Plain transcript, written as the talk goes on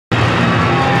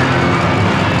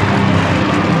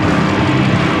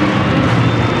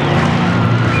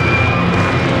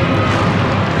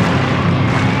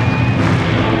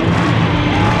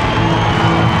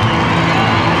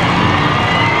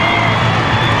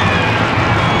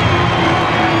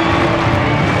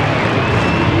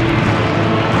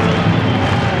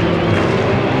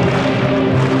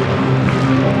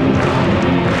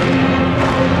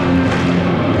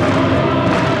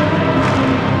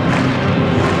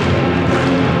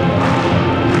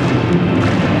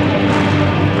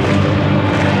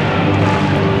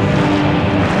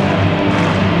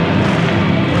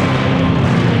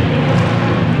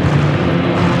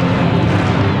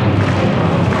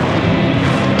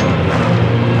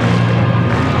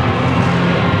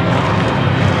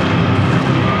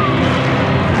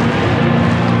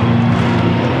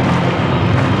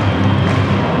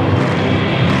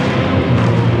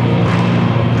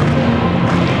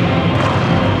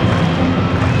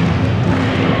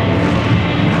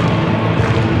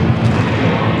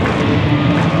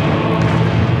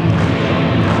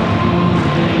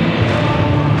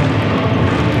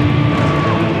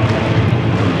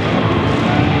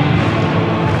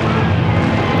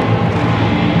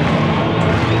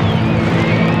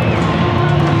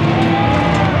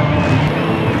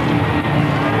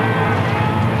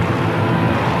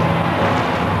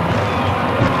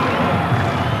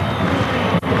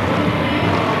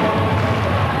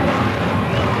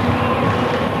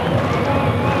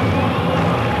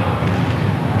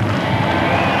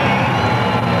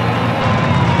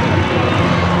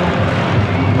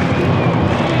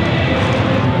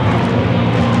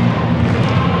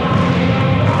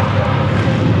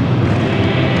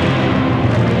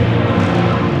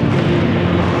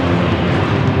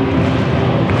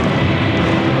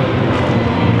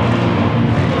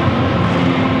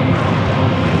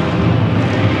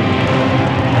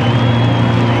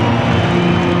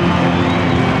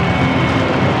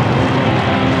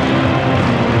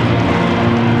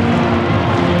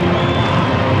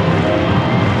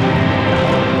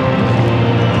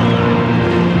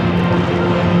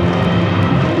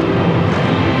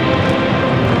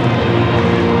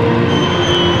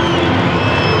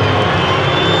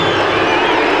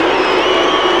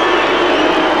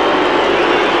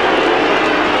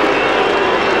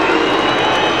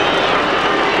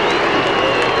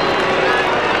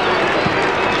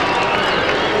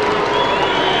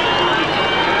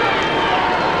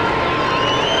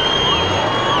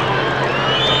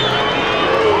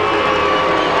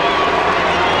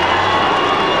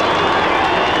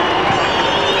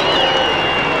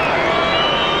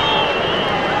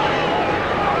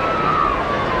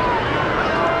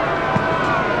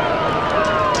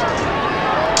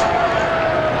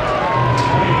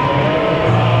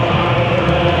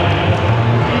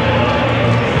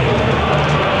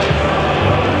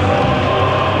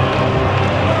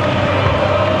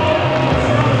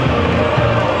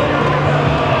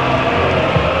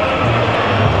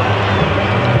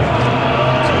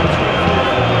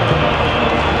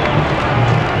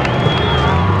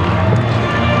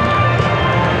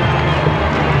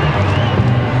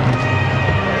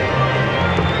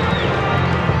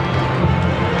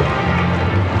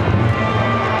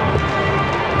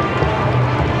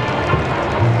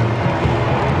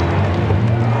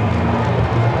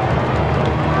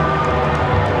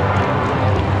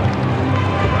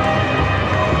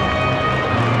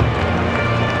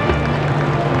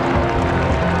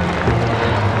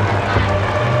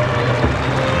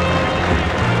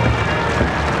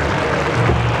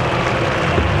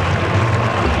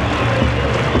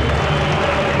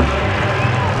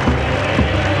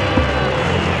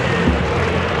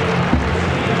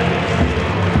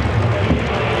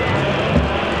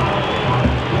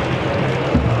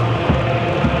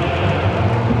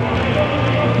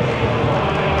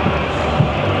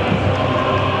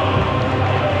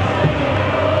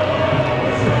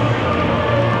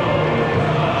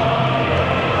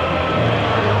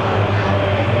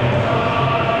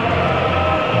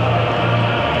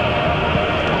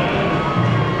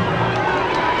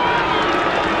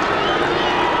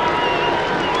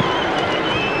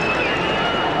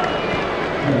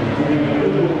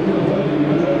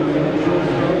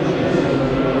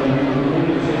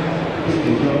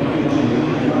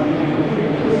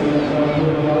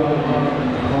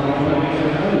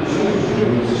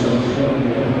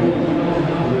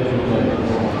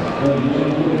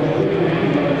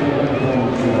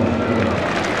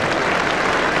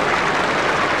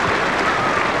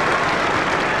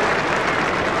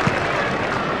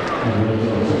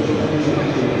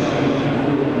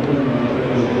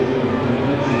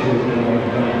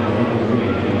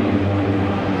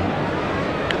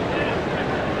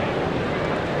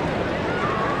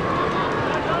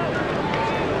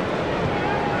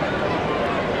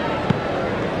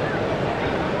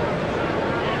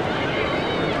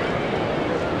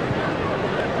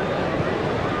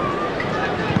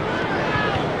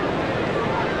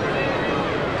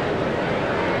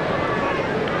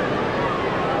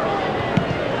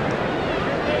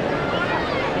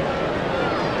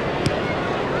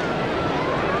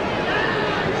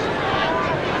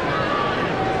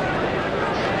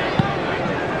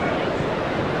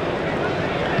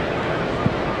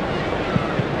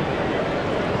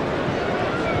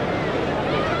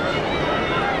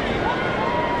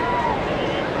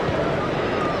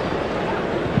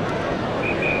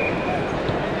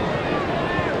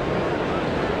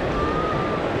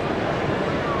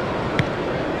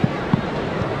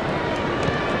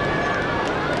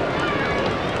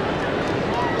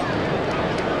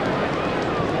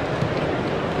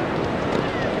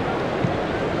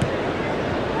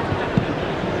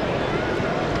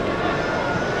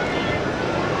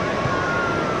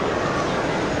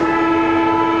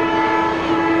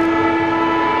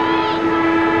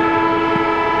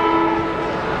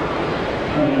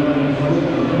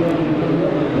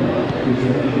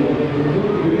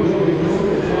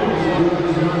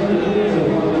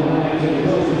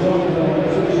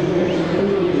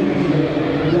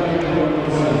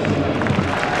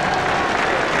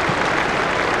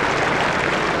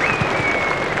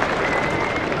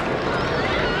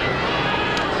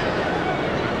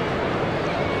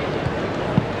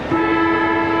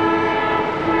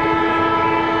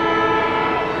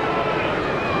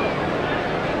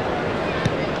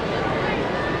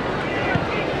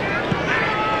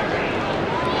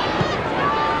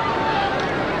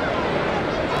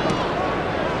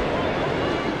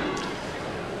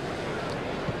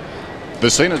The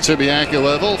scene at Subiaco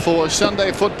Oval for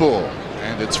Sunday football,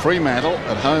 and it's Fremantle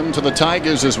at home to the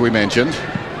Tigers, as we mentioned.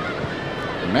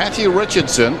 Matthew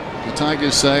Richardson, the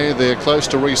Tigers say they're close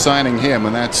to re-signing him,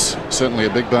 and that's certainly a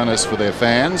big bonus for their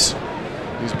fans.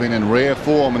 He's been in rare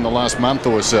form in the last month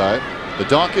or so. The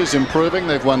Dockers improving.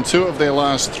 They've won 2 of their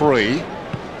last 3.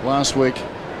 Last week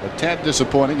a tad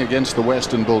disappointing against the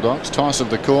Western Bulldogs. Toss of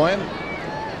the coin.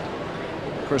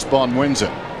 Chris Bond wins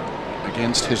it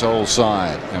against his old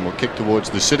side and will kick towards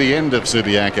the city end of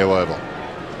Subiaco Oval.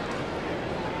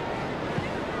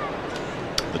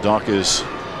 The Dockers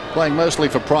playing mostly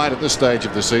for pride at this stage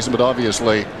of the season, but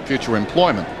obviously future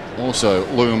employment also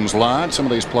looms large. Some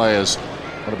of these players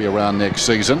want to be around next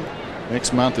season.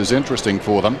 Next month is interesting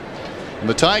for them. And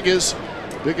the Tigers,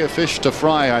 bigger fish to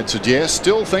fry, I'd suggest.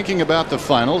 Still thinking about the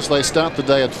finals. They start the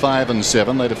day at 5 and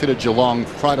 7. They defeated Geelong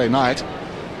Friday night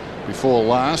before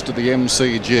last at the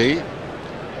MCG.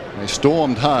 They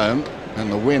stormed home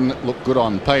and the win looked good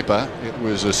on paper. It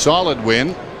was a solid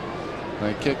win.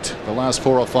 They kicked the last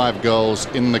 4 or 5 goals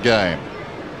in the game.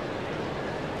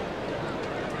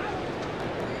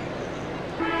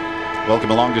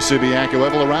 Welcome along to Subiaco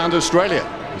Oval around Australia.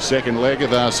 The second leg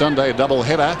of our Sunday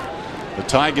double-header. The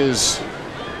Tigers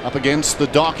up against the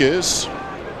Dockers.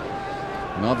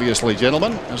 And obviously,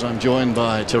 gentlemen, as I'm joined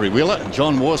by Terry Wheeler and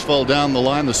John Worsfold down the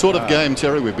line, the sort of game,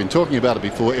 Terry, we've been talking about it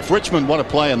before. If Richmond want to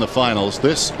play in the finals,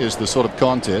 this is the sort of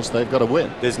contest they've got to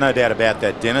win. There's no doubt about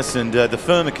that, Dennis. And the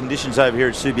firmer conditions over here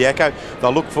at Subiaco,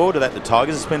 they'll look forward to that. The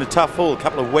Tigers, it's been a tough fall, a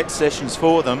couple of wet sessions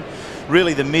for them.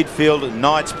 Really, the midfield,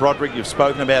 Knights, Broderick, you've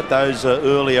spoken about those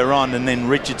earlier on, and then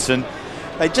Richardson.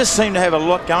 They just seem to have a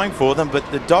lot going for them, but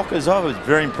the Dockers, I was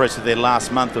very impressed with their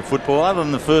last month of football, other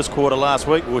than the first quarter last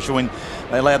week, when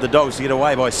they allowed the Dogs to get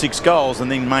away by 6 goals and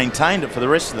then maintained it for the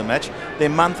rest of the match. Their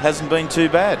month hasn't been too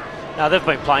bad. No, they've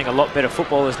been playing a lot better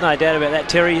football, there's no doubt about that,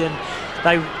 Terry, and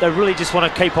they really just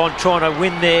want to keep on trying to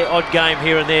win their odd game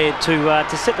here and there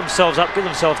to set themselves up, give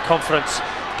themselves confidence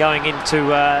going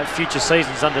into future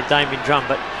seasons under Damien Drum.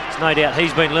 But there's no doubt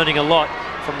he's been learning a lot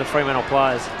from the Fremantle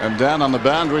players. And down on the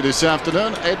boundary this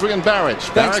afternoon, Adrian Barich.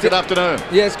 Barich, good afternoon.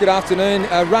 Yes, good afternoon.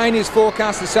 Rain is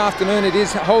forecast this afternoon. It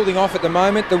is holding off at the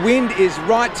moment. The wind is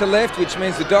right to left, which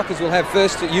means the Dockers will have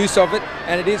first use of it,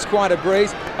 and it is quite a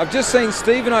breeze. I've just seen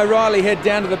Stephen O'Reilly head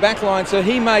down to the back line, so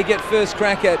he may get first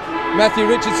crack at Matthew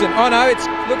Richardson. Oh no,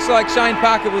 it looks like Shane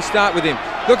Parker will start with him.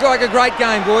 Looked like a great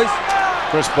game, boys.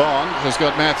 Chris Bond has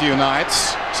got Matthew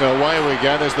Knights. So away we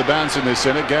go. There's the bounce in the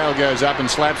centre. Gale goes up and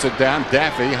slaps it down.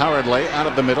 Daffy hurriedly out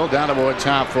of the middle, down towards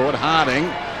half forward. Harding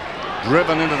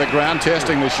driven into the ground,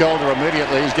 testing the shoulder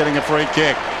immediately. He's getting a free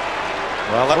kick.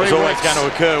 Well, that was always going to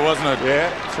occur, wasn't it?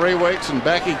 Yeah, 3 weeks and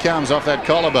back he comes off that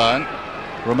collarbone.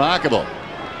 Remarkable.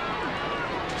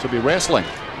 Should be wrestling.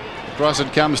 Across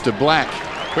it comes to Black.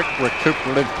 Quick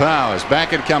recuperative powers.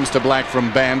 Back it comes to Black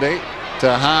from Bandy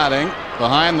to Harding.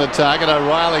 Behind the target,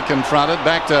 O'Reilly confronted.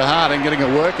 Back to Harding, getting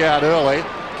a workout early.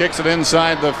 Kicks it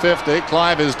inside the 50.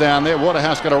 Clive is down there.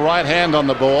 Waterhouse got a right hand on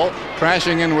the ball.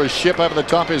 Crashing in with Shipp. Over the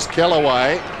top is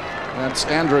Kellaway. That's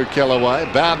Andrew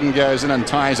Kellaway. Bowden goes in and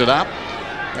ties it up.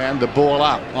 And the ball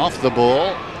up. Off the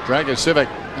ball. Dragicevic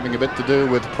having a bit to do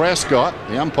with Prescott.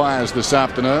 The umpires this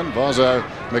afternoon, Bozo,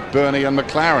 McBurney and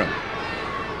McLaren.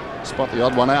 Spot the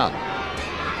odd one out.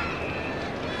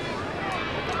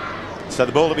 So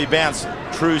the ball to be bounced,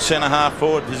 true centre-half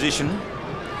forward position.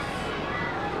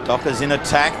 Dockers in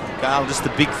attack. Gale just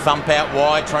a big thump out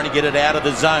wide, trying to get it out of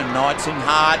the zone. Knights in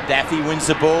hard. Daffy wins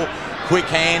the ball. Quick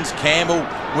hands. Campbell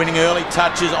winning early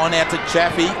touches on out to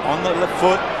Chaffee on the left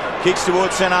foot. Kicks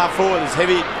towards centre-half forward. There's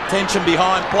heavy tension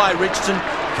behind play. Richardson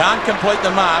can't complete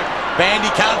the mark.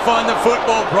 Bandy can't find the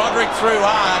football. Broderick through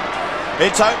hard.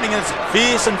 It's opening as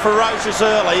fierce and ferocious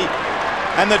early.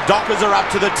 And the Dockers are up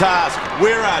to the task.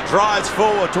 Wira drives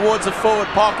forward towards the forward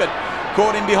pocket.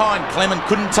 Caught in behind. Clem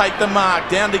couldn't take the mark.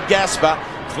 Down to Gasper.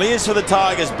 Clears for the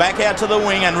Tigers. Back out to the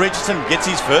wing. And Richardson gets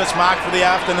his first mark for the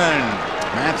afternoon.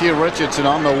 Matthew Richardson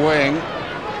on the wing.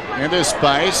 into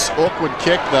space. Awkward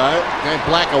kick though. Gave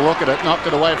Black a look at it. Knocked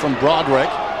it away from Broderick.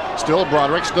 Still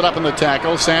Broderick stood up in the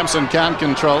tackle. Sampson can't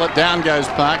control it. Down goes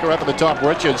Parker. Up at the top,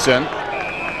 Richardson.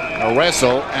 A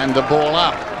wrestle and the ball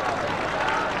up.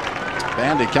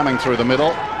 Bandy coming through the middle.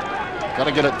 Got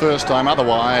to get it first time,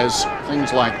 otherwise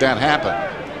things like that happen.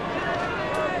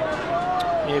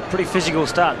 Yeah, pretty physical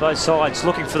start, both sides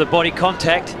looking for the body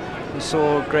contact. We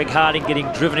saw Greg Harding getting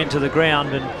driven into the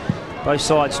ground, and both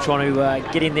sides trying to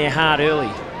get in there hard early.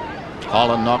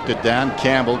 Holland knocked it down.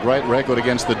 Campbell, great record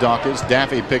against the Dockers.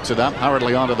 Daffy picks it up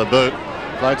hurriedly onto the boot.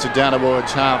 Floats it down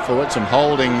towards half forward. Some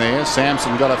holding there.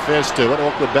 Sampson got a fist to it.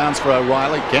 Awkward bounce for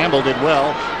O'Reilly. Campbell did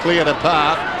well. Cleared a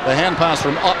path. The hand pass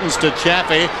from Ottens to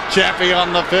Chaffee. Chaffee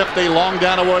on the 50. Long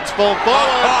down towards full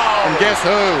forward. And guess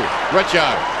who? Richo.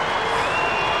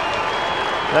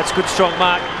 That's good, strong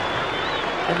mark.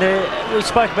 And we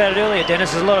spoke about it earlier,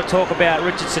 Dennis. There's a lot of talk about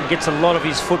Richardson gets a lot of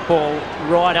his football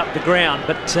right up the ground,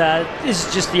 but this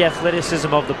is just the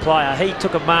athleticism of the player. He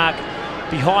took a mark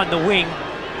behind the wing.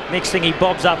 Next thing, he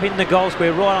bobs up in the goal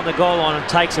square right on the goal line and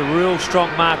takes a real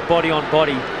strong mark body on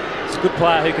body. It's a good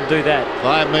player who can do that.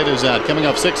 5 metres out, coming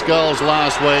off 6 goals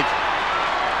last week.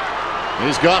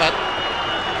 He's got it.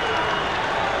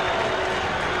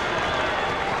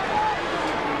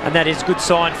 And that is a good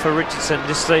sign for Richardson.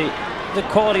 Just the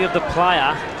quality of the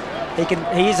player.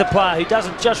 He is a player who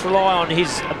doesn't just rely on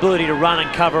his ability to run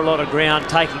and cover a lot of ground,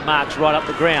 taking marks right up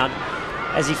the ground.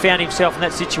 As he found himself in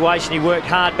that situation, he worked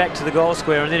hard back to the goal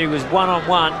square, and then he was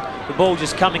one-on-one, the ball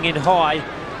just coming in high,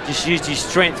 just used his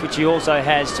strength, which he also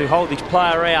has, to hold his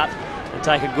player out and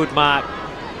take a good mark.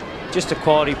 Just a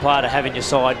quality player to have in your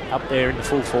side up there in the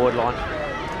full forward line.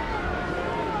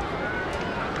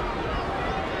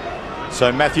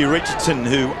 So Matthew Richardson,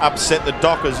 who upset the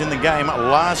Dockers in the game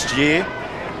last year,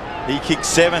 he kicked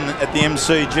 7 at the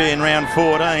MCG in round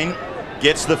 14,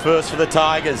 gets the first for the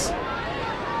Tigers.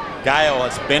 Gale,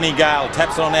 it's Benny Gale,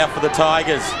 taps it on out for the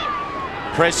Tigers.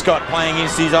 Prescott playing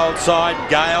against his old side.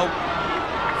 Gale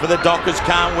for the Dockers,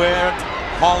 can't wear it.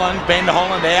 Holland, bend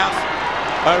Holland out.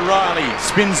 O'Reilly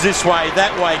spins this way, that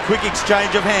way. Quick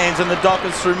exchange of hands, and the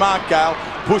Dockers through Marc Gale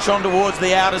push on towards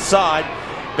the outer side.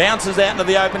 Bounces out into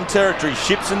the open territory.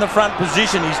 Shipp's in the front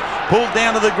position. He's pulled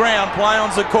down to the ground. Play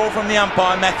on's the call from the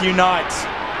umpire, Matthew Knights.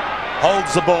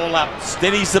 Holds the ball up,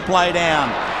 steadies the play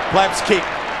down. Plapp's kick.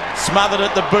 Smothered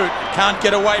at the boot, can't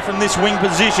get away from this wing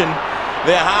position.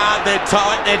 They're hard, they're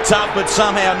tight, they're tough, but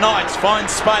somehow Knights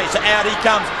finds space. Out he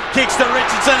comes, kicks to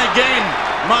Richardson again.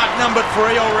 Mark number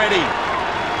 3 already.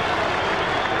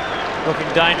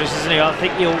 Looking dangerous, isn't he? I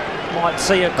think you might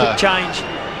see a quick change.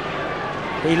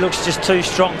 He looks just too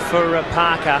strong for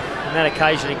Parker on that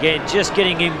occasion again. Just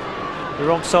getting him the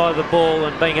wrong side of the ball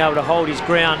and being able to hold his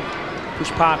ground,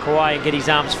 push Parker away and get his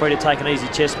arms free to take an easy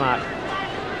chest mark.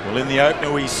 Well, in the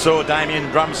opener we saw Damien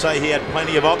Drum say he had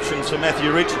plenty of options for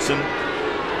Matthew Richardson.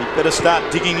 He'd better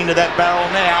start digging into that barrel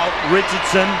now.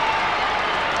 Richardson.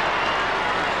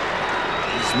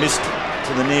 He's missed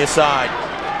to the near side.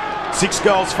 6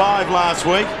 goals, 5 last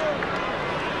week.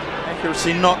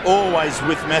 Accuracy not always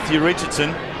with Matthew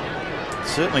Richardson.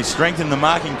 Certainly strength in the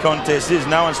marking contest is.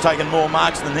 No one's taken more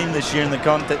marks than him this year in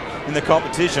the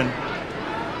competition.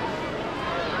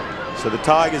 So the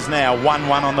Tigers now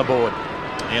 1-1 on the board.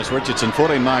 Yes, Richardson,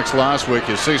 14 marks last week.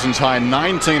 His season's high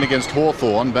 19 against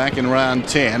Hawthorn back in round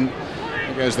 10.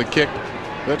 There goes the kick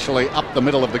virtually up the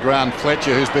middle of the ground.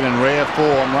 Fletcher, who's been in rare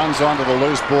form, runs onto the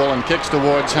loose ball and kicks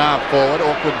towards half forward.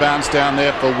 Awkward bounce down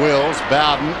there for Wills.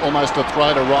 Bowden, almost a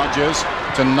throw to Rogers.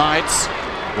 To Knights.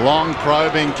 Long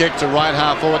probing kick to right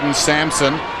half forward, and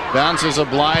Sampson bounces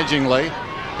obligingly.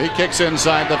 He kicks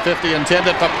inside the 50,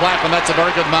 intended for Plapp, and that's a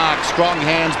very good mark. Strong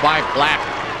hands by Plapp.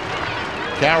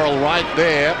 Carroll right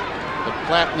there, but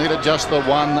Plapp needed just the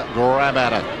one grab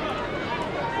at it.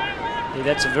 Yeah,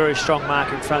 that's a very strong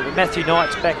mark in front. But Matthew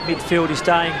Knights back midfield, he's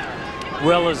staying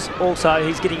well, as also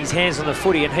he's getting his hands on the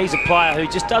footy, and he's a player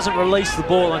who just doesn't release the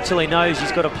ball until he knows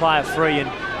he's got a player free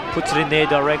and puts it in their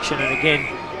direction. And again,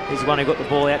 he's the one who got the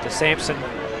ball out to Sampson,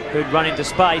 who'd run into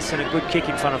space, and a good kick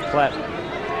in front of Plapp.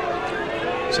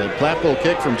 So Plapp will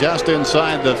kick from just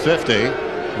inside the 50.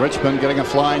 Richmond getting a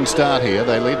flying start here.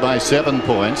 They lead by 7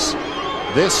 points.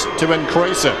 This to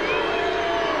increase it.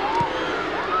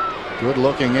 Good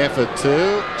looking effort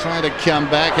too. Trying to come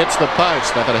back. Hits the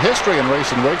post. They've had a history in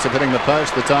recent weeks of hitting the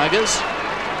post, the Tigers.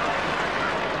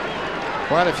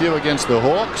 Quite a few against the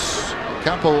Hawks. A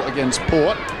couple against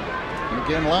Port. And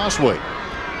again last week.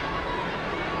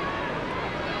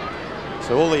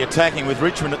 So all the attacking with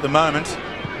Richmond at the moment.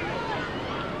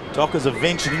 Dockers have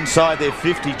ventured inside their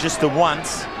 50 just the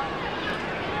once.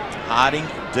 Harding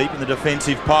deep in the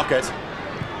defensive pocket.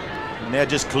 Now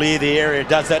just clear the area.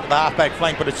 Does that to the halfback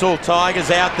flank, but it's all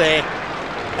Tigers out there.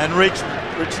 And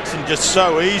Richardson just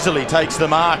so easily takes the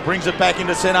mark, brings it back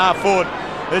into centre half forward.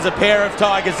 There's a pair of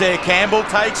Tigers there. Campbell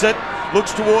takes it,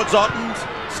 looks towards Ottens,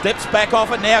 steps back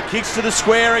off it now, kicks to the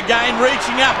square again,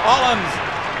 reaching up. Hollands.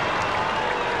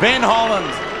 Ben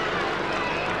Holland.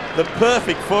 The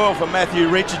perfect foil for Matthew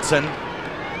Richardson.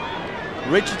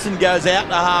 Richardson goes out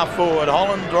to half forward.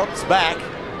 Holland drops back.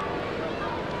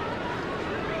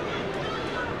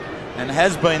 And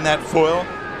has been that foil.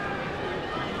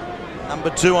 Number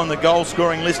 2 on the goal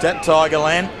scoring list at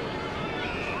Tigerland.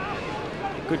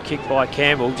 Good kick by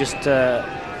Campbell, just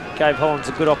gave Hollands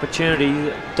a good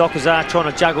opportunity. Dockers are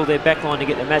trying to juggle their backline to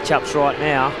get the matchups right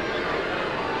now,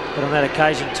 but on that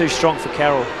occasion too strong for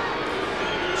Carroll.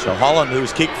 So Holland,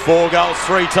 who's kicked 4 goals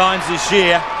 3 times this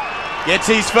year, gets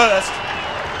his first.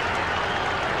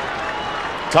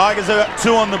 Tigers have got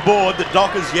 2 on the board. The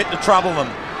Dockers yet to trouble them.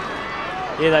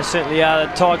 Yeah, they certainly are.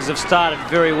 The Tigers have started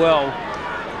very well,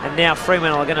 and now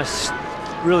Fremantle are going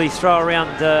to really throw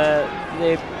around their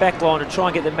backline and try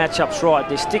and get the matchups right.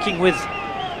 They're sticking with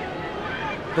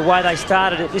the way they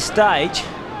started at this stage,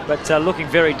 but looking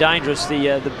very dangerous.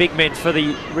 The big men for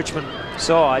the Richmond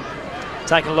side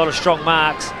taking a lot of strong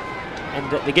marks,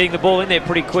 and they're getting the ball in there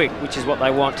pretty quick, which is what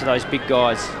they want to those big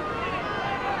guys.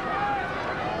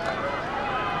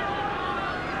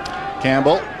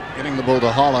 Campbell getting the ball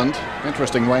to Holland.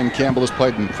 Interesting, Wayne Campbell has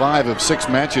played in 5 of 6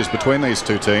 matches between these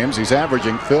two teams. He's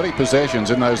averaging 30 possessions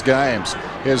in those games.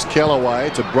 Here's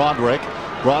Kellaway to Broderick.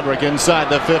 Broderick inside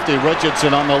the 50.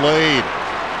 Richardson on the lead.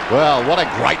 Well, what a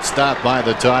great start by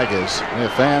the Tigers. Their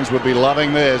fans would be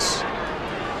loving this.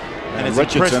 And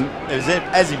Richardson.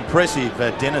 As impressive,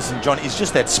 Dennis and John, is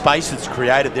just that space that's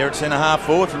created there at centre half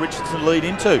forward for Richardson to lead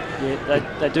into.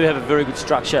 Yeah, they do have a very good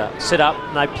structure set up,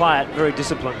 and they play it very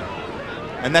disciplined.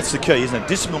 And that's the key, isn't it?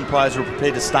 Disciplined players are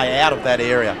prepared to stay out of that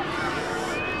area.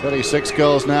 36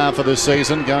 goals now for this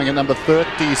season, going at number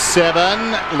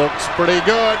 37. Looks pretty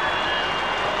good.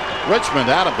 Richmond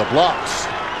out of the blocks.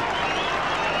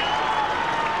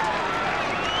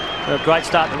 A great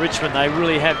start to Richmond. They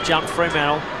really have jumped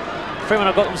Fremantle.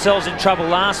 Fremantle got themselves in trouble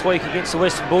last week against the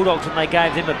Western Bulldogs when they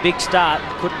gave them a big start.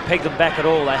 Couldn't peg them back at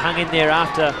all. They hung in there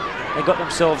after they got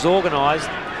themselves organised.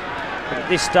 But at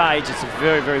this stage, it's a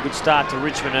very, very good start to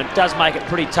Richmond, and it does make it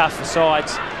pretty tough for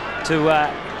sides to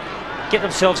get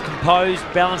themselves composed,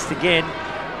 balanced again,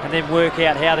 and then work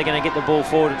out how they're going to get the ball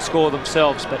forward and score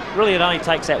themselves. But really, it only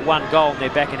takes that 1 goal and they're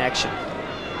back in action.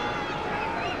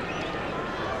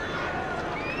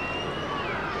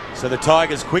 So the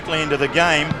Tigers quickly into the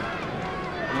game.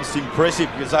 It's impressive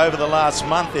because over the last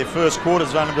month, their first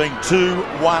quarters have only been 2,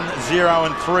 1, 0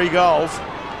 and 3 goals.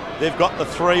 They've got the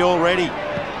 3 already.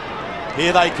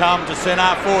 Here they come to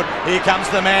centre forward. Here comes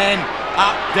the man.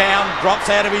 Up, down, drops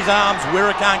out of his arms.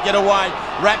 Wira can't get away.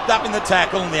 Wrapped up in the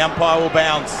tackle, and the umpire will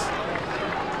bounce.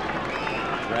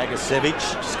 Dragicevic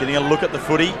just getting a look at the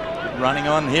footy. Running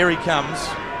on. Here he comes.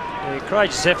 Yeah,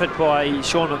 courageous effort by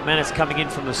Sean McManus coming in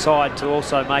from the side to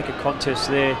also make a contest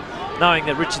there. Knowing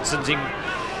that Richardson's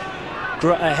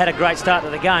had a great start to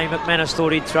the game, McManus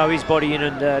thought he'd throw his body in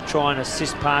and try and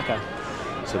assist Parker.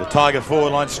 So the Tiger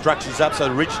forward line structures up so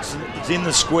Richardson is in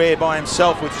the square by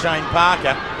himself with Shane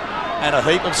Parker, and a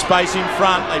heap of space in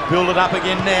front. They build it up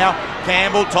again now.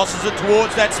 Campbell tosses it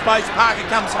towards that space. Parker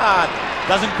comes hard,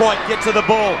 doesn't quite get to the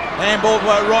ball. Handball to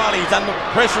O'Reilly. He's under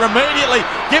pressure immediately.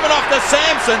 Given off to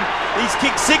Sampson. He's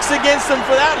kicked 6 against them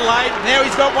for Adelaide. Now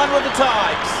he's got 1 with the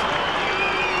Tigers.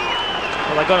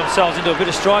 Well, they got themselves into a bit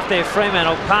of strife there,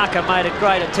 Fremantle. Parker made a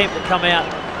great attempt to come out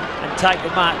and take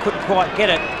the mark. Couldn't quite get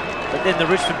it. But then the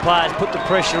Richmond players put the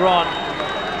pressure on.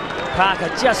 Parker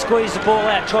just squeezed the ball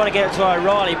out, trying to get it to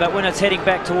O'Reilly, but when it's heading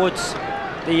back towards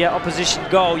the opposition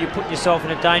goal, you put yourself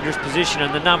in a dangerous position,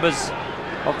 and the numbers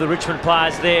of the Richmond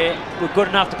players there were good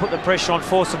enough to put the pressure on,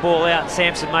 force the ball out.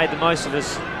 Sampson made the most of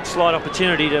his slight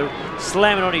opportunity to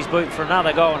slam it on his boot for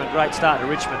another goal, and a great start to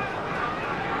Richmond.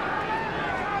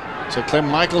 So Clem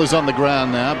Michael is on the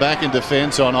ground now, back in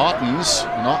defence on Ottens,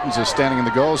 and Ottens is standing in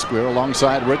the goal square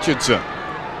alongside Richardson.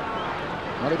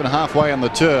 Not even halfway on the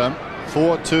term,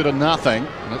 4-2 to nothing.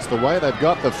 And it's the way they've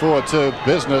got the 4-2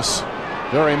 business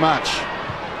very much.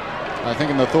 I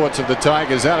think in the thoughts of the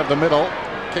Tigers. Out of the middle,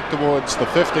 kick towards the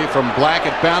 50 from Black.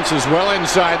 It bounces well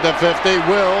inside the 50.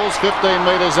 Wills 15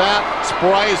 metres out,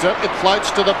 sprays it. It floats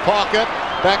to the pocket.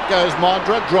 Back goes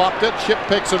Modra, dropped it. Shipp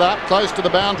picks it up close to the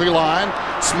boundary line.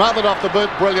 Smothered off the boot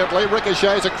brilliantly.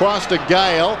 Ricochets across to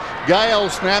Gale.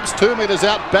 Gale snaps 2 metres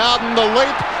out. Bowden the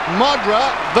leap. Modra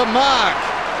the mark.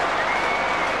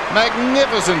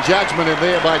 Magnificent judgment in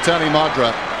there by Tony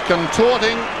Modra.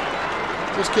 Contorting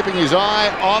just keeping his eye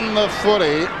on the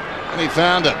footy, and he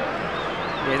found it.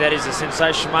 Yeah, that is a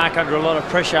sensation mark under a lot of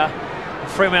pressure.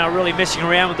 Fremantle really messing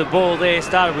around with the ball there.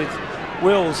 Started with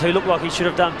Wills, who looked like he should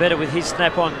have done better with his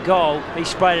snap on goal. He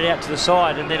sprayed it out to the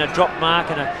side, and then a drop mark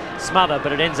and a smother,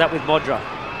 but it ends up with Modra.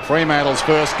 Fremantle's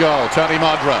first goal, Tony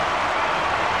Modra.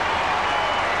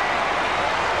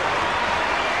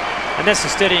 And that's the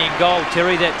steadying goal,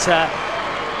 Terry, that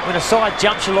when a side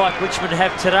jumps you like Richmond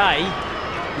have today,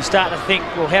 you start to think,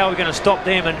 well, how are we going to stop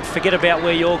them, and forget about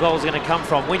where your goal's going to come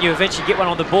from. When you eventually get one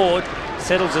on the board,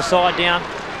 settles the side down,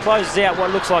 closes out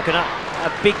what looks like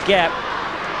a big gap,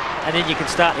 and then you can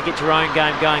start to get your own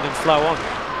game going and flow on.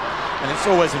 And it's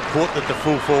always important that the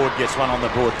full forward gets one on the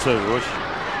board too, Rush.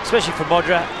 Especially for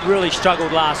Modra, really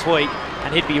struggled last week,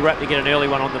 and he'd be rapt to get an early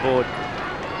one on the board.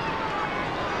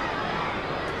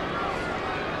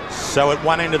 So at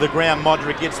one end of the ground,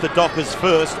 Modra gets the Dockers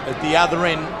first. At the other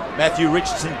end, Matthew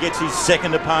Richardson gets his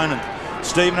second opponent.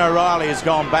 Stephen O'Reilly has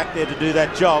gone back there to do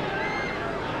that job.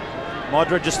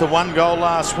 Modra just the one goal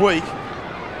last week.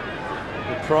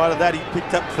 But prior to that, he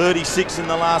picked up 36 in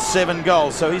the last 7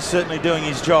 goals, so he's certainly doing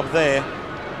his job there.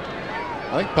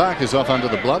 I think Parker's off under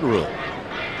the blood rule.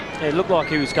 Yeah, it looked like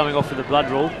he was coming off with the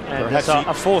blood rule, and it's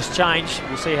a forced change.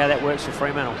 We'll see how that works for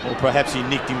Fremantle. Or perhaps he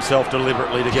nicked himself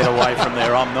deliberately to get away from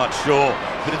there, I'm not sure.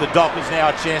 But if the Dockers now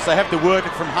a chance, they have to work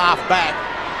it from half back.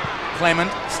 Clement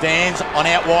stands on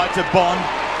out wide to Bond,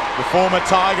 the former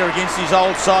Tiger against his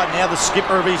old side, now the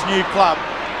skipper of his new club.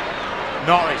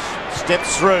 Norrish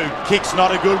steps through, kicks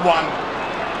not a good one.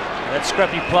 That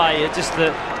scrappy play, just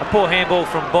a poor handball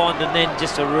from Bond, and then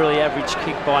just a really average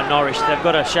kick by Norrish. They've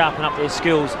got to sharpen up their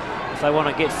skills if they want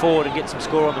to get forward and get some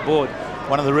score on the board.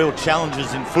 One of the real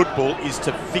challenges in football is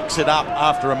to fix it up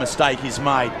after a mistake is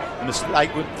made. The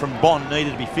mistake from Bond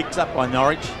needed to be fixed up by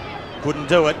Norwich. Couldn't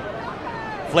do it.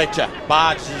 Fletcher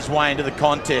barges his way into the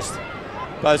contest.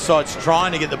 Both sides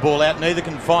trying to get the ball out. Neither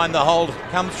can find the hold.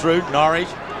 Comes through. Norwich.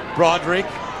 Broderick.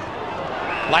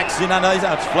 Black's in underneath.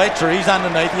 It's Fletcher. He's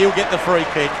underneath. He'll get the free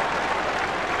kick.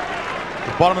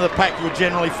 The bottom of the pack, you'll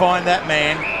generally find that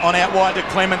man. On out wide to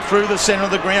Clement through the centre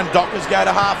of the ground. Dockers go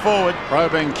to half forward.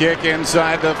 Probing kick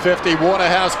inside the 50.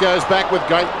 Waterhouse goes back with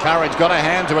great courage. Got a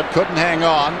hand to it. Couldn't hang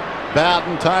on.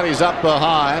 Bowden tidies up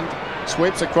behind.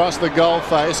 Sweeps across the goal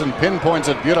face and pinpoints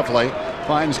it beautifully.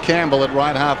 Finds Campbell at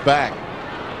right half back.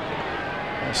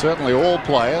 Certainly all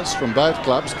players from both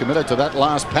clubs committed to that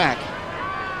last pack.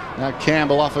 Now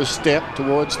Campbell off a step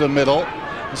towards the middle.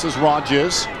 This is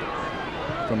Rogers.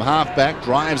 From half-back,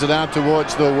 drives it out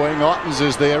towards the wing. Ottens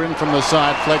is there, in from the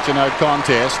side. Fletcher, no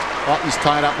contest. Ottens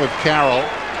tied up with Carroll.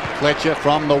 Fletcher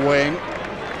from the wing.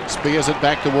 Spears it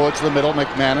back towards the middle.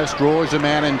 McManus draws a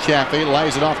man in Chaffee.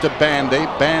 Lays it off to Bandy.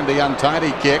 Bandy,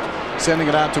 untidy kick. Sending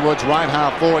it out towards right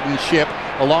half forward, and Shipp.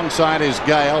 Alongside is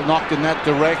Gale. Knocked in that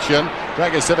direction.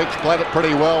 Dragicevic played it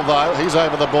pretty well, though. He's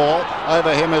over the ball.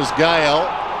 Over him is Gale.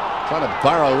 Trying to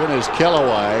burrow in his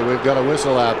Kellaway. We've got a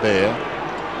whistle out there.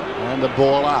 And the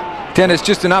ball up. Dennis,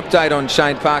 just an update on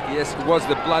Shane Parker. Yes, it was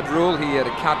the blood rule. He had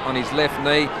a cut on his left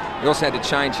knee. He also had to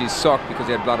change his sock because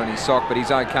he had blood on his sock, but he's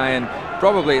okay, and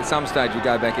probably at some stage will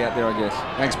go back out there, I guess.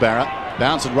 Thanks, Barrett.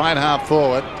 Bounce it right half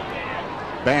forward.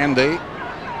 Bandy.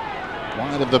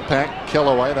 Wide of the pack.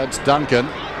 Kellaway, that's Duncan.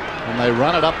 And they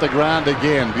run it up the ground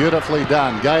again. Beautifully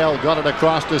done. Gale got it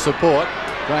across to support.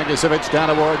 Dragicevic down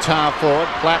towards half forward.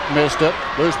 Plapp missed it.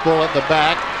 Loose ball at the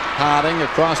back. Harding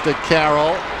across to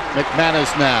Carroll. McManus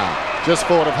now. Just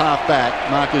forward of half back.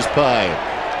 Marc is paid.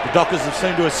 The Dockers have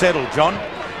seemed to have settled, John.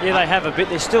 Yeah, they have a bit.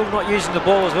 They're still not using the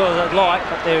ball as well as they'd like,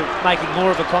 but they're making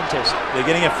more of a contest. They're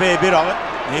getting a fair bit of it.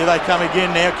 And here they come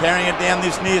again now, carrying it down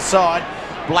this near side.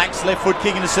 Black's left foot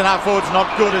kicking to centre forward's not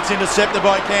good. It's intercepted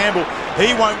by Campbell.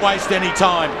 He won't waste any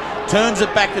time. Turns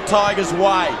it back the Tigers'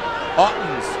 way.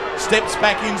 Ottens steps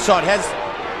back inside.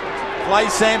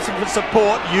 Plays Sampson for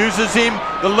support. Uses him.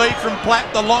 The lead from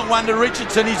Plapp. The long one to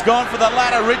Richardson. He's gone for the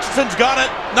ladder. Richardson's got it.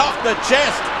 Knocked the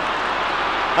chest.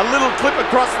 A little clip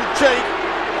across the cheek.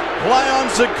 Play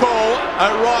on's the call.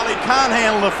 O'Reilly can't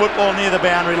handle the football near the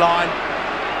boundary line.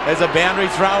 There's a boundary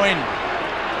throw in.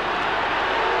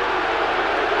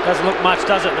 Doesn't look much,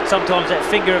 does it? But sometimes that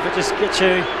finger, if it just gets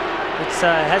you, it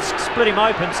has split him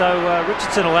open. So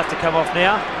Richardson will have to come off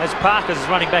now, as Parker's is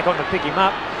running back on to pick him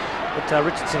up. But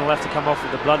Richardson will have to come off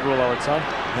with the blood rule, I would say.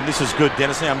 And this is good,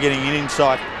 Dennis. Now I'm getting an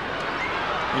insight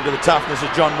into the toughness of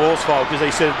John Worsfold, because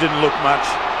he said it didn't look much.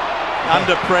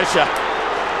 Under pressure.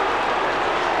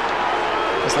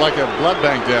 It's like a blood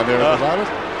bank down there at the moment.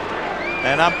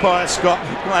 And umpire Scott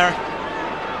McLaren,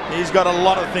 he's got a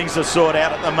lot of things to sort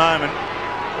out at the moment.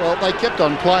 Well, they kept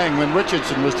on playing when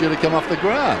Richardson was due to come off the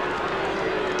ground.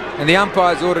 And the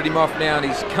umpire's ordered him off now, and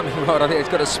he's coming right on there. He's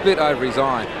got a split over his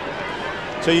eye.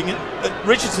 So you can,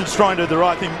 Richardson's trying to do the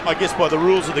right thing, I guess, by the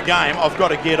rules of the game. I've got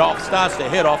to get off, starts to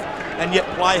head off, and yet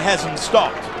play hasn't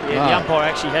stopped. Yeah, the umpire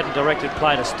actually hadn't directed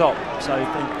play to stop. So I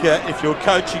think if you're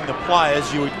coaching the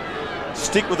players, you would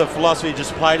stick with the philosophy,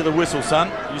 just play to the whistle,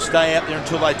 son. You stay out there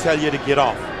until they tell you to get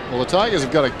off. Well, the Tigers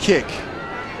have got a kick,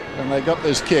 and they got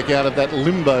this kick out of that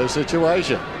limbo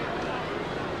situation.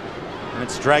 And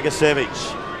it's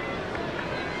Dragicevic.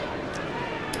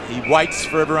 He waits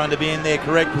for everyone to be in their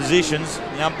correct positions.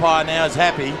 The umpire now is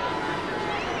happy.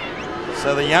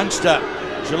 So the youngster,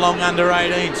 Geelong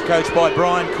under-18s, coached by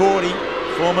Brian Cordy,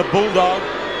 former Bulldog.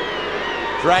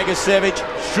 Dragicevic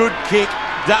should kick,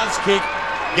 does kick,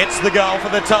 gets the goal for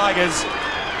the Tigers.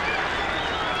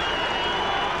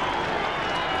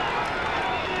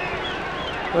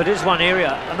 Well, it is one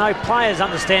area. I know players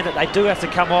understand that they do have to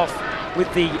come off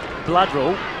with the blood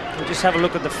rule. We'll just have a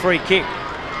look at the free kick.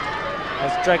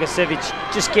 As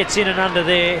Dragicevic just gets in and under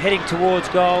there, heading towards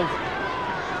goal.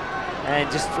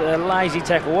 And just a lazy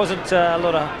tackle. Wasn't a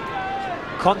lot of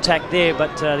contact there,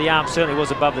 but the arm certainly was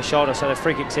above the shoulder, so the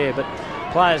free kick's there. But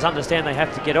players understand they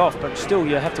have to get off, but still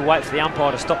you have to wait for the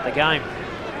umpire to stop the game.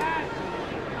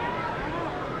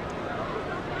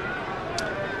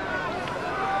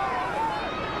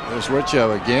 There's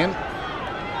Richo again,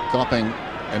 copping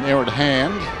an errant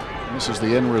hand. This is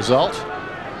the end result.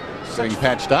 Being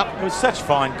patched up. It was such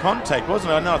fine contact,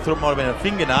 wasn't it? I know I thought it might have been a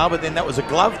fingernail, but then that was a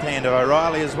gloved hand of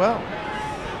O'Reilly as well.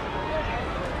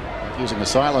 Using a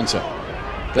silencer.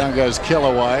 Down goes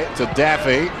Kellaway to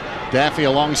Daffy. Daffy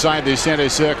alongside the centre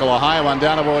circle. A high one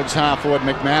down towards half forward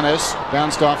McManus.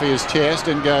 Bounced off his chest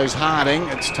and goes Harding.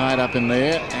 It's tied up in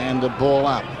there and a ball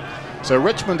up. So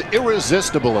Richmond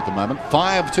irresistible at the moment.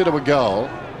 5-2 to a goal.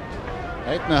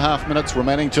 8.5 minutes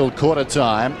remaining till quarter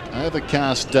time.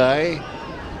 Overcast day.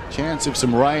 Chance of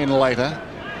some rain later.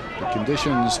 The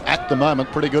conditions at the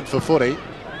moment pretty good for footy.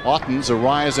 Ottens, a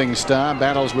rising star,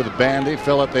 battles with Bandy,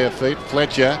 fell at their feet.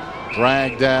 Fletcher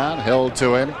dragged down, held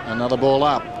to him. Another ball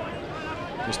up.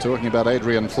 Just talking about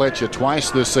Adrian Fletcher twice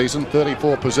this season,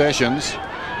 34 possessions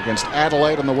against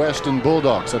Adelaide and the Western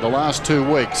Bulldogs. So the last 2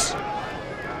 weeks,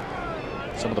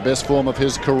 some of the best form of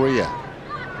his career.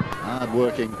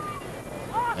 Hard-working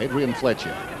Adrian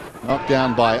Fletcher. Knocked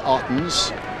down by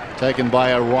Ottens. Taken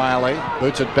by O'Reilly,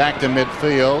 boots it back to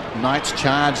midfield. Knights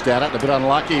charged at it, a bit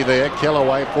unlucky there.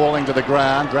 Kellaway falling to the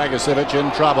ground. Dragicevic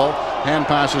in trouble. Hand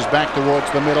passes back towards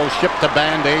the middle. Shipp to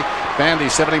Bandy. Bandy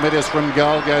 70 metres from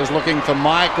goal goes looking for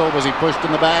Michael. Was he pushed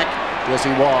in the back? Yes,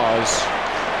 he was.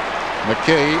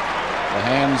 McKee, the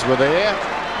hands were there.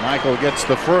 Michael gets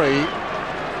the free,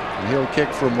 and he'll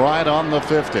kick from right on the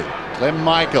 50. Clem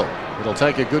Michael. It'll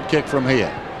take a good kick from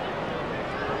here.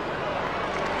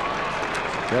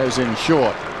 Goes in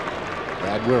short.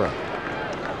 Brad Wira.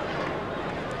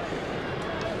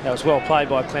 That was well played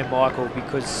by Clem Michael,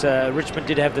 because Richmond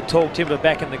did have the tall timber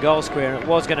back in the goal square, and it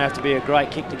was going to have to be a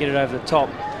great kick to get it over the top.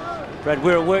 Brad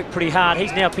Wira worked pretty hard.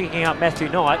 He's now picking up Matthew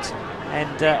Knight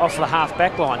and off the half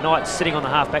back line. Knight's sitting on the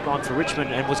half back line for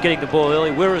Richmond and was getting the ball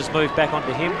early. Wira's moved back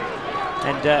onto him,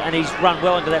 and he's run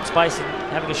well into that space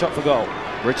and having a shot for goal.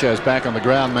 Richo's back on the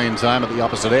ground meantime at the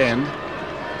opposite end.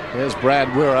 Here's Brad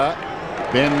Wira.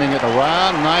 Bending it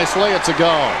around nicely. It's a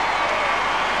goal.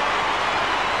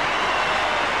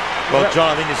 Well,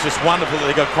 John, I think it's just wonderful that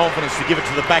they got confidence to give it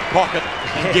to the back pocket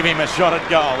and give him a shot at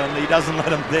goal, and he doesn't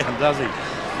let him down, does he?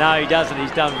 No, he doesn't.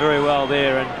 He's done very well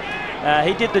there, and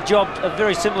he did the job, a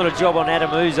very similar job on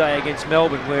Adam Uze against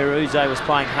Melbourne, where Uze was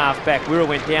playing half back. Wira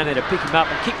went down there to pick him up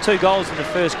and kicked 2 goals in the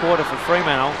first quarter for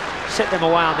Fremantle, set them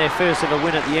away on their first ever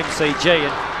win at the MCG,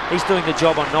 and he's doing the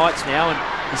job on Knights now, and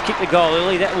he's kicked the goal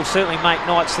early. That will certainly make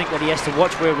Knights think that he has to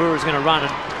watch where Wira's going to run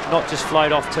and not just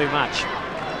float off too much.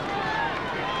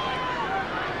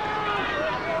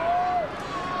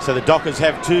 So the Dockers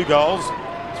have 2 goals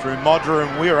through Modra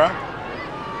and Wira,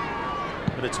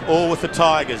 but it's all with the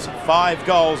Tigers. 5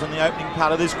 goals in the opening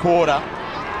part of this quarter.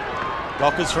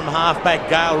 Dockers from half-back.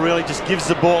 Gale really just gives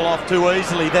the ball off too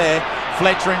easily there.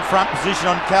 Fletcher in front position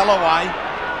on Kellaway.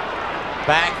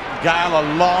 Back, Gale, a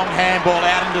long handball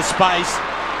out into space.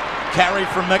 Carry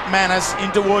from McManus in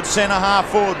towards centre half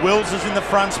forward. Wills is in the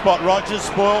front spot. Rogers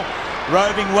spoil.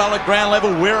 Roving well at ground level.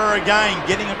 Wira again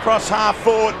getting across half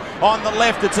forward on the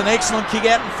left. It's an excellent kick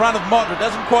out in front of Modra.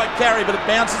 Doesn't quite carry, but it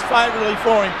bounces favourably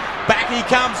for him. Back he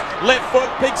comes. Left foot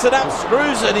picks it up,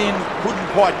 screws it in. Couldn't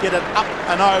quite get it up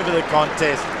and over the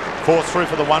contest. Forced through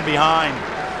for the one behind.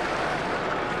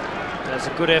 That's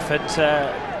a good effort,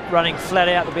 running flat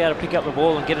out to be able to pick up the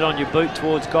ball and get it on your boot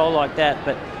towards goal like that.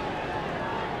 But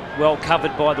well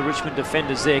covered by the Richmond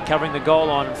defenders there, covering the goal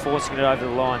line and forcing it over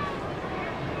the line.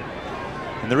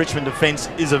 And the Richmond defence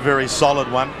is a very solid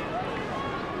one.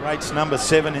 Rates number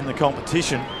 7 in the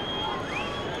competition.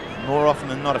 More often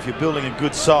than not, if you're building a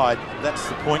good side, that's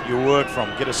the point you work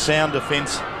from. Get a sound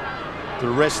defence, the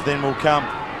rest then will come.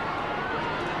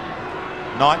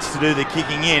 Knights to do the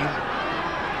kicking in.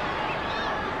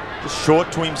 Just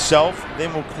short to himself,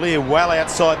 then will clear well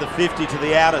outside the 50 to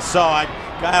the outer side.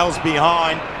 Gale's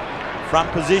behind.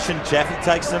 Front position, Chaffey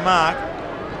takes the mark.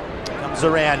 Comes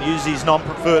around, uses his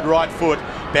non-preferred right foot.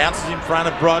 Bounces in front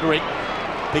of Broderick.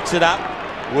 Picks it up.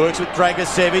 Works with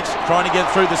Dragicevic, trying to get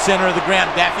through the centre of the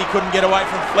ground. Daffy couldn't get away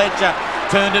from Fletcher.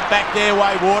 Turned it back their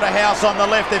way. Waterhouse on the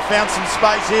left. They've found some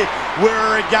space here.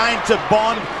 Wira again to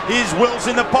Bond. Here's Wills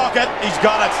in the pocket. He's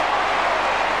got it.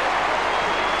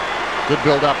 Good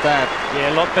build up that.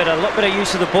 Yeah, a lot better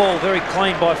use of the ball. Very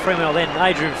clean by Fremantle then.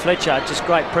 Adrian Fletcher, just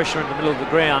great pressure in the middle of the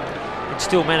ground, and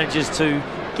still manages to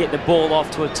get the ball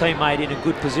off to a teammate in a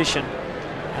good position.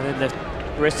 And then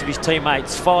the rest of his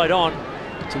teammates followed on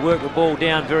to work the ball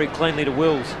down very cleanly to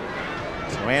Wills.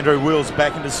 So Andrew Wills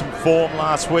back into some form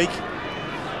last week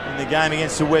in the game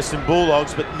against the Western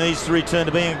Bulldogs, but needs to return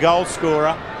to being a goal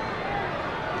scorer.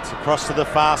 It's across to the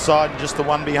far side and just the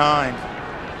one behind.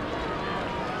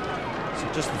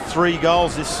 So just the 3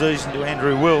 goals this season to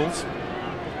Andrew Wills,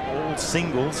 all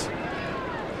singles.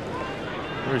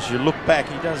 Whereas you look back,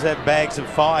 he does have bags of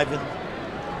 5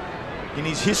 in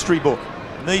his history book.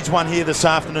 Needs one here this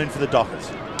afternoon for the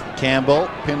Dockers. Campbell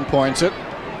pinpoints it.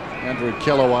 Andrew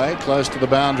Kellaway close to the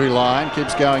boundary line,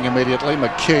 keeps going immediately.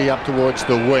 McKee up towards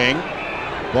the wing.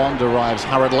 Bond arrives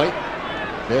hurriedly.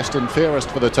 Best and fairest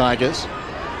for the Tigers.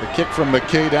 The kick from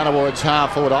McKee down towards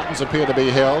half forward. Ottens appear to be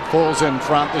held. Falls in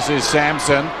front. This is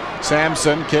Sampson.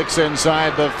 Sampson kicks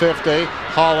inside the 50.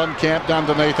 Holland camped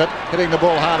underneath it. Hitting the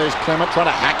ball hard is Clement, trying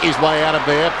to hack his way out of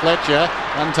there. Fletcher,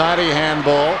 untidy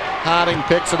handball. Harding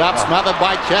picks it up, smothered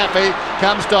by Chaffey.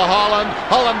 Comes to Holland.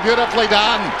 Holland beautifully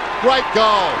done. Great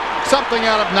goal. Something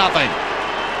out of nothing.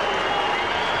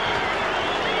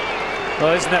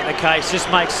 Well, isn't that the case? Just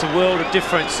makes a world of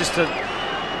difference. Just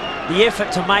the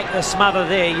effort to make the smother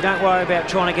there. You don't worry about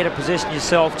trying to get a possession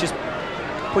yourself. Just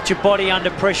put your body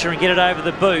under pressure and get it over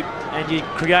the boot, and you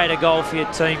create a goal for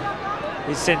your team.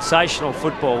 It's sensational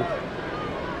football.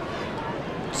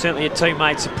 Certainly your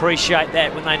teammates appreciate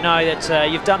that when they know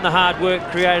that you've done the hard work,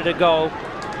 created a goal,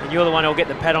 and you're the one who'll get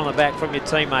the pat on the back from your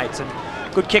teammates. And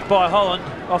good kick by Holland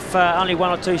off only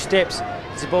 1 or 2 steps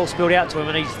as the ball spilled out to him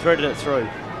and he threaded it through.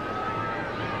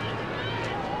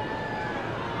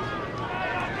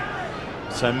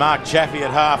 So Marc Chaffey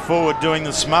at half forward doing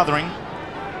the smothering,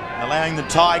 allowing the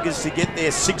Tigers to get their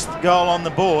 6th goal on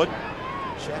the board.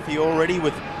 Chaffey already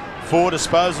with 4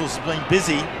 disposals, has been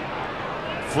busy.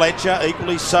 Fletcher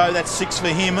equally so, that's 6 for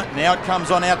him. Now it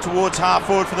comes on out towards half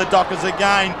forward for the Dockers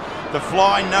again. The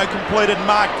fly, no completed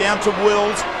mark, down to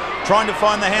Wills. Trying to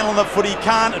find the handle on the foot, he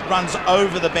can't. It runs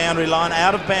over the boundary line,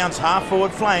 out of bounds, half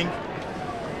forward flank.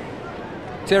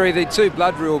 Terry, the 2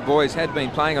 Blood Rule boys had been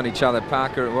playing on each other,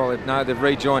 Parker. Well, no, they've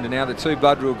rejoined, and now the 2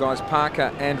 Blood Rule guys,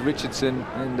 Parker and Richardson,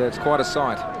 and it's quite a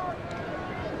sight.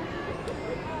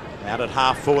 Out at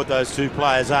half forward, those 2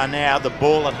 players are now. The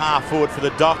ball at half forward for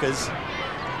the Dockers.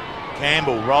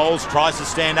 Campbell rolls, tries to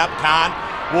stand up, can't.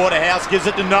 Waterhouse gives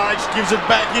it to Norrish, gives it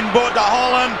back inboard to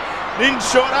Holland. In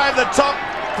short over the top.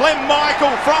 Clem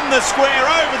Michael from the square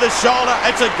over the shoulder.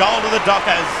 It's a goal to the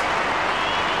Dockers.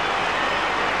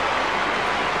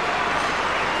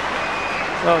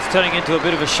 Well, it's turning into a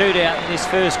bit of a shootout in this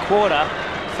first quarter.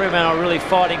 Fremantle really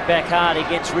fighting back hard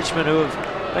against Richmond, who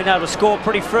have been able to score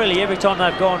pretty freely. Every time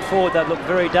they've gone forward, they've looked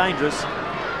very dangerous.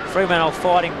 Fremantle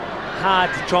fighting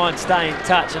hard to try and stay in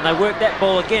touch, and they work that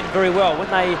ball again very well. When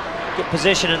they get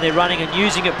possession and they're running and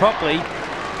using it properly,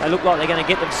 they look like they're going to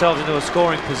get themselves into a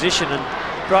scoring position,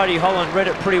 and Brodie Holland read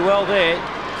it pretty well there.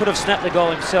 Could have snapped the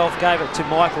goal himself, gave it to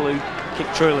Michael, who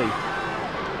kicked truly.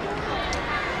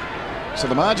 So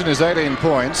the margin is 18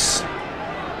 points.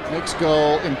 Next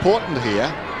goal important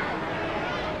here.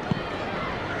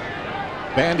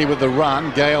 Bandy with the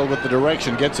run, Gale with the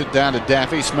direction, gets it down to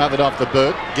Daffy, smothered off the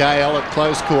boot. Gale at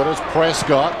close quarters,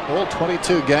 Prescott, all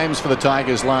 22 games for the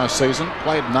Tigers last season,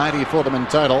 played 90 for them in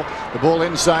total. The ball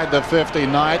inside the 50,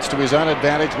 Knights to his own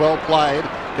advantage, well played,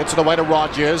 gets it away to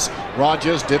Rogers.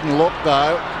 Rogers didn't look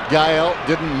though, Gale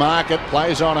didn't mark it,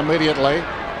 plays on immediately.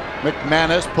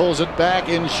 McManus pulls it back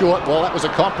in short. Well, that was a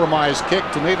compromise kick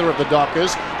to neither of the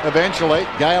Dockers. Eventually,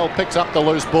 Gale picks up the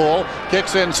loose ball,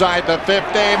 kicks inside the 50.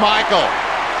 Michael.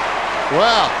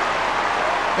 Well,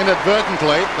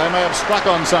 inadvertently, they may have struck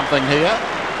on something here.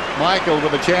 Michael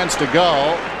with a chance to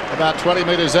goal. about 20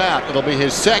 metres out. It'll be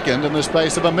his second in the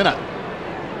space of a minute.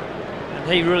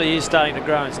 And he really is starting to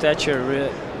grow in stature.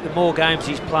 The more games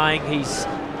he's playing, he's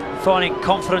finding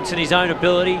confidence in his own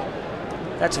ability.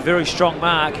 That's a very strong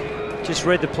mark. Just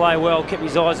read the play well, kept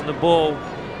his eyes on the ball.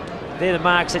 They're the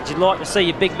marks that you'd like to see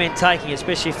your big men taking,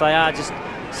 especially if they are just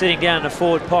sitting down in the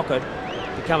forward pocket.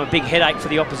 Become a big headache for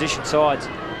the opposition sides.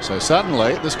 So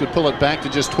suddenly this could pull it back to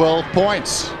just 12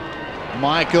 points.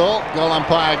 Michael, goal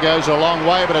umpire goes a long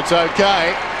way, but it's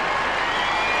okay.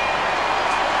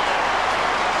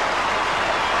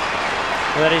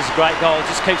 Well, that is a great goal. It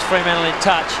just keeps Fremantle in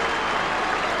touch.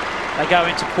 They go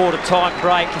into quarter time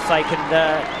break. If they can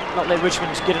not let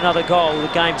Richmond get another goal,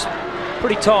 the game's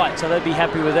pretty tight, so they'd be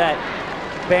happy with that.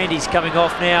 Bandy's coming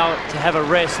off now to have a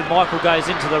rest, and Michael goes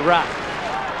into the ruck,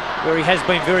 where he has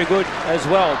been very good as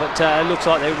well. But it looks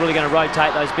like they're really going to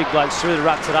rotate those big blokes through the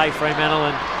ruck today, Fremantle,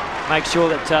 and make sure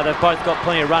that they've both got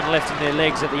plenty of run left in their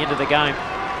legs at the end of the game.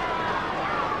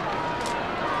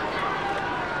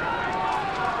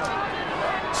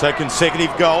 So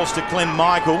consecutive goals to Clem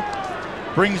Michael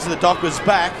brings the Dockers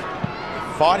back,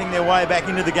 fighting their way back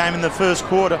into the game in the first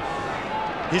quarter.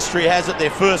 History has it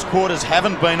their first quarters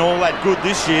haven't been all that good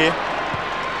this year.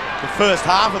 The first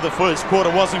half of the first quarter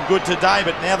wasn't good today,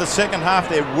 but now the second half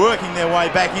they're working their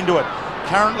way back into it.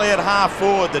 Currently at half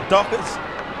forward, the Dockers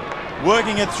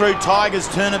working it through. Tigers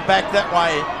turn it back that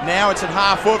way. Now it's at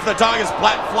half forward for the Tigers.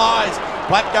 Plapp flies.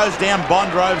 Plapp goes down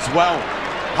Bondrove's well.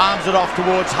 Palms it off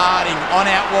towards Harding. On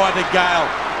out wide to Gale.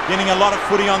 Getting a lot of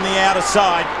footy on the outer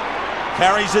side.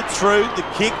 Carries it through. The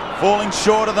kick falling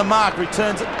short of the mark.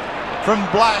 Returns it from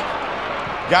Black.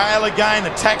 Gale again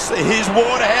attacks. Here's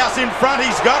Waterhouse in front.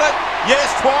 He's got it.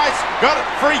 Yes, twice. Got it.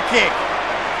 Free kick.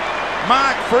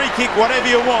 Marc, free kick, whatever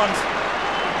you want.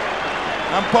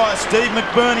 Umpire Steve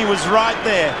McBurney was right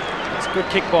there. It's a good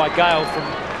kick by Gale from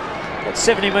about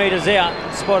 70 metres out.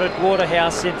 Spotted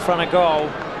Waterhouse in front of goal.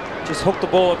 Just hooked the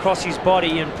ball across his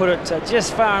body and put it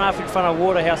just far enough in front of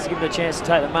Waterhouse to give him the chance to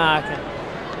take the mark. And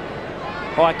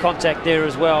high contact there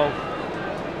as well.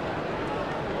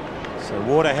 So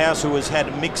Waterhouse, who has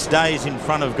had mixed days in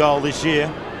front of goal this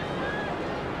year.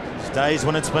 There's days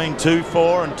when it's been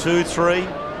 2-4 and 2-3.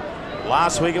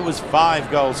 Last week it was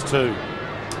 5 goals 2.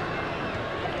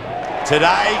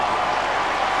 Today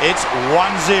it's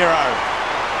 1-0.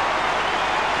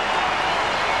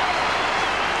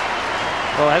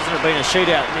 Well, hasn't it been a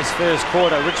shootout in this first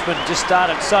quarter? Richmond just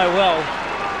started so well.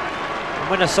 And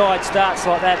when a side starts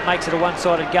like that, makes it a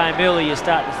one-sided game early, you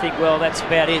start to think, well, that's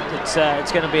about it.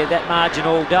 It's going to be at that margin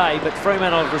all day. But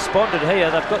Fremantle have responded here.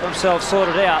 They've got themselves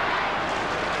sorted out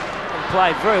and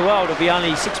played very well to be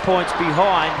only 6 points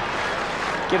behind.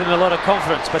 Give them a lot of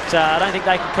confidence. But I don't think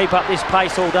they can keep up this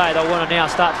pace all day. They'll want to now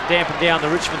start to dampen down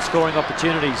the Richmond scoring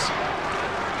opportunities.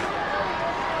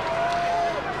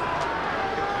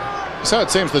 So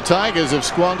it seems the Tigers have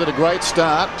squandered a great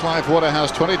start. Clive Waterhouse,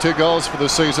 22 goals for the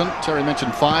season. Terry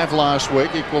mentioned 5 last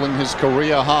week, equaling his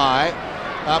career high.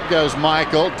 Up goes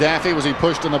Michael. Daffy, was he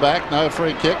pushed in the back? No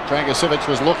free kick. Dragicevic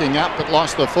was looking up but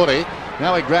lost the footy.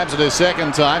 Now he grabs it a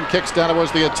second time. Kicks down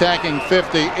towards the attacking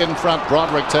 50. In front,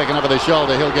 Broderick taken over the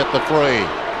shoulder. He'll get the free.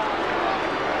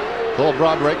 Paul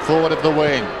Broderick forward of the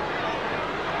wing.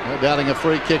 No doubting a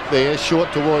free kick there.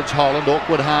 Short towards Holland.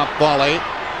 Awkward half volley.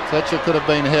 Fletcher could have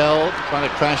been held, trying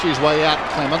to crash his way out.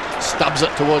 Clement stubs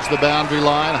it towards the boundary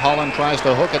line. Holland tries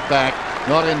to hook it back,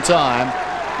 not in time.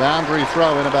 Boundary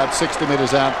throw in about 60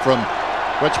 metres out from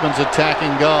Richmond's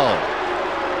attacking goal.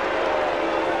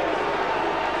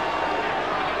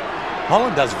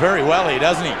 Holland does very well here,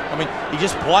 doesn't he? I mean, he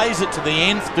just plays it to the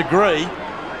nth degree.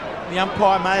 The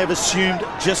umpire may have assumed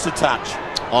just a touch.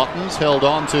 Ottens held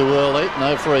on too early,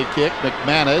 no free kick.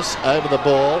 McManus over the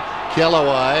ball.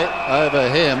 Kellaway over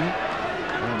him,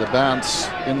 and a bounce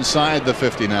inside the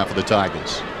 50 now for the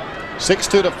Tigers.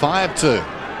 6-2 to 5-2.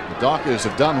 The Dockers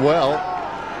have done well.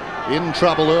 In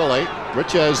trouble early.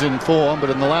 Richo's in form, but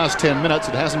in the last 10 minutes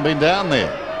it hasn't been down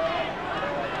there.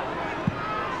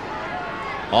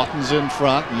 Ottens in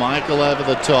front, Michael over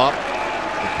the top.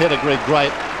 The pedigree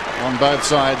great on both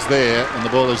sides there, and the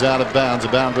ball is out of bounds. A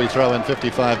boundary throw in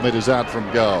 55 metres out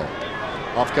from goal.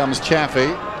 Off comes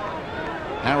Chaffee.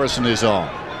 Harrison is on.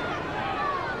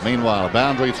 Meanwhile, a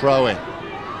boundary throw in.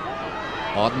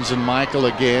 Ottens and Michael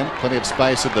again. Plenty of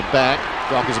space at the back.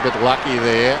 Dockers a bit lucky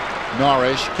there.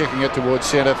 Norrish kicking it towards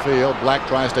centre field. Black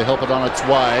tries to help it on its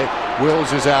way.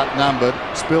 Wills is outnumbered.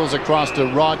 Spills across to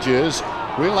Rogers.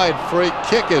 Relayed free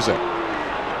kick, is it?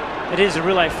 It is a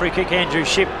relay free kick. Andrew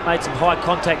Shipp made some high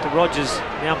contact to Rogers.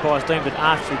 The umpires deemed it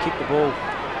after he kicked the ball.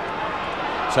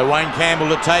 So Wayne Campbell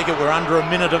to take it. We're under a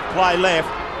minute of play left.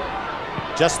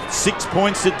 Just 6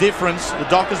 points the difference. The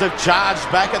Dockers have charged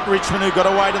back at Richmond, who got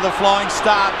away to the flying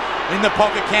start. In the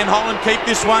pocket, can Holland keep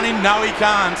this one in? No, he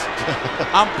can't.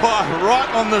 Umpire right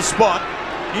on the spot.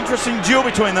 Interesting duel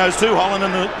between those two, Holland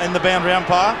and the boundary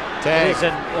umpire. Tag. Yes,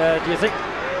 and do you think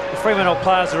the Fremantle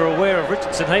players are aware of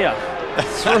Richardson here?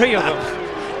 3 of them.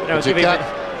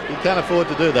 You can't afford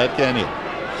to do that, can you?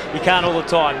 You can't all the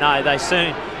time. No, they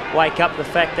soon wake up the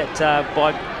fact that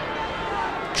by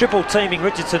triple teaming,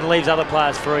 Richardson leaves other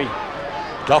players free.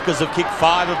 Dockers have kicked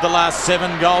 5 of the last 7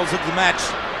 goals of the match,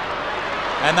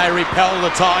 and they repel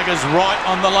the Tigers right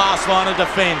on the last line of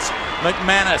defence.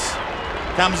 McManus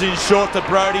comes in short to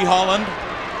Brodie. Holland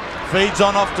feeds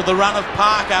on off to the run of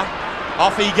Parker.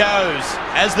 Off he goes.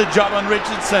 Has the job on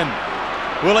Richardson.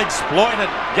 Will exploit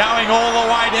it. Going all the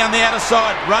way down the outer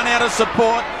side. Run out of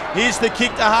support. Here's the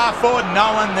kick to half forward.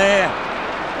 No one there.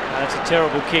 That's a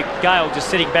terrible kick. Gale just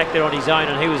sitting back there on his own,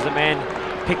 and he was the man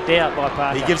picked out by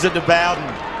Parker. He gives it to Bowden.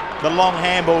 The long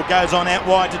handball goes on out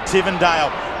wide to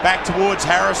Tivendale. Back towards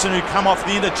Harrison, who come off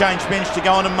the interchange bench to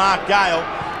go on to Marc Gale.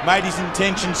 Made his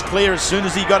intentions clear as soon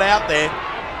as he got out there.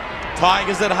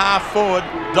 Tigers at half forward.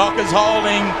 Dockers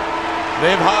holding.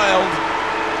 They've held.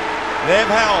 They've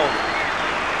held.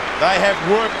 They have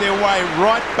worked their way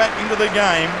right back into the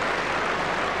game.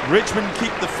 Richmond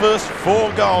kicked the first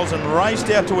 4 goals and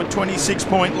raced out to a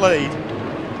 26-point lead.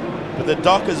 But the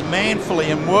Dockers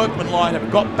manfully and workmanlike have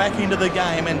got back into the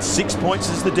game, and 6 points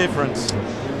is the difference.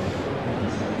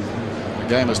 The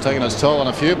game has taken its toll on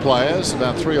a few players,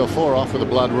 about 3 or 4 off with a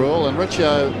blood rule, and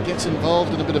Richo gets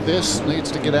involved in a bit of this,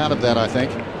 needs to get out of that, I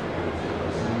think.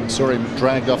 Saw him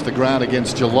dragged off the ground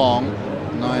against Geelong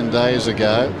 9 days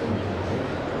ago.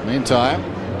 Meantime,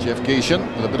 Jeff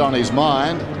Geeshan with a bit on his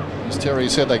mind. As Terry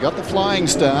said, they got the flying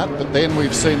start, but then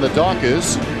we've seen the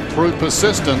Dockers, through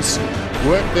persistence,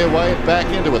 work their way back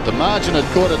into it. The margin at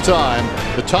quarter time,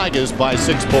 the Tigers by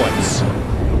 6 points.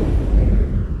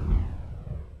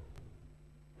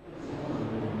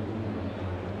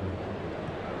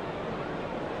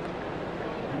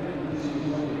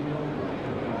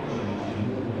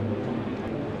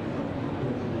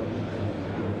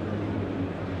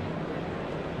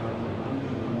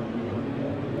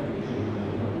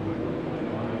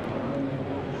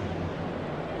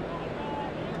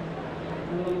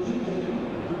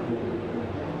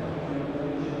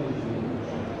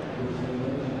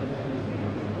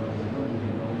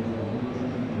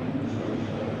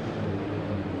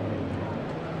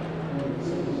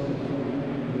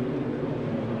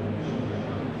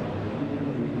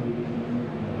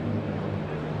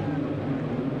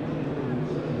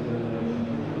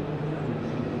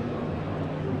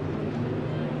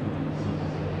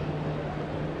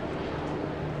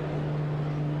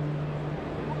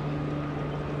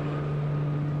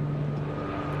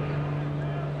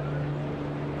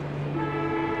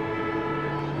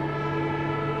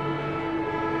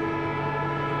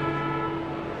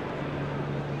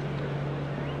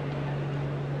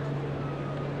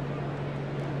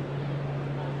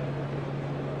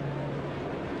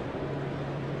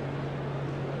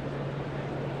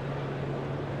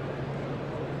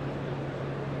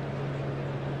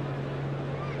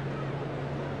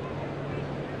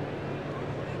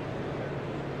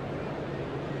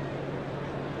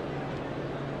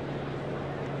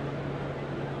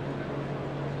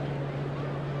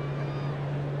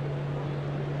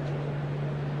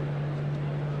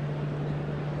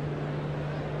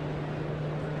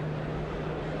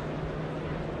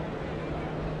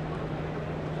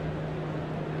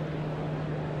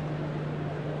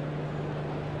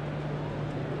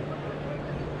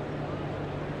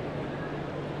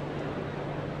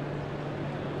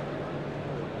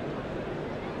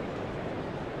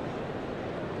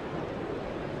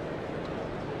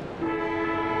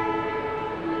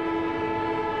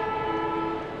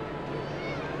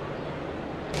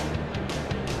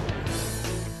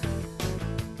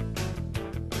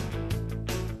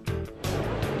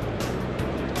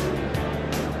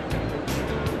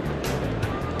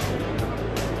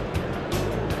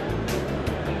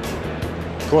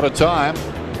 Quarter time,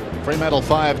 Fremantle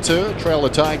 5-2, trail the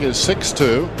Tigers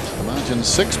 6-2. The margin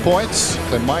 6 points.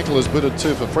 Clem has booted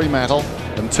 2 for Fremantle,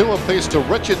 and 2 apiece to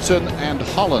Richardson and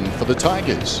Holland for the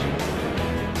Tigers.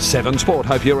 7 Sport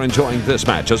hope you're enjoying this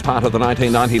match as part of the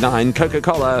 1999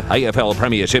 Coca-Cola AFL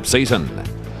Premiership season.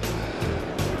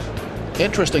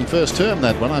 Interesting first term,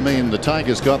 that one. I mean, the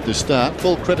Tigers got this start.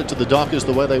 Full credit to the Dockers,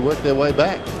 the way they worked their way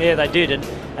back. Yeah, they did.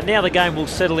 And now the game will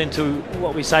settle into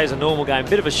what we say is a normal game.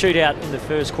 Bit of a shootout in the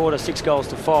first quarter, 6 goals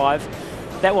to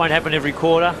 5. That won't happen every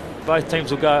quarter. Both teams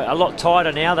will go a lot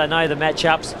tighter now. They know the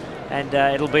matchups, and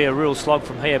it'll be a real slog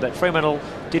from here. But Fremantle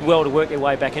did well to work their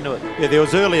way back into it. Yeah, there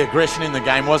was early aggression in the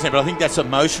game, wasn't there? But I think that's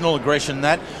emotional aggression.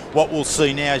 That what we'll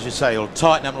see now, as you say, it'll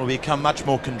tighten up. It'll become much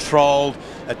more controlled.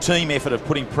 A team effort of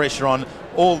putting pressure on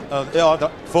all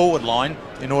the forward line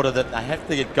in order that they have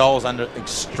to get goals under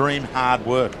extreme hard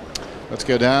work. Let's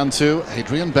go down to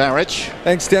Adrian Barich.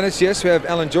 Thanks, Dennis. Yes, we have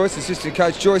Alan Joyce, assistant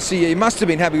coach. Joyce, he must have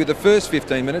been happy with the first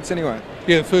 15 minutes anyway.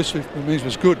 Yeah, the first 15 minutes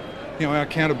was good. You know, our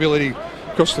accountability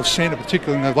across the centre,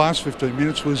 particularly in the last 15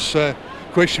 minutes, was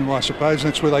questionable, I suppose,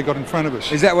 and that's where they got in front of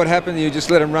us. Is that what happened? You just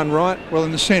let them run right? Well,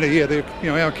 in the centre, yeah,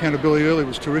 our accountability early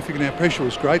was terrific and our pressure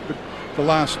was great, but the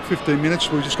last 15 minutes,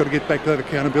 we've just got to get back to that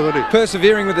accountability.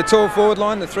 Persevering with the tall forward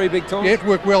line, the three big talls? Yeah, it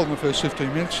worked well in the first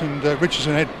 15 minutes, and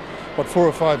Richardson had, 4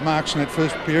 or 5 marks in that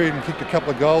first period and kicked a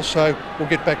couple of goals, so we'll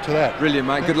get back to that. Brilliant,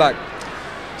 mate. Good luck.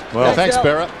 Well, thanks,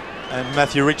 Barrett. And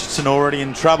Matthew Richardson already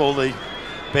in trouble. The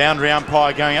boundary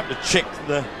umpire going up to check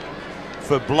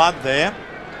for blood there.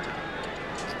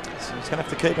 So he's going to have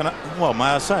to keep an eye. Well, may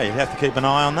I say, you have to keep an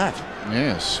eye on that.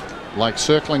 Yes, like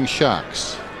circling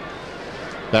sharks.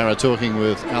 Barra talking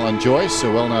with Alan Joyce, a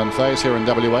well-known face here in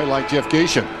WA, like Jeff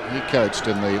Geeshan. He coached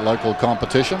in the local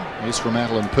competition, East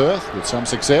Fremantle in Perth, with some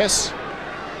success.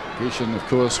 Geeshan, of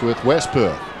course, with West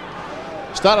Perth.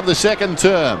 Start of the second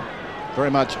term. Very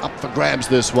much up for grabs,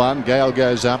 this one. Gale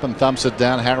goes up and thumps it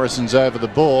down. Harrison's over the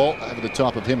ball. Over the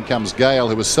top of him comes Gale,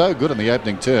 who was so good in the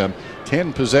opening term.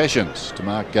 10 possessions to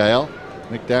Marc Gale.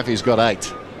 Nick Daffy's got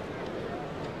 8.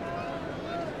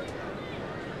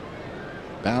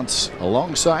 Bounce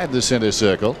alongside the centre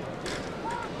circle.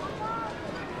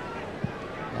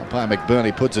 Umpire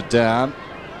McBurney puts it down.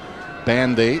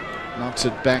 Bandy knocks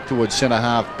it back towards centre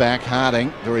half back.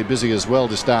 Harding very busy as well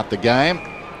to start the game.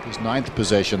 His 9th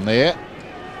possession there.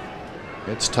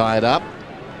 Gets tied up.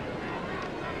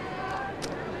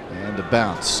 And a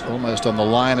bounce almost on the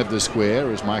line of the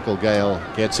square as Michael Gale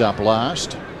gets up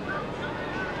last.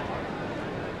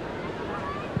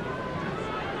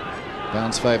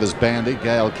 Bounce favours Bandy.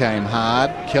 Gale came hard.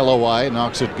 Kellaway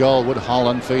knocks it goalward.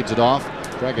 Holland feeds it off.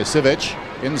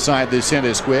 Dragicevic inside the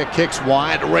centre square. Kicks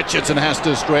wide. Richardson has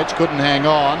to stretch. Couldn't hang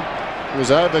on. He was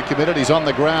overcommitted. He's on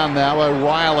the ground now.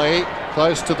 O'Reilly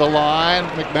close to the line.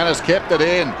 McManus kept it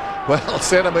in. Well,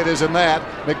 centimetres in that.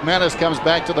 McManus comes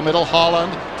back to the middle.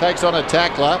 Holland takes on a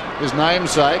tackler, his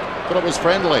namesake, but it was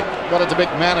friendly. Got it to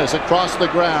McManus across the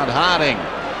ground. Harding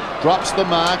drops the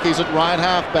mark. He's at right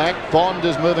half back. Bond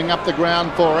is moving up the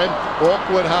ground for him.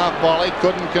 Awkward half volley.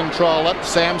 Couldn't control it.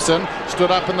 Sampson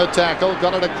stood up in the tackle.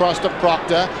 Got it across to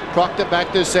Proctor. Proctor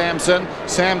back to Sampson.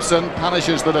 Sampson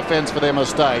punishes the defence for their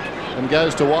mistake and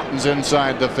goes to Ottens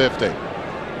inside the 50.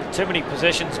 Too many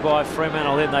possessions by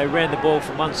Fremantle. Then they ran the ball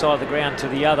from one side of the ground to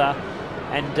the other.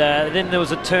 And then there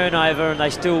was a turnover and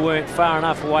they still weren't far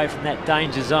enough away from that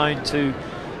danger zone to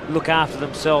look after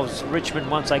themselves.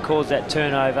 Richmond, once they caused that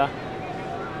turnover,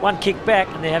 one kick back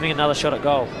and they're having another shot at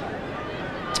goal.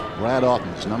 Brad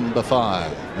Ottens, number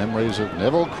 5. Memories of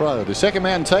Neville Crowe, the second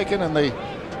man taken in the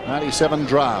 97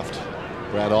 draft.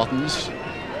 Brad Ottens,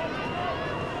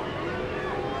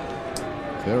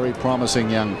 very promising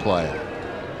young player.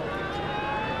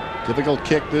 Difficult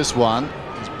kick, this one.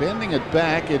 He's bending it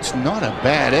back. It's not a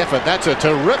bad effort. That's a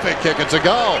terrific kick. It's a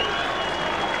goal.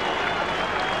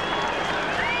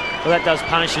 Well, that does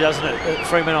punish you, doesn't it?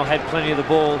 Fremantle had plenty of the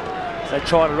ball. So they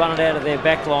tried to run it out of their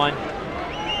back line.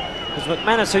 It was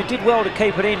McManus who did well to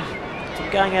keep it in from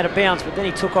going out of bounds, but then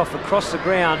he took off across the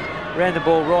ground, ran the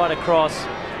ball right across,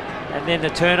 and then the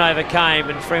turnover came,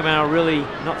 and Fremantle really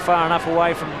not far enough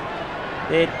away from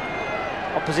their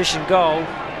opposition goal.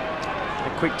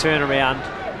 A quick turnaround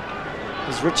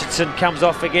as Richardson comes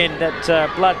off again.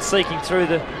 That blood seeping through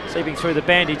the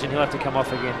bandage, and he'll have to come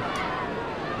off again.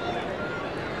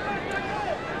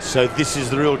 So this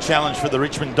is the real challenge for the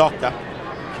Richmond doctor.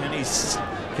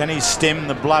 Can he stem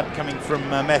the blood coming from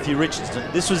Matthew Richardson?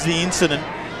 This was the incident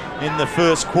in the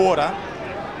first quarter.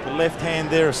 The left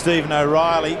hand there of Stephen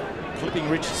O'Reilly clipping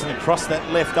Richardson across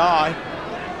that left eye.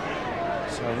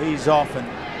 So he's off, and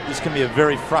this can be a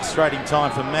very frustrating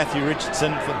time for Matthew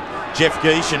Richardson, for Jeff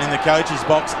Geeshan in the coach's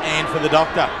box, and for the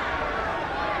doctor.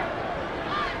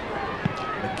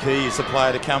 McKee is the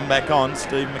player to come back on,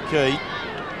 Steve McKee.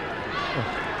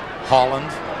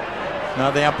 Holland.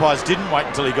 No, the umpires didn't wait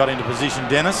until he got into position,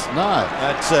 Dennis. No.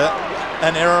 That's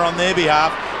an error on their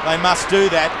behalf. They must do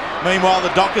that. Meanwhile,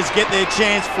 the Dockers get their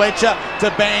chance. Fletcher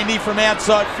to Bandy from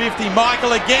outside 50.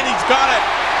 Michael again, he's got it.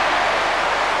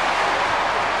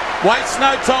 Wastes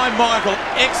no time, Michael.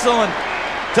 Excellent.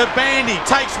 To Bandy.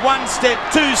 Takes 1 step,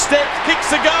 2 steps,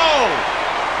 kicks a goal.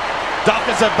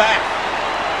 Dockers are back.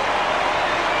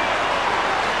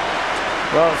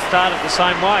 Well, it started the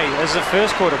same way as the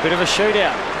first quarter, a bit of a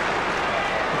shootout.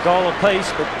 A goal apiece,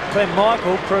 but Clem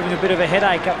Michael proving a bit of a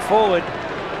headache up forward.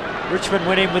 Richmond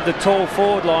went in with the tall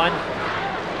forward line.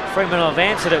 Fremantle have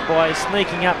answered it by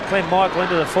sneaking up Clem Michael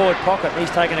into the forward pocket.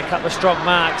 He's taken a couple of strong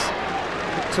marks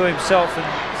to himself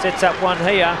and sets up one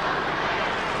here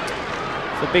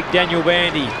for big Daniel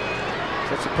Bandy.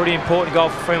 So it's a pretty important goal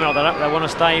for Fremantle. They want to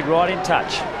stay right in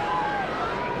touch.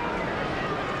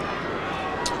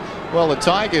 Well, the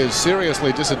Tigers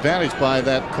seriously disadvantaged by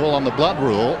that call on the blood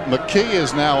rule. McKee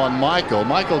is now on Michael.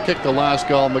 Michael kicked the last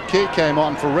goal. McKee came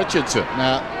on for Richardson.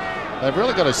 Now, they've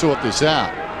really got to sort this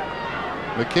out.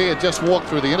 McKee had just walked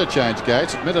through the interchange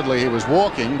gates. Admittedly, he was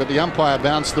walking, but the umpire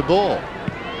bounced the ball.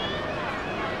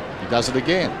 He does it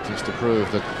again, just to prove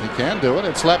that he can do it.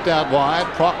 It's slapped out wide.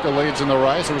 Proctor leads in the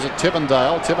race. It was at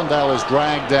Tivendale. Tivendale is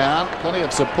dragged down. Plenty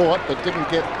of support, but didn't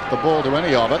get the ball to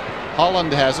any of it.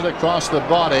 Holland has it across the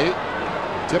body.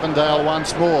 Tivendale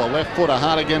once more. Left footer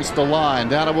hard against the line.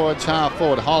 Down towards half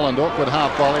forward. Holland, awkward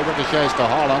half volley. Ricochets to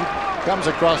Holland. Comes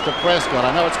across to Prescott.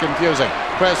 I know it's confusing.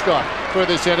 Prescott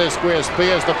through the centre square.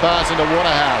 Spears the pass into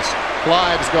Waterhouse.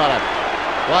 Clive's got it.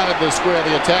 Wide of the square.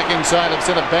 The attacking side of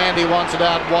centre. Bandy wants it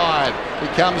out wide.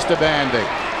 He comes to Bandy.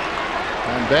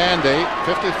 And Bandy,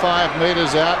 55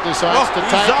 metres out, decides to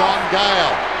take on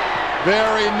Gale.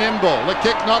 Very nimble. The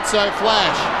kick not so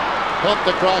flash. Helped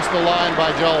across the line by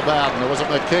Joel Bowden. There was a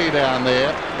McKee down there.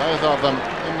 Both of them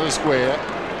in the square.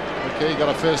 McKee got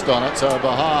a fist on it, so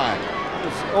behind. It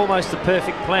was almost the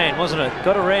perfect plan, wasn't it?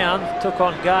 Got around, took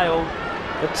on Gale,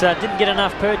 but didn't get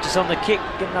enough purchase on the kick,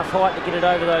 get enough height to get it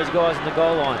over those guys in the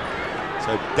goal line.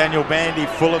 So Daniel Bandy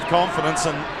full of confidence,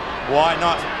 and why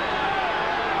not?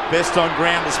 Best on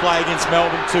ground display against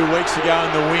Melbourne 2 weeks ago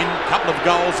in the win. Couple of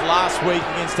goals last week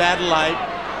against Adelaide.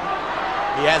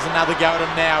 He has another go at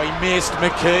him now. He missed.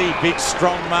 McKee, big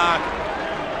strong mark.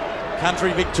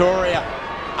 Country Victoria.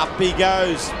 Up he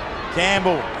goes.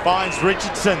 Campbell finds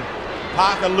Richardson.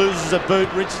 Parker loses a boot.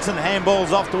 Richardson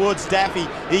handballs off towards Daffy.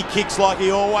 He kicks like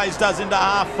he always does into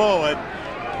half forward.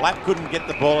 Plapp couldn't get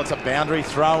the ball. It's a boundary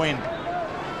throw in.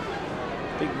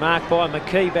 Big mark by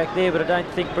McKee back there, but I don't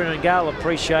think Brendan Gale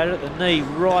appreciated it. The knee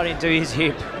right into his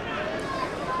hip.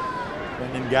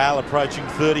 Brendan Gale approaching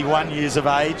 31 years of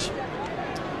age.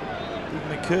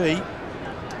 McKee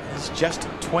is just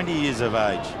 20 years of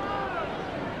age.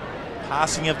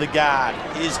 Passing of the guard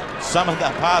is some of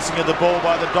the passing of the ball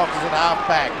by the Dockers at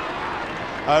half-back.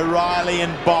 O'Reilly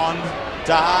and Bond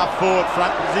to half-forward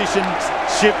front position.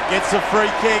 Shipp gets a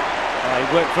free kick. He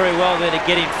worked very well there to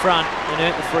get in front and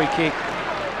earn the free kick.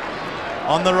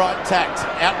 On the right tact,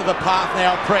 out to the path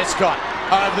now, Prescott.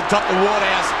 Over the top of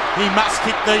Waterhouse. He must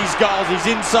kick these goals. He's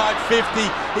inside 50.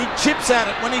 He chips at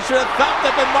it when he should have thumped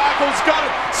it, but Michael's got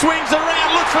it. Swings around,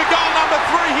 looks for goal number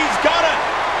 3. He's got it.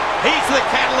 He's the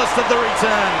catalyst of the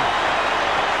return.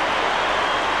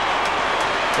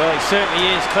 Well, he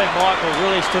certainly is. Clem Michael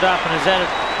really stood up and has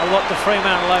added a lot to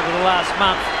Fremantle over the last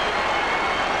month.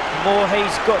 The more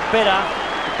he's got better,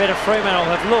 the better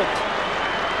Fremantle have looked.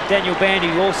 Daniel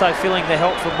Bandy also feeling the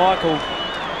help from Michael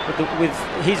with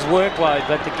his workload,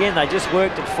 but again they just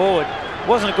worked it forward.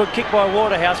 Wasn't a good kick by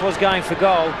Waterhouse, was going for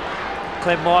goal.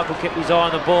 Clem Michael kept his eye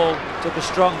on the ball, took a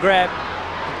strong grab,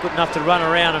 good enough to run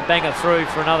around and bang it through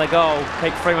for another goal.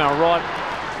 Keep Fremantle right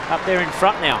up there in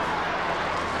front now.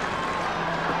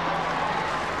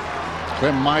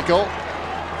 Clem Michael,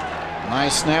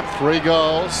 nice snap, 3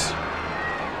 goals.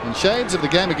 In shades of the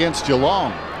game against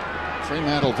Geelong.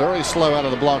 Fremantle very slow out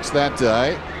of the blocks that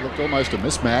day. Looked almost a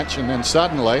mismatch, and then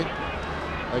suddenly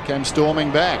they came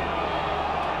storming back.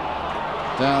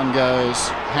 Down goes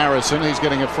Harrison. He's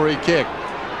getting a free kick.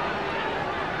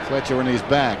 Fletcher in his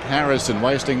back. Harrison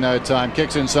wasting no time.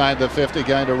 Kicks inside the 50,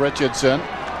 going to Richardson.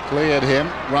 Cleared him.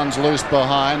 Runs loose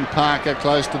behind. Parker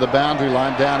close to the boundary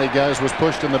line. Down he goes. Was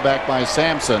pushed in the back by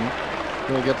Sampson.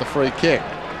 He'll get the free kick.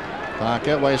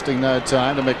 Parker wasting no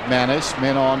time to McManus.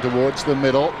 Men on towards the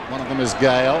middle. One of them is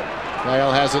Gale.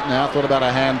 Gale has it now. Thought about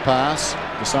a hand pass.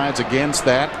 Decides against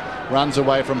that. Runs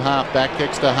away from half back.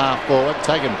 Kicks to half forward.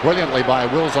 Taken brilliantly by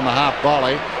Wills on the half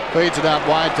volley. Feeds it out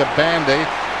wide to Bandy.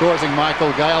 Causing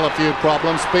Michael Gale a few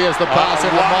problems. Spears the pass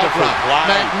into Modra.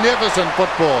 Magnificent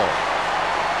football.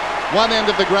 One end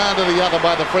of the ground to the other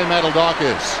by the Fremantle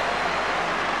Dockers.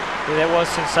 Yeah, that was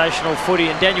sensational footy,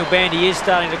 and Daniel Bandy is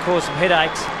starting to cause some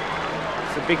headaches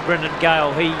for big Brendan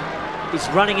Gale. He is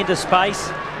running into space.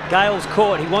 Gale's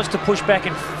caught. He wants to push back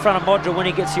in front of Modra when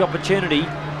he gets the opportunity.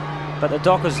 But the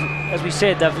Dockers, as we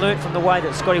said, they've learnt from the way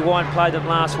that Scotty Wine played them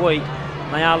last week.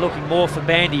 And they are looking more for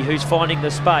Bandy, who's finding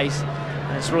the space.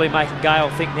 And it's really making Gale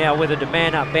think now whether to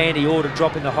man up Bandy or to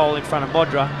drop in the hole in front of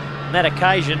Modra. On that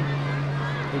occasion,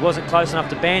 he wasn't close enough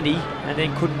to Bandy and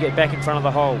then couldn't get back in front of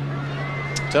the hole.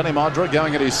 Tony Modra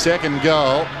going at his second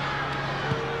goal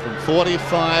from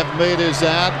 45 metres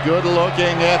out. Good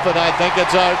looking effort. I think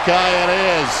it's okay. It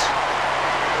is.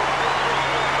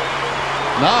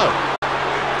 No.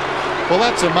 Well,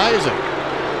 that's amazing.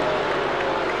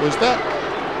 Was that?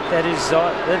 That is.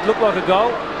 That looked like a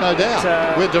goal. No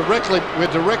doubt. We're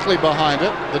directly behind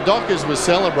it. The Dockers were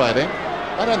celebrating.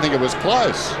 I don't think it was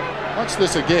close. Watch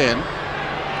this again.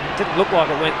 It didn't look like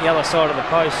it went the other side of the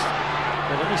post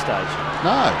at any stage.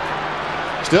 No.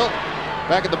 Still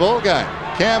back at the ball game.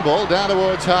 Campbell down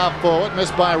towards half forward,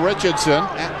 missed by Richardson.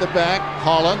 At the back,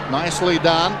 Holland, nicely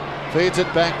done. Feeds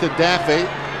it back to Daffy.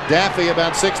 Daffy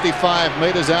about 65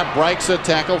 metres out, breaks a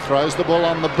tackle, throws the ball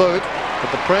on the boot.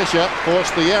 But the pressure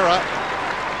forced the error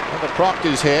over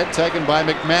Proctor's head, taken by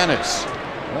McManus.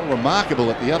 Well,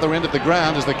 remarkable at the other end of the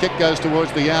ground as the kick goes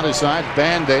towards the outer side.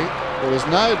 Bandy. There was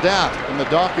no doubt in the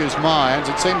Dockers' minds.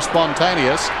 It seemed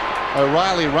spontaneous.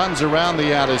 O'Reilly runs around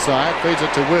the outer side, feeds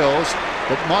it to Wills,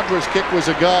 but Modra's kick was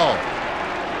a goal.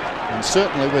 And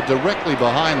certainly we're directly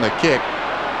behind the kick.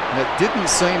 And it didn't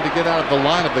seem to get out of the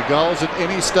line of the goals at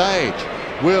any stage.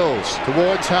 Wills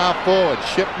towards half forward.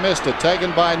 Shipp missed it, taken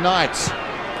by Knights.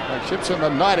 Shipp's in the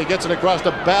night. He gets it across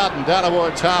to Bowden, down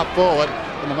towards half forward.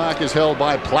 And the mark is held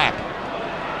by Plapp.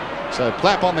 So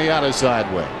Plapp on the outer side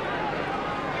wing.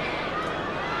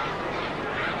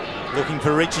 Looking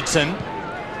for Richardson.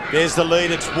 There's the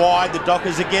lead. It's wide. The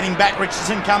Dockers are getting back.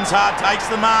 Richardson comes hard, takes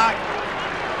the mark.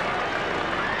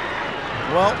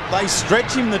 Well, they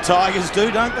stretch him, the Tigers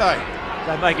do, don't they?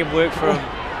 They make him work for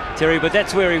him, Terry, but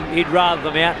that's where he'd rather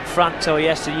them out in front, so he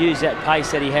has to use that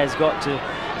pace that he has got to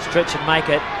stretch and make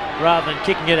it, rather than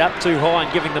kicking it up too high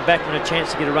and giving the backman a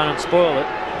chance to get a run and spoil it.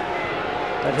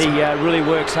 But he really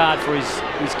works hard for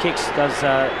his kicks, does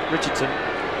Richardson.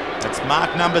 That's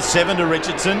mark number 7 to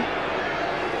Richardson.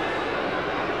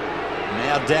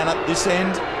 Now down at this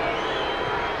end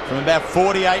from about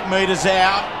 48 metres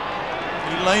out.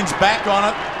 He leans back on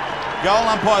it. Goal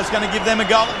umpire's going to give them a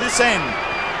goal at this end.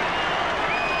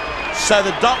 So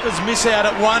the Dockers miss out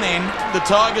at one end. The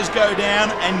Tigers go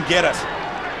down and get it.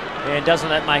 Yeah, and doesn't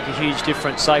that make a huge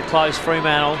difference? So close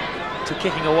Fremantle to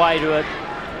kicking away to a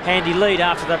handy lead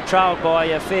after they've trailed by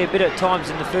a fair bit at times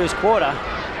in the first quarter.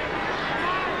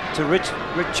 To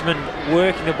Richmond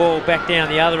working the ball back down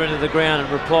the other end of the ground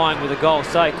and replying with a goal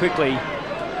so quickly.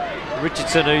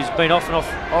 Richardson, who's been off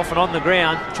and on the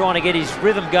ground, trying to get his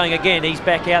rhythm going again. He's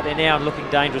back out there now and looking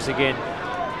dangerous again.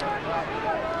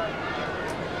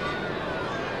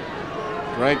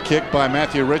 Great kick by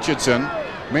Matthew Richardson.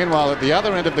 Meanwhile, at the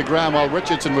other end of the ground, while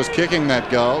Richardson was kicking that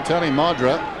goal, Tony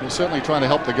Modra is certainly trying to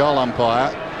help the goal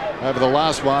umpire over the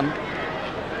last one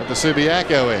at the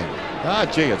Subiaco end. Ah,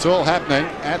 gee, it's all happening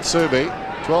at Subi.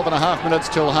 12.5 minutes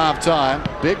till half-time.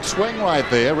 Big swing right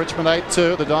there. Richmond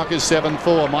 8-2. The Dockers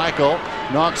 7-4. Michael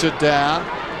knocks it down.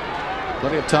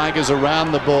 Plenty of Tigers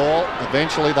around the ball.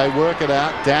 Eventually they work it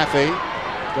out. Daffy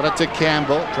got it to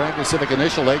Campbell. Dragicevic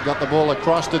initially got the ball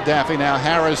across to Daffy. Now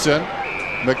Harrison.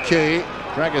 McKee.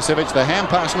 Dragicevic, the hand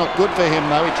pass not good for him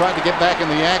though. He tried to get back in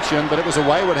the action, but it was a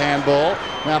wayward handball.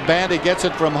 Now Bandy gets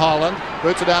it from Holland,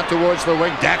 boots it out towards the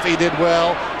wing. Daffy did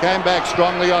well, came back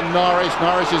strongly on Norrish.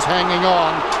 Norrish is hanging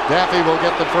on. Daffy will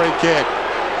get the free kick.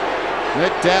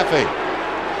 Nick Daffy,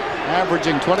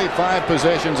 averaging 25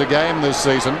 possessions a game this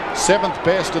season, 7th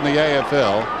best in the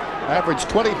AFL. Averaged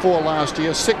 24 last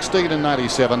year, 16 in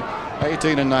 97,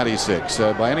 18 in 96.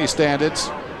 So by any standards,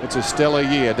 it's a stellar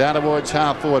year. Down towards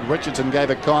half forward, Richardson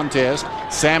gave a contest.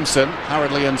 Sampson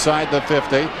hurriedly inside the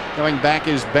 50. Going back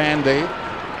is Bandy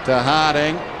to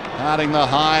Harding. Harding the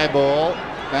high ball.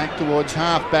 Back towards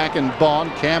half back and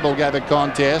Bond. Campbell gave a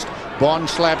contest. Bond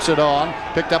slaps it on.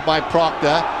 Picked up by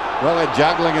Proctor. Well, they're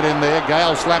juggling it in there.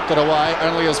 Gale slapped it away,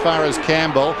 only as far as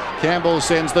Campbell. Campbell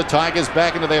sends the Tigers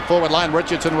back into their forward line.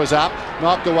 Richardson was up,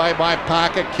 knocked away by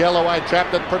Parker. Kellaway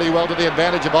trapped it pretty well to the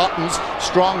advantage of Ottens.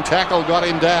 Strong tackle got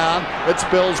him down. It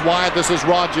spills wide. This is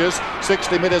Rogers,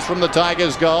 60 metres from the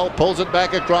Tigers' goal. Pulls it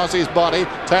back across his body.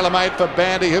 Tailor-made for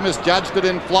Bandy, who misjudged it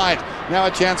in flight. Now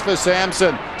a chance for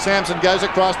Sampson. Sampson goes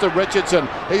across to Richardson.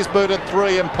 He's booted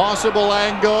 3. Impossible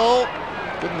angle.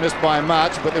 Didn't miss by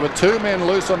much, but there were 2 men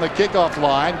loose on the kickoff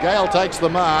line. Gale takes the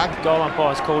mark. Goal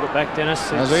umpire's called it back,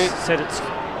 Dennis. Has he? Said it's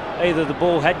either the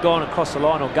ball had gone across the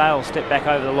line or Gale stepped back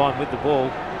over the line with the ball.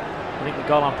 I think the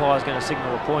goal umpire's going to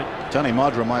signal a point. Tony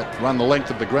Modra might run the length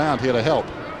of the ground here to help.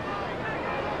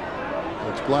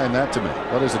 Explain that to me.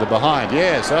 What is it, a behind?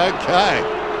 Yes, okay.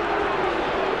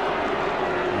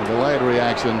 A delayed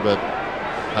reaction, but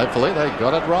hopefully they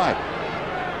got it right.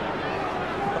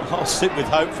 I'll sit with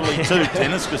hopefully too,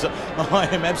 Dennis, because I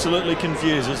am absolutely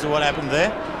confused as to what happened there.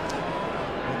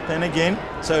 But then again,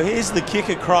 so here's the kick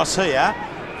across here.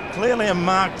 Clearly a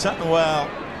marked, well,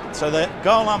 so the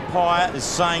goal umpire is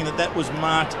saying that that was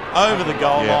marked over the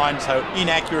goal line, so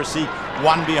inaccuracy,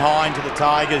 one behind to the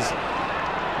Tigers.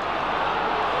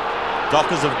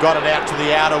 Dockers have got it out to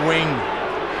the outer wing.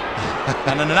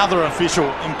 And another official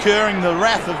incurring the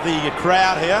wrath of the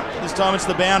crowd here. This time it's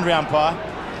the boundary umpire.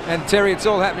 And Terry, it's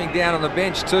all happening down on the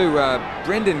bench too.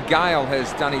 Brendan Gale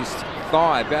has done his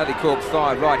thigh, badly corked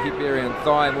thigh, right hip area and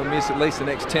thigh, and will miss at least the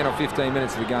next 10 or 15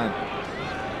 minutes of the game.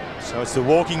 So it's the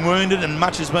walking wounded, and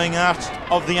much is being asked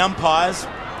of the umpires.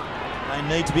 They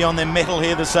need to be on their mettle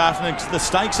here this afternoon because the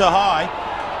stakes are high.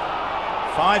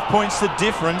 5 points the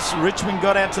difference. Richmond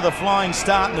got out to the flying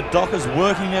start and the Dockers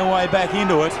working their way back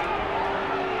into it.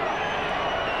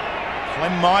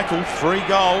 Clem Michael, 3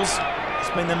 goals. He's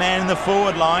been the man in the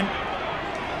forward line.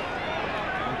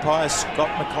 Umpire Scott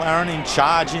McLaren in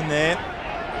charge in there.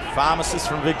 Pharmacist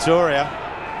from Victoria.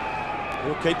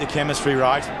 He'll keep the chemistry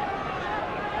right.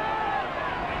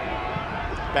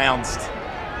 Bounced.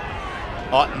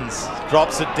 Ottens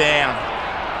drops it down.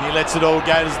 He lets it all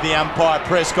go as the umpire.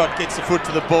 Prescott gets the foot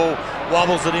to the ball,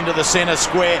 wobbles it into the centre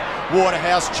square.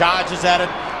 Waterhouse charges at it,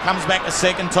 comes back a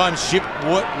second time. Shipp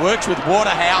works with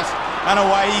Waterhouse, and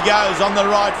away he goes on the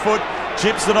right foot.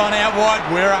 Chips it on out wide.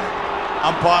 Wira.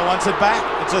 Umpire wants it back.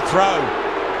 It's a throw.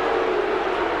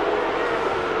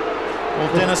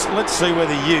 Well, Dennis, let's see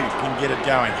whether you can get it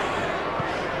going.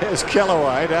 Here's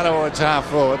Kellaway down towards half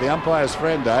forward. The umpire's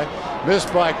friend, eh?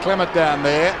 Missed by Clement down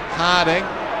there. Harding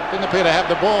didn't appear to have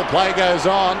the ball. Play goes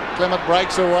on. Clement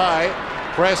breaks away.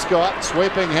 Prescott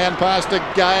sweeping hand pass to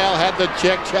Gale. Had the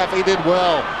check. Chaffee did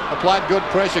well. Applied good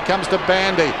pressure. Comes to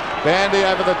Bandy. Bandy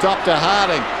over the top to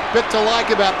Harding. Bit to like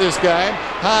about this game.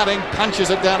 Harding punches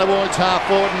it down towards half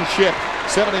forward and Shipp.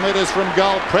 70 metres from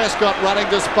goal. Prescott running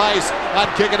to space.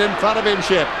 I'd kick it in front of him,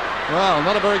 Shipp. Well,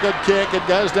 not a very good kick. It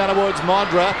goes down towards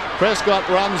Modra. Prescott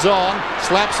runs on,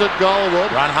 slaps it goalward.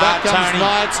 Run hard, back comes Tony.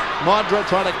 Knights. Modra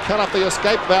trying to cut off the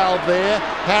escape valve there.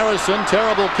 Harrison,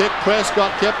 terrible kick.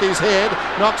 Prescott kept his head,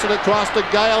 knocks it across to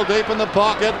Gale deep in the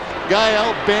pocket.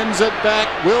 Gale bends it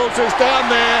back. Wills is down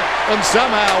there, and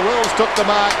somehow Wills took the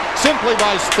mark simply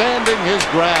by standing his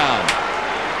ground.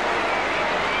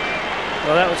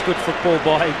 Well, that was good football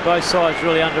by both sides,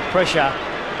 really under pressure.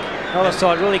 Other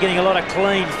side really getting a lot of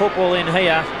clean football in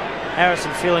here. Harrison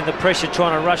feeling the pressure,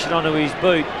 trying to rush it onto his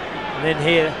boot. And then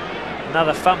here,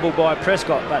 another fumble by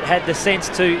Prescott, but had the sense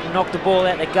to knock the ball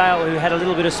out to Gale, who had a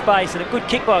little bit of space. And a good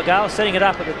kick by Gale, setting it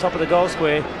up at the top of the goal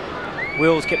square.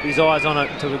 Wills kept his eyes on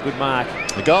it and took a good mark.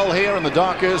 The goal here, and the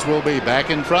Dockers will be back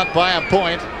in front by a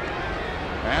point.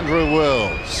 Andrew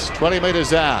Wills, 20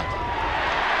 metres out.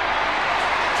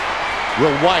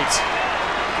 Will wait.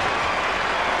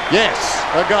 Yes,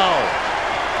 a goal.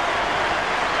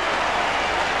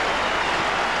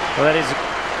 Well, that is a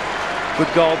good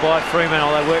goal by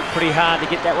Fremantle. They worked pretty hard to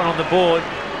get that one on the board.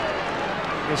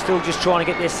 They're still just trying to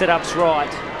get their setups right.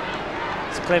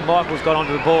 As Clem Michael's got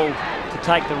onto the ball to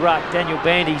take the ruck. Daniel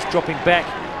Bandy's dropping back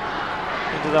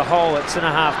into the hole at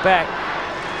centre half back.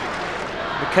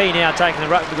 McKee now taking the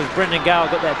ruck because Brendan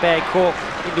Gale got that bad cork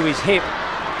into his hip.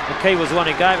 McKee was the one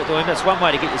who gave it to him. That's one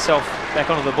way to get yourself back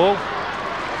onto the ball.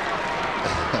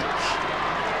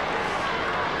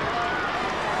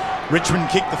 Richmond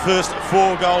kicked the first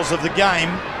 4 goals of the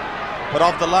game, but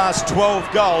of the last 12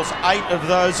 goals, 8 of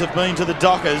those have been to the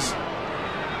Dockers.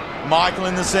 Michael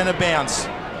in the centre bounce.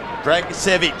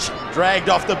 Dragicevic dragged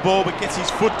off the ball but gets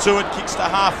his foot to it, kicks to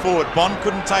half forward. Bond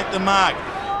couldn't take the mark.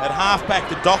 At half back,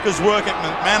 the Dockers work at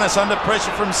McManus under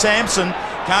pressure from Sampson.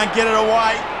 Can't get it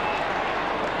away.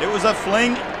 It was a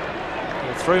fling.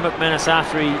 Well, through McManus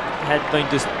after he had been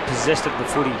dispossessed of the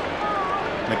footy.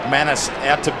 McManus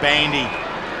out to Bandy.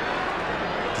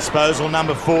 Disposal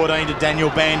number 14 to Daniel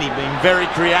Bandy, being very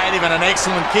creative and an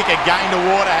excellent kick again to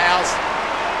Waterhouse.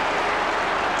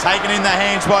 Taken in the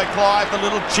hands by Clive, the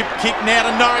little chip kick now to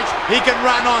Norrish. He can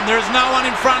run on, there is no one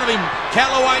in front of him.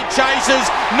 Callaway chases,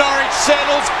 Norrish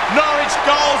settles, Norrish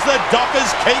goals, the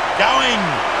Dockers keep going.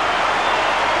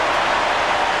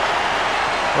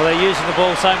 Well, they're using the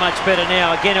ball so much better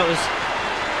now. Again, it was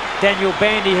Daniel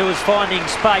Bandy who was finding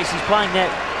space. He's playing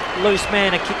that loose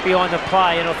man, a kick behind the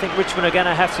play, and I think Richmond are going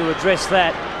to have to address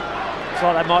that. It's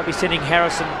like they might be sending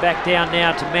Harrison back down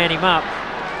now to man him up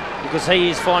because he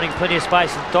is finding plenty of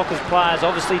space, and Dockers players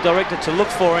obviously directed to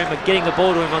look for him and getting the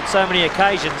ball to him on so many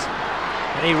occasions,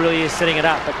 and he really is setting it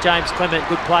up. But James Clement,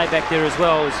 good play back there as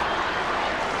well, is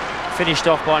finished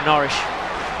off by Norrish.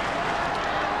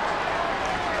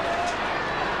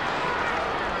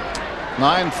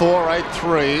 9-4,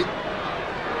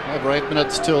 8-3. Over 8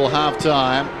 minutes till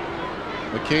half-time.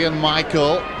 McKee and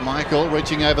Michael. Michael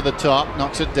reaching over the top,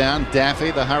 knocks it down.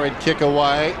 Daffy, the hurried kick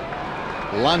away.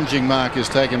 Lunging mark is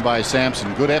taken by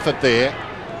Sampson. Good effort there.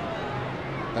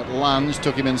 That lunge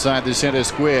took him inside the centre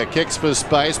square. Kicks for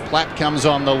space. Plapp comes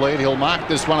on the lead. He'll mark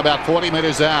this one about 40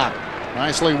 metres out.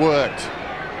 Nicely worked.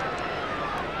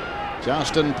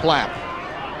 Justin Plapp.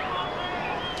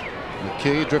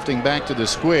 McKee drifting back to the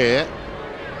square.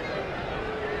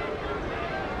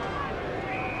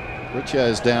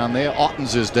 Richard's down there.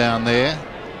 Ottens is down there.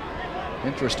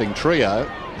 Interesting trio.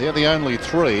 They're the only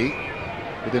three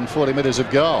within 40 metres of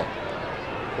goal.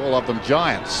 All of them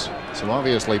giants. So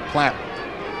obviously Plapp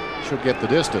should get the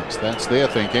distance. That's their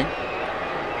thinking.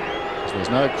 So there's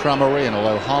no crummery, and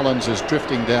although Hollands is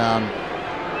drifting down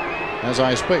as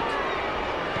I speak.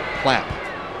 Plapp.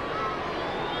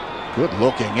 Good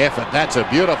looking effort. That's a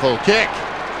beautiful kick.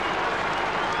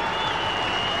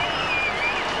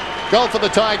 Goal for the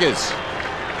Tigers.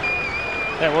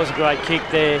 That was a great kick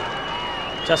there.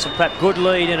 Justin Plapp, good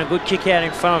lead and a good kick out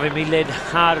in front of him. He led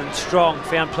hard and strong,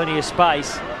 found plenty of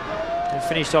space and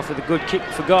finished off with a good kick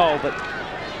for goal. But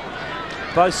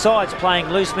both sides playing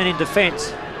loose men in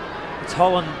defence. It's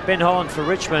Ben Holland for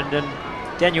Richmond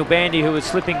and Daniel Bandy, who was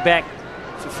slipping back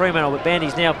for Fremantle, but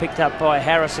Bandy's now picked up by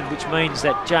Harrison, which means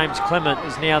that James Clement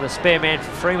is now the spare man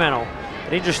for Fremantle.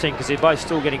 But interesting because they're both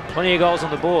still getting plenty of goals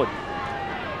on the board.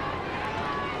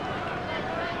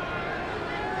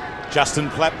 Justin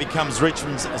Plapp becomes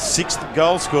Richmond's 6th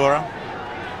goal scorer,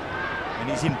 and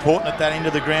he's important at that end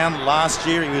of the ground. Last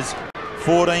year he was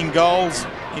 14 goals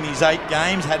in his 8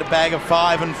 games, had a bag of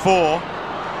 5 and 4.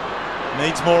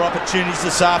 Needs more opportunities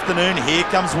this afternoon. Here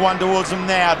comes one towards him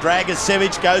now.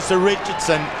 Dragicevic goes to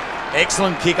Richardson.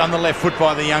 Excellent kick on the left foot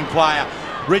by the young player.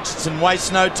 Richardson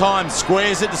wastes no time,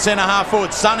 squares it to centre half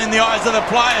forward. Sun in the eyes of the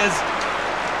players,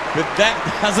 but that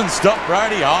doesn't stop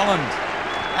Brodie Holland.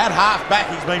 At half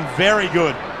back, he's been very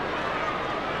good.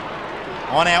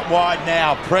 On out wide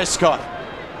now, Prescott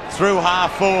through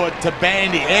half forward to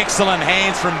Bandy. Excellent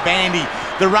hands from Bandy.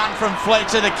 The run from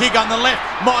Fletcher, the kick on the left.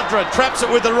 Modra traps it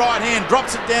with the right hand,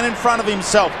 drops it down in front of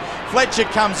himself. Fletcher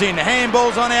comes in,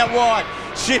 handballs on out wide.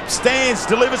 Shipp stands,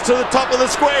 delivers to the top of the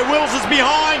square. Wills is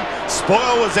behind.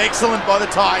 Spoil was excellent by the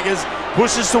Tigers.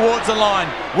 Pushes towards the line.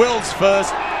 Wills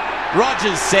first,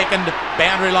 Rogers second.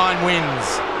 Boundary line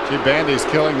wins. Gee, Bandy's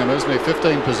killing them, isn't he?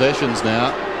 15 possessions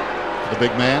now for the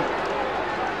big man.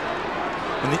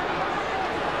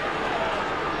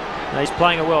 He's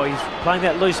playing it well. He's playing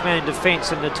that loose man in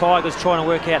defence, and the Tigers trying to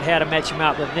work out how to match him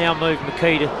up. They've now moved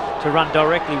McKee to run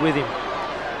directly with him.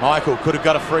 Michael could have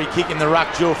got a free kick in the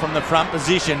ruck jaw from the front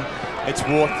position. It's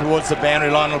walked towards the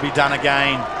boundary line. It'll be done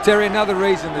again. Terry, another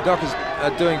reason the Dockers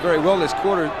are doing very well this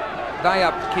quarter, they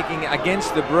are kicking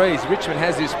against the breeze. Richmond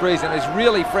has this breeze and it's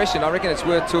really freshened. I reckon it's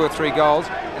worth 2 or 3 goals.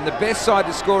 And the best side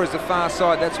to score is the far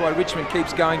side. That's why Richmond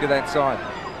keeps going to that side.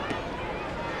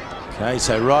 Okay,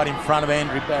 so right in front of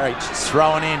Adrian Barich,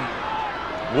 throwing in.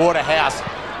 Waterhouse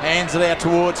hands it out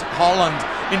towards Holland.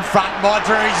 In front,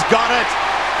 Modra, he's got it.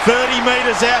 30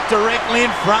 metres out, directly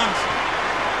in front.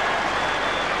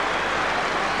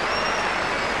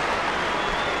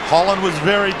 Holland was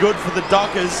very good for the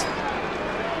Dockers.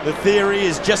 The theory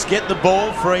is just get the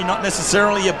ball free, not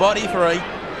necessarily your body free.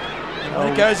 And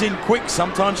when it goes in quick,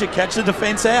 sometimes you catch the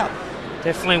defence out.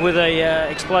 Definitely with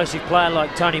a explosive player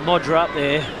like Tony Modra up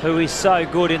there, who is so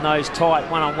good in those tight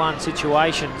one-on-one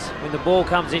situations. When the ball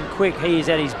comes in quick, he is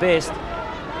at his best.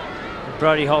 And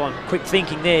Brodie Holland, quick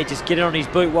thinking there, just get it on his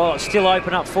boot while it's still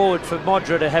open up forward for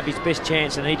Modra to have his best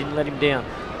chance, and he didn't let him down.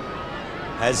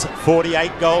 Has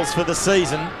 48 goals for the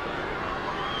season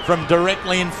from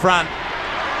directly in front.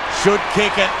 Should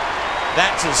kick it.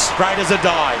 That's as straight as a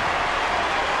die.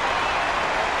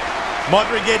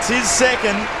 Modra gets his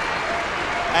second.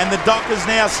 And the Dockers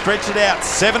now stretch it out.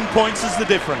 7 points is the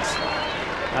difference.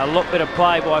 A lot better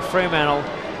play by Fremantle.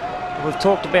 We've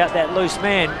talked about that loose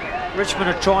man. Richmond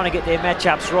are trying to get their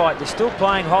matchups right. They're still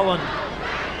playing Holland.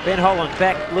 Ben Holland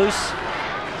back loose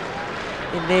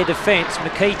in their defence.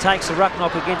 McKee takes a ruck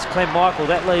knock against Clem Michael.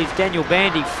 That leaves Daniel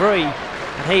Bandy free,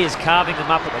 and he is carving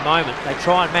them up at the moment. They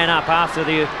try and man up after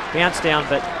the bounce down,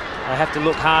 but they have to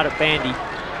look hard at Bandy.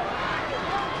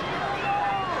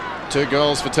 2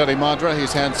 goals for Tony Modra.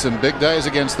 He's had some big days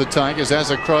against the Tigers as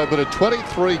a Crow, but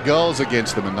 23 goals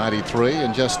against them in '93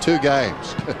 in just 2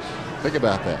 games. Think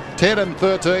about that. 10 and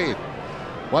 13.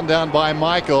 One down by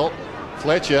Michael.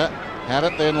 Fletcher had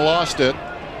it, then lost it.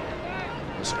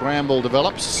 The scramble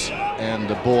develops and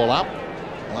the ball up.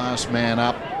 Last man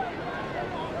up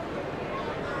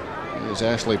Here's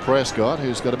Ashley Prescott,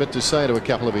 who's got a bit to say to a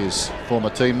couple of his former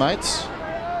teammates.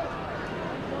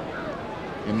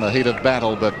 In the heat of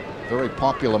battle, but very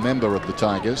popular member of the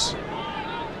Tigers.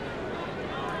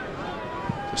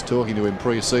 Just talking to him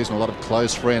pre-season, a lot of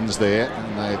close friends there,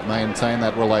 and they've maintained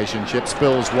that relationship.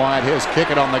 Spills wide, here's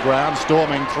Kickett on the ground,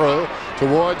 storming through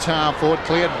towards half forward,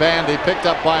 cleared Bandy, picked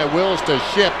up by Wills to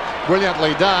Shipp.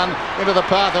 Brilliantly done, into the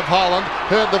path of Holland.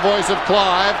 Heard the voice of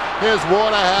Clive. Here's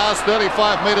Waterhouse,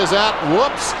 35 metres out.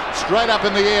 Whoops, straight up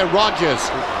in the air. Rogers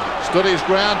stood his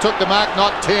ground, took the mark,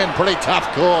 not 10. Pretty tough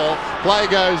call. Play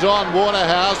goes on.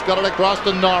 Waterhouse got it across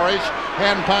to Norrish.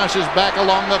 Hand passes back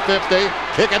along the 50.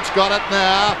 Kickett's got it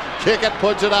now. Kickett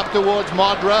puts it up towards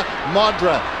Modra.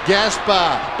 Modra,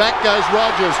 Gaspar. Back goes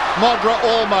Rogers. Modra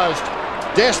almost.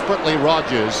 Desperately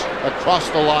Rogers across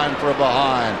the line for a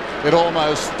behind. It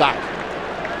almost stuck.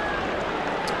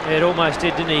 It almost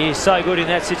did, didn't he? He's so good in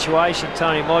that situation,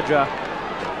 Tony Modra.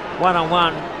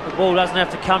 One-on-one, the ball doesn't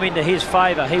have to come into his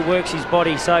favour. He works his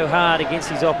body so hard against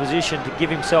his opposition to give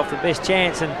himself the best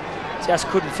chance, and just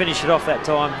couldn't finish it off that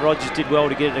time. Rogers did well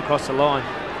to get it across the line.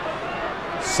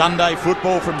 Sunday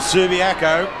football from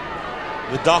Subiaco.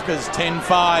 The Dockers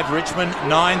 10-5, Richmond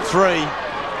 9-3.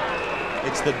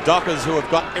 It's the Dockers who have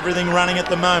got everything running at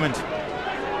the moment.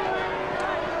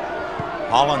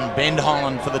 Holland, Ben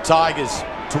Holland for the Tigers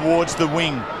towards the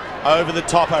wing. Over the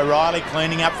top, O'Reilly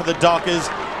cleaning up for the Dockers.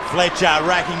 Fletcher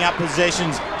racking up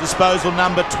possessions. Disposal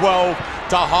number 12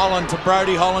 to Holland, to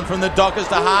Brodie Holland from the Dockers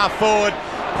to half forward.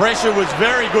 Pressure was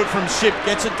very good from Shipp.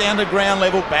 Gets it down to ground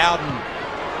level. Bowden,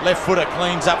 left footer,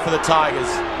 cleans up for the Tigers.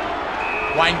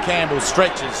 Wayne Campbell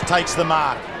stretches, takes the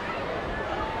mark.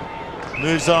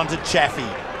 Moves on to Chaffee.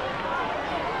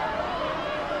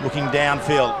 Looking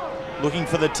downfield, looking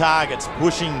for the targets,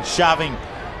 pushing, shoving.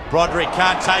 Broderick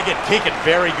can't take it, kick it,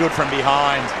 very good from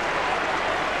behind.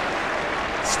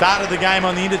 Started the game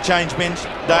on the interchange bench,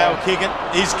 Dale Kickett.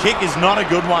 His kick is not a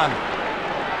good one.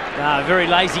 No, very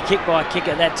lazy kick by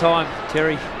Kickett that time,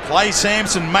 Terry. Clay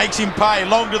Sampson makes him pay,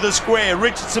 long to the square.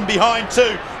 Richardson behind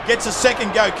two, gets a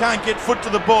second go, can't get foot to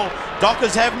the ball.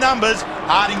 Dockers have numbers.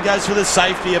 Harding goes for the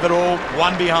safety of it all,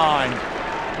 one behind.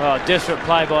 Well, desperate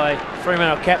play by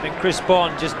Fremantle captain Chris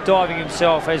Bond, just diving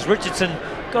himself as Richardson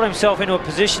got himself into a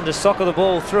position to soccer the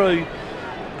ball through.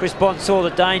 Chris Bond saw the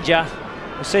danger.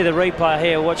 We'll see the replay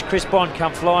here. Watch Chris Bond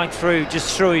come flying through,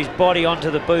 just threw his body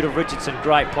onto the boot of Richardson.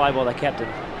 Great play by the captain.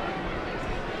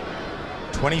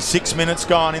 26 minutes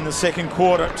gone in the second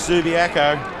quarter at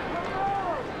Subiaco.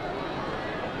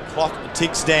 Clock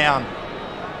ticks down.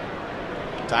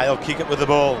 Dale Kickett with the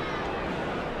ball.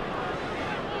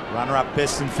 Runner-up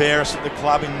best and fairest at the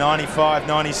club in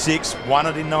 95-96, won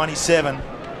it in 97.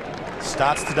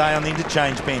 Starts today on the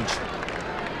interchange bench.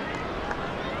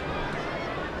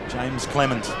 James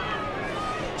Clement.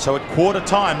 So at quarter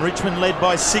time, Richmond led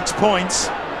by 6 points.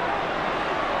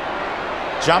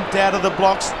 Jumped out of the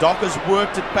blocks. Dockers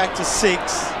worked it back to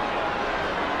 6.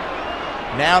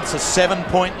 Now it's a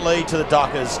 7-point lead to the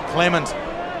Dockers. Clement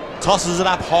tosses it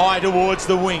up high towards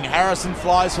the wing. Harrison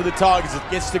flies for the Tigers. It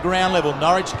gets to ground level.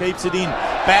 Norwich keeps it in.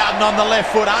 Bowden on the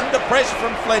left foot. Under pressure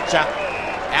from Fletcher.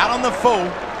 Out on the full.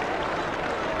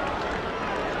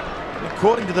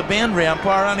 According to the boundary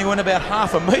umpire, only went about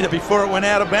half a metre before it went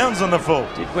out of bounds on the full.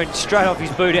 It went straight off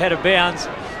his boot out of bounds,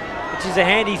 which is a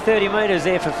handy 30 metres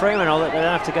there for Fremantle that they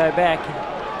don't have to go back.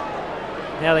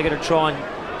 Now they're going to try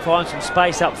and find some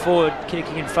space up forward,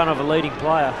 kicking in front of a leading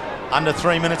player. Under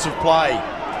 3 minutes of play.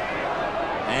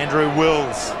 Andrew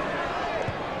Wills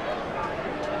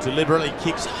deliberately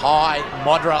kicks high.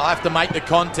 Modra will have to make the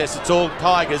contest. It's all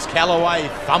Tigers. Callaway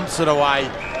thumps it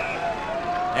away.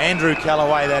 Andrew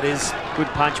Callaway, that is. Good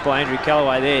punch by Andrew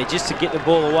Callaway there, just to get the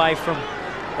ball away from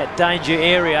that danger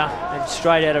area and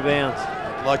straight out of bounds.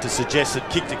 I'd like to suggest that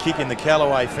kick to kick in the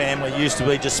Callaway family used to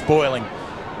be just spoiling.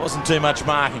 Wasn't too much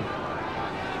marking.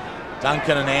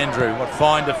 Duncan and Andrew, what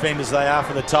fine defenders they are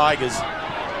for the Tigers.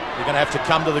 They're going to have to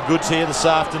come to the goods here this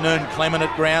afternoon. Clement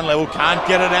at ground level, can't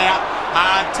get it out.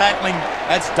 Hard tackling.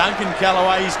 That's Duncan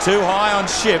Callaway. He's too high on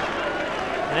Shipp.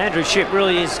 And Andrew Shipp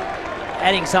really is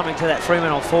adding something to that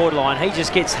Fremantle forward line. He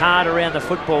just gets hard around the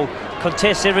football,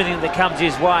 contests everything that comes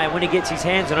his way, and when he gets his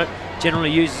hands on it,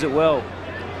 generally uses it well.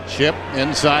 Shipp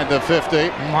inside the 50.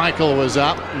 Michael was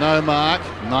up. No mark.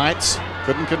 Knights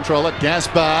couldn't control it.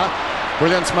 Gaspar.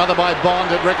 Brilliant smother by Bond.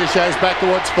 It ricochets back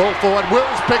towards full forward.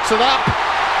 Wills picks it up.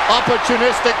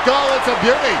 Opportunistic goal. It's a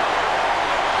beauty.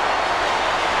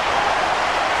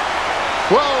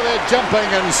 Well, they're jumping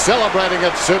and celebrating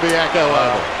at Subiaco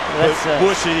Oval.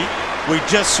 Bushy. We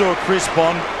just saw Chris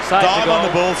Bond dive on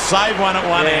the ball, save one at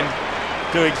one end,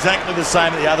 do exactly the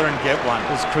same at the other and get one.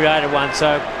 Just created one.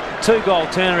 So 2-goal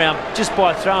turnaround just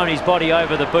by throwing his body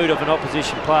over the boot of an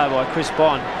opposition player by Chris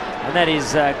Bond, and that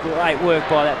is great work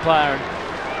by that player.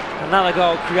 And another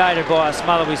goal created by a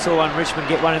smother. We saw one Richmond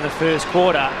get one in the first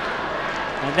quarter,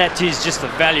 and that is just the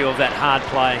value of that hard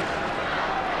play.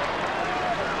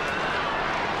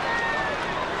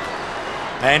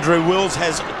 Andrew Wills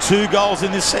has 2 goals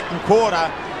in this second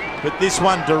quarter, but this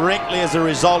one directly as a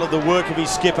result of the work of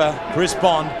his skipper, Chris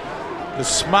Bond. The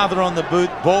smother on the boot,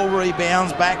 ball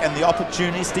rebounds back, and the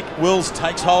opportunistic Wills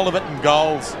takes hold of it and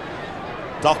goals.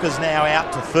 Dockers now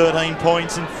out to 13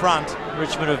 points in front.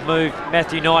 Richmond have moved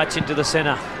Matthew Knights into the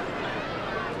centre.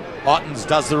 Ottens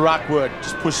does the ruck work,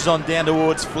 just pushes on down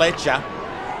towards Fletcher.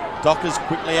 Dockers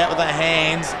quickly out with their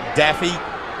hands. Daffy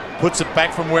puts it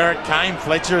back from where it came.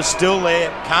 Fletcher is still there,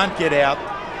 can't get out.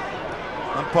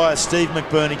 Umpire Steve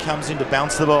McBurney comes in to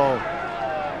bounce the ball.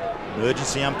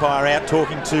 Emergency umpire out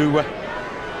talking to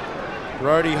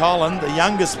Brodie Holland, the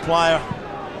youngest player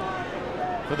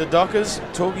for the Dockers,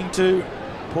 talking to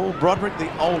Paul Broderick,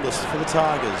 the oldest for the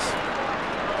Tigers.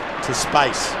 To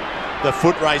space. The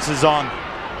foot race is on.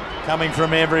 Coming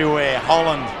from everywhere.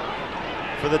 Holland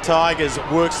for the Tigers,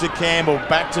 works to Campbell,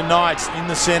 back to Knights in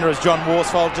the centre as John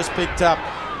Worsfold just picked up.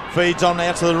 Feeds on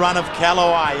out to the run of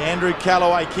Callaway. Andrew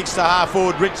Callaway kicks to half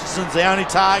forward. Richardson's the only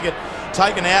target.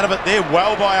 Taken out of it there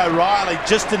well by O'Reilly,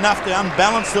 just enough to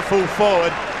unbalance the full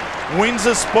forward. Wins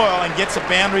the spoil and gets a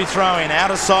boundary throw in,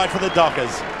 out of sight for the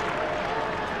Dockers.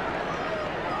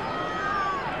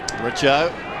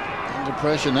 Richo under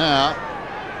pressure now.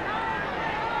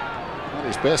 Not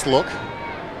his best look.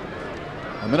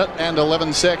 1 minute and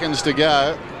 11 seconds to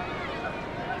go.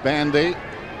 Bandy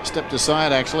stepped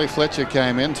aside actually. Fletcher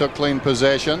came in, took clean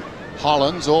possession.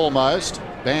 Hollands almost.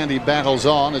 Bandy battles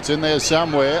on. It's in there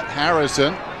somewhere.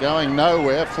 Harrison going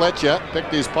nowhere. Fletcher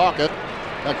picked his pocket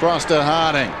across to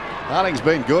Harding. Harding's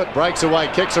been good. Breaks away,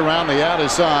 kicks around the outer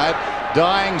side.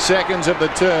 Dying seconds of the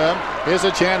term. Here's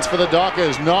a chance for the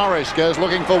Dockers. Norrish goes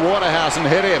looking for Waterhouse and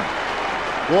hit him.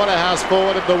 Waterhouse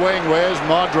forward of the wing. Where's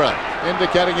Modra?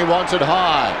 Indicating he wants it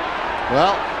high.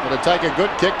 Well, it'll take a good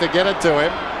kick to get it to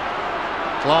him.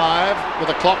 Clive with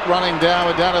the clock running down.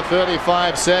 We're down to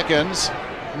 35 seconds.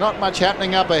 Not much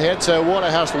happening up ahead, so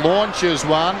Waterhouse launches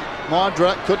one.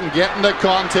 Modra couldn't get in the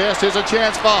contest. Here's a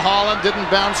chance for Holland. Didn't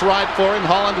bounce right for him.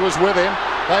 Holland was with him.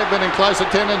 They've been in close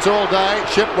attendance all day.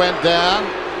 Shipp went down.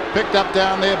 Picked up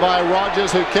down there by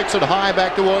Rogers, who kicks it high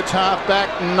back towards half-back.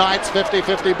 Knights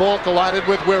 50-50 ball collided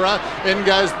with Wira. In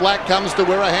goes Black, comes to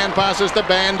Wira. Hand passes to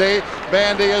Bandy.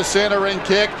 Bandy is centering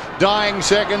kick. Dying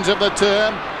seconds of the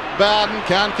term. Bowden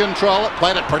can't control it.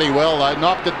 Played it pretty well though.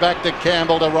 Knocked it back to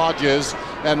Campbell to Rogers.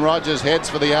 And Rogers heads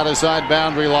for the outer side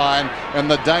boundary line. And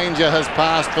the danger has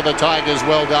passed for the Tigers.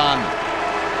 Well done.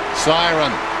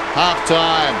 Siren.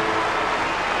 Half-time.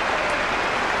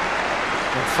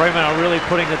 And Fremantle really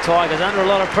putting the Tigers under a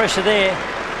lot of pressure there.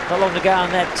 Not long to go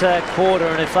in that quarter,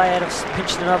 and if they had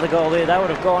pinched another goal there, they would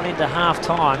have gone into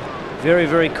half-time very,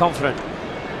 very confident.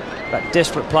 But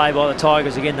desperate play by the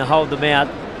Tigers again to hold them out.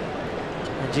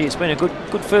 And gee, it's been a good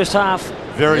first half.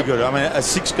 Very good. I mean, a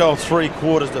 6-goal 3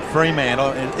 quarters to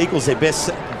Fremantle. It equals their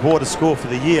best quarter score for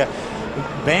the year.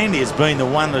 Bandy has been the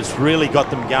one that's really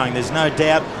got them going. There's no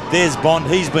doubt. There's Bond.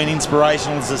 He's been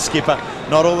inspirational as a skipper.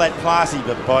 Not all that classy,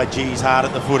 but by gee, he's hard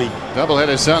at the footy.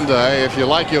 Doubleheader Sunday. If you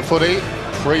like your footy,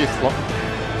 free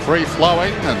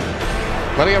flowing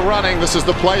and plenty of running, this is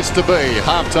the place to be.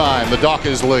 Half-time, the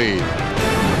Dockers lead.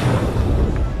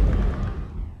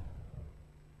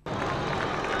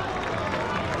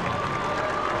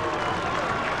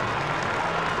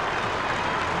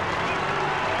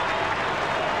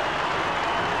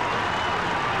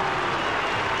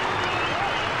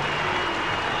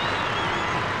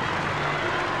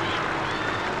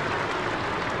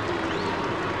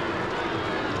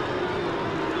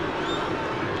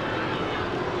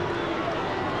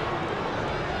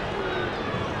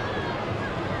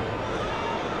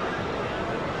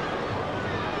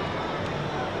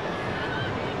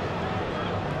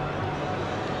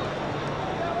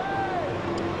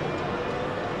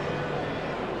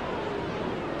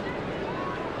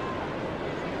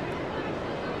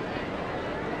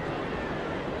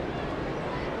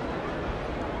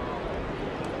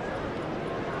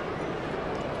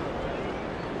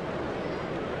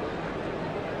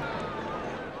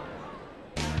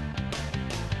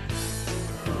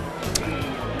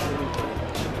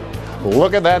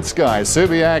 Look at that sky.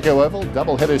 Subiaco Oval.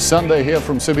 Doubleheader Sunday here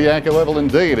from Subiaco Oval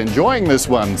indeed. Enjoying this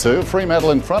one too.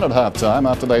 Fremantle in front at half-time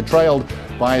after they trailed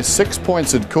by 6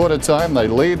 points at quarter time. They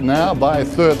lead now by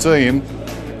 13.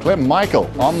 Clem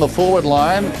Michael on the forward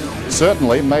line.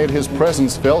 certainly made his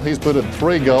presence felt. He's booted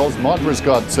 3 goals. Modra's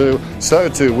got 2. So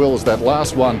too Will's that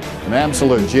last one, an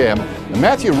absolute gem. And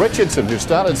Matthew Richardson, who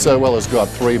started so well, has got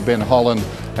 3. Ben Holland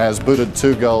has booted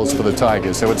 2 goals for the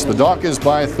Tigers. So it's the Dockers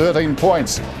by 13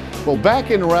 points. Well, back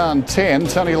in round 10,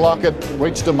 Tony Lockett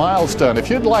reached a milestone.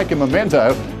 If you'd like a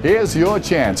memento, here's your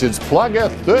chance. It's Plugger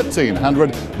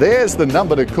 1300. There's the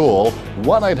number to call,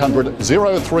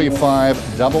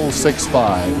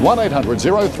 1-800-035-665.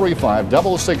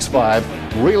 1-800-035-665.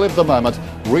 Relive the moment,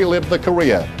 relive the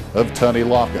career of Tony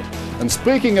Lockett. And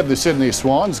speaking of the Sydney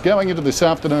Swans, going into this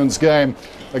afternoon's game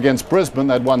against Brisbane,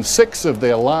 they'd won 6 of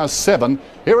their last 7.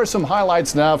 Here are some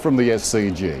highlights now from the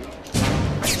SCG.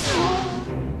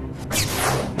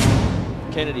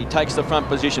 Kennedy takes the front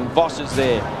position. Voss is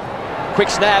there. Quick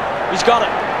snap. He's got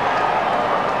it.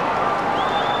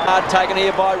 Hard taken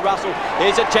here by Russell.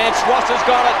 Here's a chance. Ross has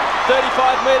got it.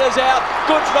 35 metres out.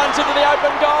 Goods runs into the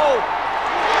open goal.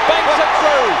 Bangs it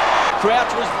through.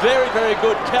 Crouch was very, very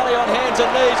good. Kelly on hands and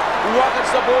knees.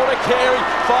 Rockets the ball to Carey.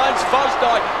 Finds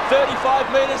Fosdyke. 35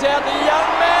 metres out. The young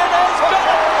man has got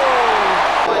it.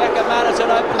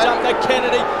 Madison opens up to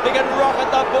Kennedy. He can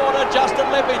rocket the ball to Justin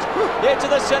Lippage. Here to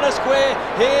the centre square.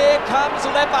 Here comes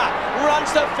Lepper. Runs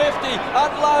to 50.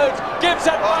 Unloads. Gives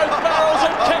it both barrels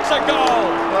and kicks a goal.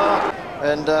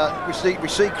 And we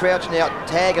see Crouch now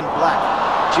tagging Black.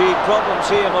 Gee,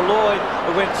 problems here. Malloy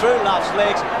went through Love's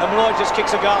legs and Malloy just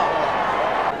kicks a goal.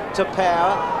 To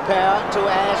Power to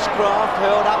Ashcroft,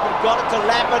 hurled up and got it to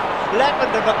Lappin. Lappin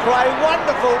to McRae.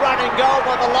 Wonderful running goal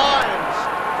by the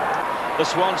Lions. The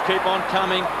Swans keep on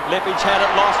coming. Lepage had it,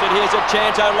 lost it. Here's a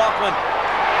chance. O'Loughlin.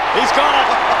 He's got it.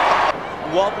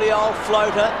 Wobbly old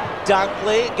floater.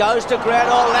 Dunkley goes to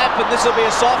ground. Oh, Lappin. This will be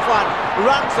a soft one.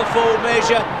 Runs the full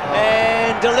measure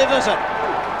and delivers it.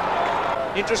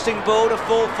 Interesting ball to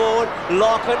fall forward.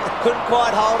 Lockett couldn't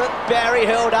quite hold it. Barry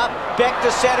held up. Back to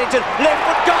Saddington. Left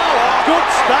foot goal. Good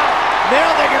stuff.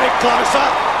 Now they're getting closer.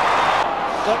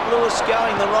 Got Lewis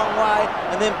going the wrong way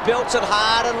and then belts it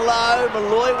hard and low.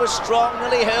 Malloy was strong,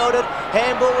 nearly held it.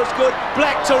 Handball was good.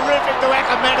 Black terrific to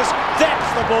Ackermanis. That's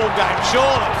the ball game,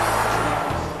 surely.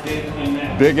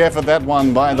 Big effort, that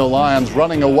one by the Lions,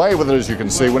 running away with it, as you can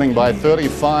see, winning by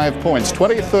 35 points.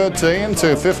 2013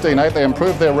 to 15-8. They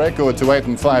improved their record to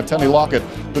 8-5. Tony Lockett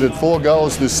did 4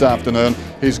 goals this afternoon.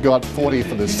 He's got 40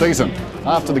 for this season.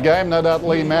 After the game, no doubt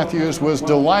Lee Matthews was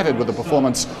delighted with the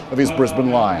performance of his Brisbane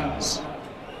Lions.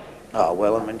 Oh,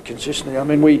 well, I mean, consistently. I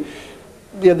mean,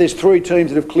 there's 3 teams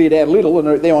that have cleared out a little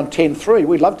and they're on 10-3.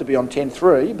 We'd love to be on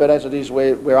 10-3, but as it is,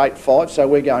 we're 8-5, so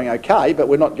we're going okay, but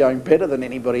we're not going better than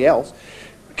anybody else.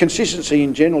 Consistency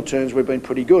in general terms, we've been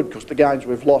pretty good because the games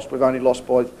we've lost, we've only lost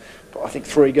by, I think,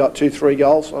 3 goals.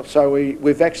 So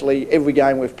we've actually, every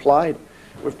game we've played,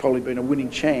 we've probably been a winning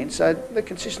chance. So the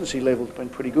consistency level's been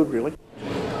pretty good, really.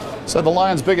 So the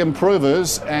Lions big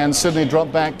improvers and Sydney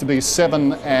drop back to be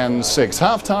 7-6.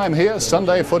 Half-time here,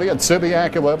 Sunday footy at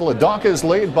Subiaco Oval. The Dockers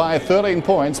lead by 13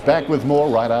 points. Back with more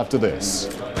right after this.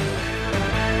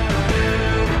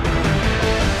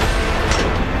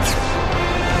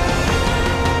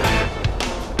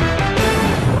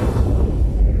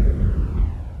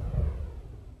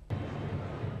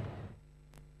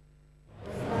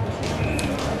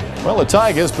 Well, the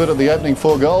Tigers put at the opening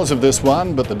 4 goals of this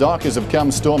one, but the Dockers have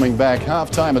come storming back.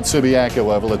 Half-time at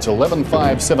Subiaco Oval. It's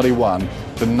 11-5-71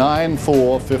 to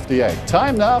 9-4-58.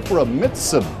 Time now for a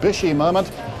Mitsubishi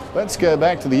moment. Let's go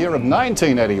back to the year of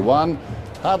 1981.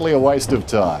 Hardly a waste of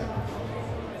time.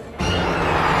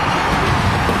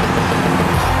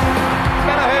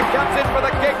 Danaher comes in for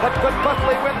the kick that could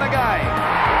possibly win the game.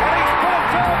 And he's pulled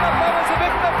through the Bombers a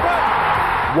bit in the front.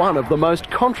 One of the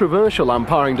most controversial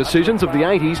umpiring decisions of the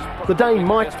 80s, the day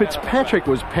Mike Fitzpatrick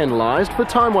was penalised for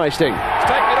time wasting. Taking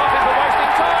it off him for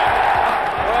wasting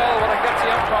time. Well, what a gutsy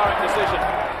umpiring decision.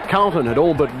 Carlton had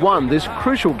all but won this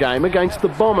crucial game against the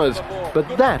Bombers, but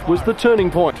that was the turning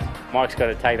point. Mike's got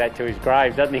to take that to his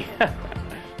grave, doesn't he?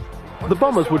 The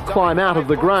Bombers would climb out of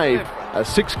the grave. A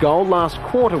 6-goal last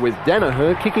quarter with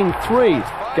Danaher kicking 3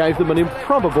 gave them an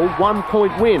improbable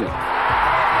 1-point win.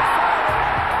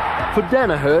 For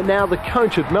Danaher, now the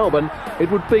coach at Melbourne,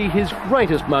 it would be his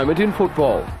greatest moment in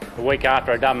football. The week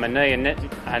after I done my knee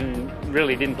and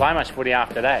really didn't play much footy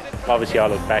after that. Obviously I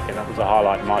look back and that was a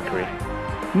highlight in my career.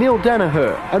 Neil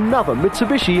Danaher, another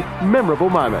Mitsubishi memorable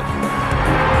moment.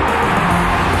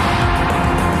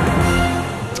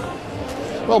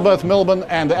 Well, both Melbourne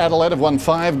and Adelaide have won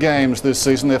 5 games this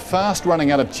season. They're fast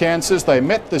running out of chances. They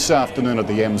met this afternoon at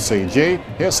the MCG.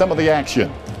 Here's some of the action.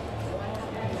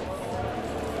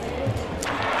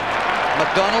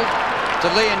 McDonald to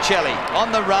Leoncelli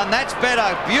on the run. That's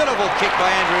better. Beautiful kick by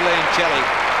Andrew Leoncelli.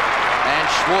 And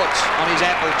Schwartz on his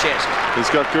apple chest. He's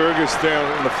got Gurgis down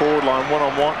in the forward line,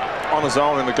 one-on-one, on his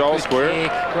own in the goal square.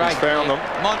 Great He's found them.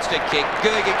 Monster kick.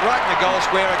 Gurgic right in the goal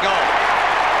square, a goal.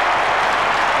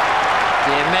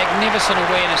 Yeah, magnificent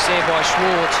awareness there by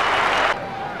Schwartz.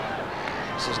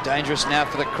 This is dangerous now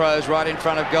for the Crows, right in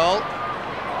front of goal.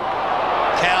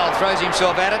 Cal throws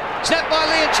himself at it. Snapped by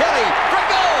Liancelli for a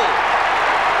goal!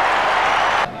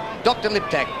 Dr.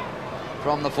 Liptak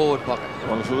from the forward pocket.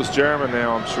 Well, if it was German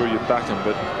now, I'm sure you'd back him,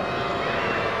 but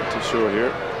not too sure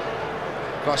here.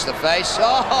 Across the face.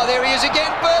 Oh, there he is again,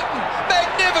 Burton.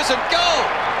 Magnificent goal!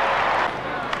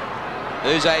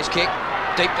 Uze's kick,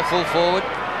 deep to full forward.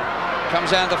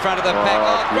 Comes down the front of the pack.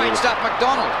 Oh, great stuff,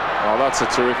 McDonald. Oh, that's a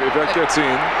terrific. If that gets in,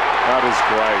 that is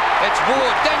great. It's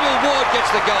Ward. Daniel Ward gets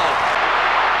the goal.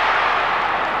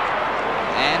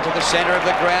 And to the centre of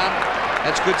the ground.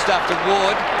 That's good stuff to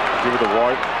Ward. Give it to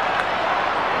White.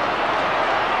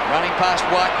 Running past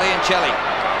White, Liancelli.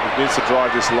 He needs to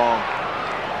drive this long.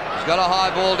 He's got a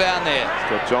high ball down there.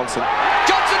 He's got Johnson.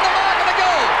 Johnson, the mark of the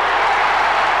goal!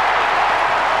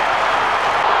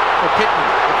 Well, Pittman,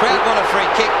 the crowd want a free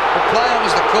kick, but play on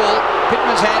is the call.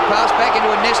 Pittman's hand pass back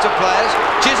into a nest of players.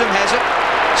 Chisholm has it,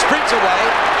 sprints away.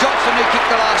 Johnson, who kicked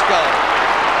the last goal.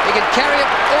 He can carry it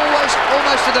almost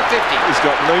to the 50. He's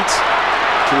got Neitz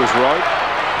to his right.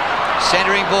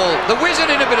 Centering ball. The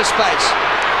Wizard in a bit of space.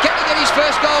 Can he get his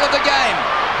first goal of the game?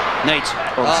 Neitz.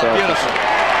 Oh, beautiful.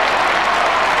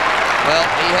 Well,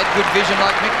 he had good vision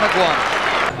like Mick McGuan.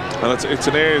 And it's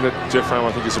an area that Jeff Ram,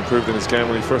 I think, has improved in his game.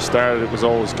 When he first started, it was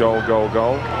always goal, goal,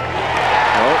 goal.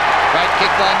 Well, great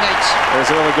kick by Neitz. There's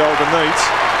another goal to Neitz.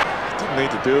 Didn't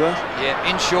need to do that. Yeah,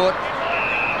 in short.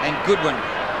 And Goodwin.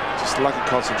 Just lack of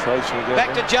concentration again.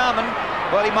 Back to Jarman.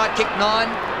 Well, he might kick 9.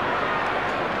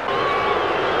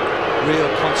 Real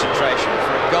concentration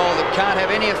for a goal that can't have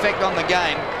any effect on the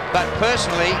game. But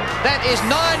personally, that is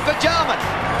 9 for Jarman.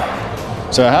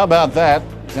 So how about that?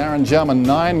 Darren Jarman,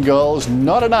 9 goals,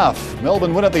 not enough.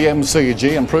 Melbourne win at the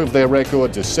MCG, improved their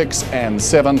record to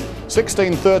 6-7.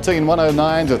 16-13,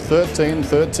 109 to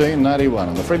 13-13, 91.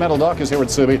 And the Fremantle Dockers here at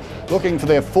Subi looking for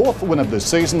their 4th win of the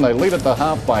season. They lead at the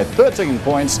half by 13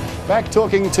 points. Back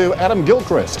talking to Adam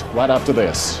Gilchrist right after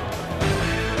this.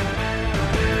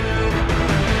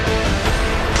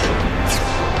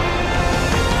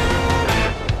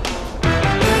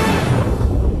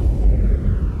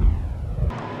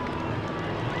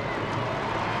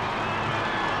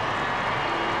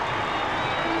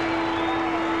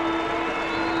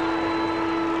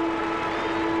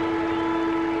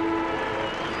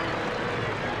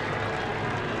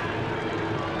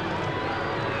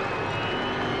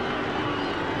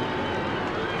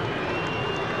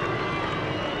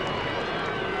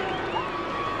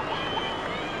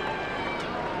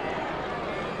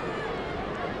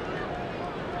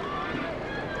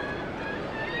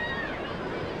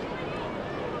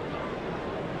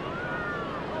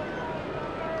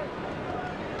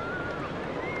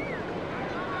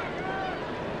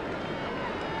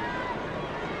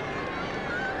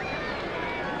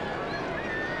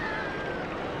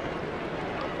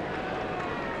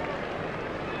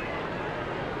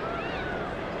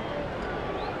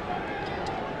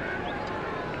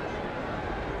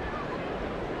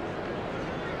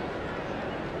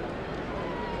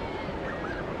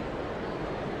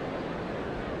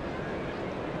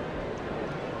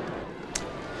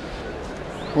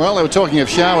 Well, they were talking of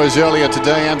showers earlier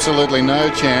today. Absolutely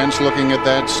no chance. Looking at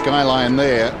that skyline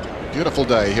there. Beautiful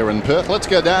day here in Perth. Let's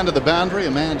go down to the boundary.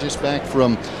 A man just back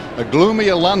from a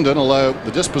gloomier London, although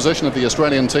the disposition of the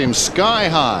Australian team sky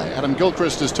high. Adam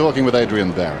Gilchrist is talking with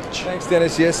Adrian Barich. Thanks,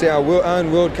 Dennis. Yes, our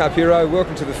own World Cup hero.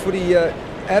 Welcome to the footy.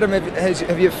 Adam,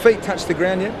 have your feet touched the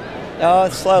ground yet? Oh,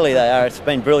 slowly they are. It's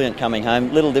been brilliant coming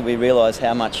home. Little did we realise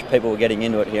how much people were getting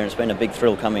into it here, and it's been a big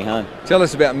thrill coming home. Tell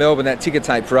us about Melbourne. That ticker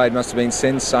tape parade must have been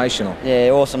sensational. Yeah,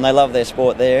 awesome. They love their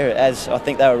sport there, as I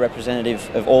think they were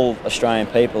representative of all Australian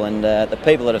people, and the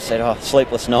people that have said, oh,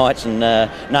 sleepless nights and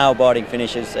nail-biting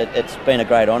finishes, it's been a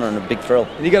great honour and a big thrill.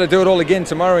 And you got to do it all again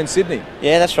tomorrow in Sydney.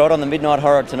 Yeah, that's right, on the Midnight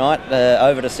Horror tonight,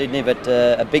 over to Sydney, but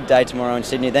a big day tomorrow in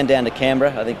Sydney, then down to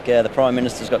Canberra. I think the Prime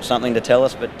Minister's got something to tell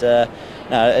us, but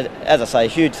no, as I say,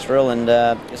 huge thrill,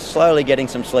 and slowly getting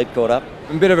some sleep caught up.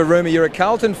 A bit of a rumour you're a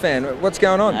Carlton fan. What's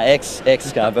going on?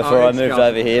 Ex-Car before I moved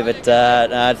over here, but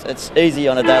no, it's easy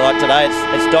on a day like today.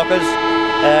 It's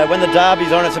Dockers. When the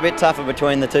derby's on, it's a bit tougher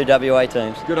between the two WA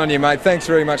teams. Good on you, mate. Thanks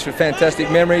very much for fantastic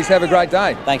memories. Have a great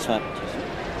day. Thanks, mate.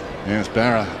 Yes,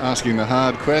 Barra asking the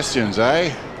hard questions,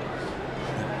 eh?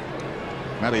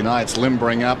 Matty Knight's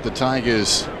limbering up. The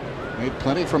Tigers need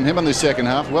plenty from him in the second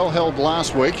half. Well held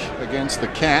last week against the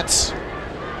Cats.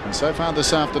 And so far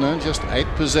this afternoon, just 8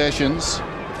 possessions.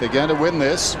 If they're going to win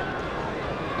this,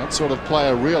 that sort of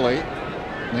player really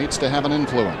needs to have an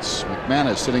influence.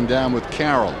 McManus sitting down with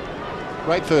Carroll.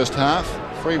 Great first half.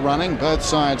 Free running, both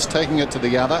sides taking it to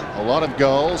the other. A lot of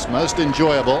goals, most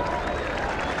enjoyable.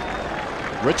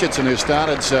 Richardson, who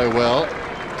started so well,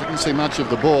 didn't see much of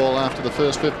the ball after the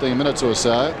first 15 minutes or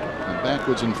so. And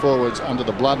backwards and forwards under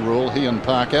the blood rule, he and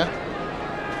Parker.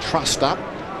 Trussed up.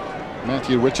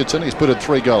 Matthew Richardson, he's put in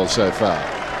 3 goals so far.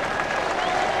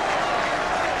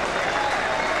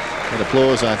 That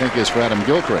applause, I think, is for Adam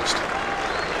Gilchrist.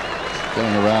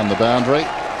 Going around the boundary.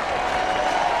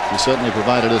 He certainly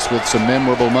provided us with some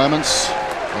memorable moments,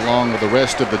 along with the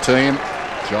rest of the team.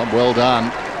 Job well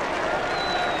done.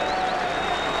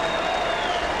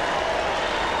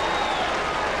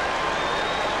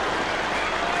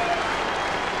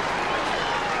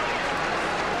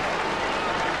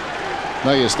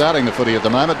 No, you're starting the footy at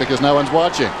the moment because no one's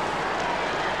watching.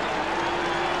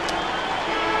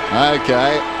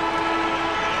 Okay.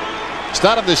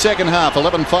 Start of the second half,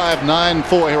 11-5,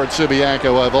 9-4 here at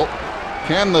Subiaco Oval.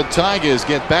 Can the Tigers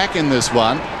get back in this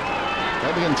one?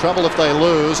 They'll be in trouble if they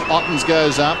lose. Ottens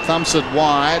goes up, thumps it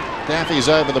wide. Daffy's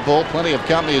over the ball. Plenty of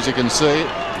company, as you can see.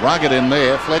 Rugged in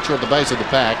there. Fletcher at the base of the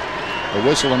pack. A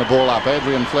whistle and a ball up.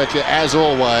 Adrian Fletcher, as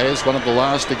always, one of the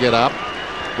last to get up.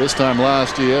 This time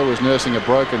last year was nursing a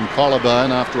broken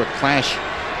collarbone after a clash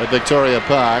at Victoria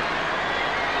Park.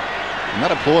 And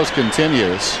that applause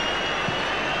continues.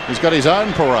 He's got his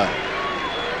own parade.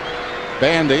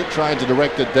 Bandy tried to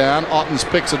direct it down. Ottens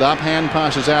picks it up. Hand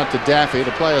passes out to Daffy.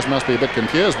 The players must be a bit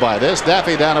confused by this.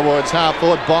 Daffy down towards half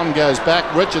forward. Bond goes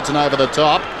back. Richardson over the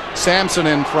top. Sampson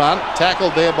in front.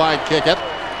 Tackled there by Kickett.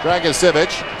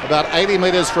 Dragicevic about 80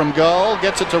 metres from goal.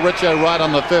 Gets it to Richo right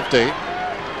on the 50.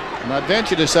 And I'd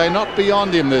venture to say not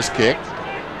beyond him this kick.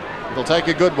 It'll take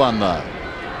a good one though.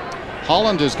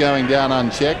 Holland is going down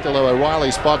unchecked, although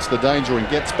O'Reilly spots the danger and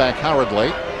gets back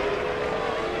hurriedly.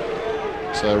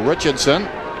 So Richardson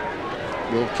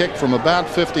will kick from about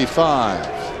 55.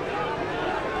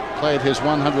 Played his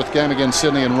 100th game against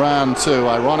Sydney in round 2.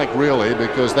 Ironic really,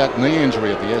 because that knee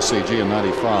injury at the SCG in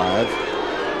 95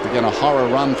 began a horror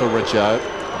run for Richo.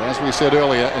 But as we said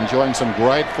earlier, enjoying some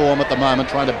great form at the moment,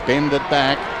 trying to bend it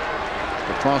back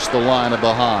across the line of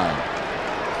behind.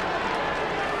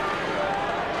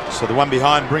 So the one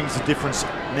behind brings the difference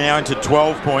now into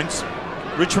 12 points.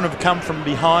 Richmond have come from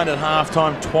behind at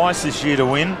halftime twice this year to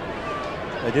win.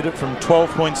 They did it from 12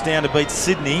 points down to beat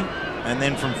Sydney and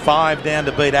then from 5 down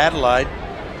to beat Adelaide.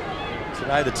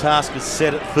 Today the task is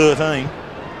set at 13.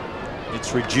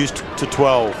 It's reduced to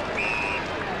 12.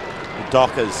 The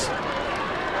Dockers,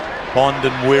 Bond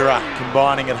and Wira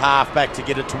combining at half-back to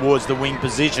get it towards the wing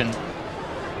position.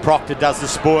 Proctor does the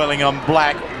spoiling on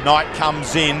Black. Knight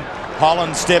comes in.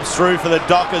 Holland steps through for the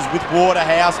Dockers with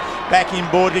Waterhouse. Back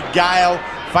inboard to Gale.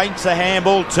 Feints a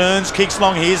handball, turns, kicks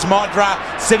long. Here's Modra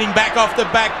sitting back off the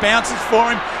back, bounces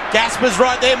for him. Gasper's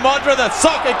right there. Modra, the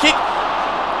soccer kick.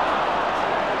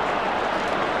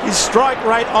 His strike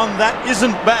rate on that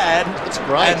isn't bad. It's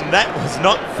great. And that was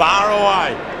not far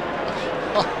away.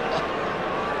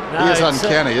 No, he is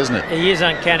uncanny, isn't it? He is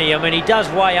uncanny. I mean, he does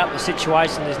weigh up the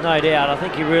situation, there's no doubt. I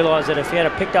think he realised that if he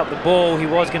had picked up the ball, he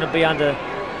was going to be under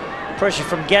pressure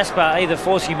from Gasper, either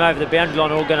forcing him over the boundary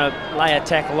line or going to lay a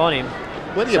tackle on him.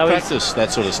 Where do you practice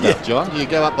that sort of stuff, John? Do you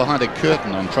go up behind a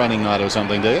curtain on training night or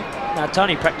something, do you? No,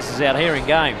 Tony practices out here in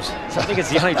games. So I think it's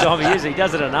the only time he is. He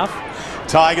does it enough.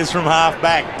 Tigers from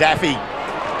half-back. Daffy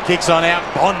kicks on out.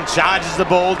 Bond charges the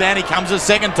ball down. He comes a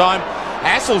second time.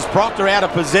 Hassles Proctor out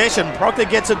of possession. Proctor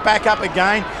gets it back up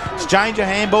again. Exchange a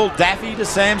handball. Daffy to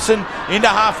Sampson. Into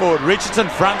half-forward. Richardson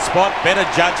front spot. Better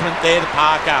judgment there to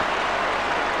Parker.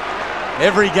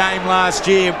 Every game last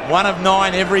year, 1 of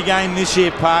 9 every game this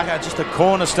year, Parker. Just a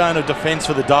cornerstone of defence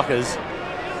for the Dockers.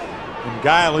 And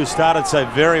Gale, who started so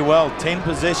very well, 10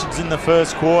 possessions in the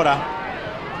first quarter.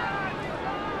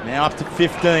 Now up to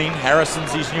 15.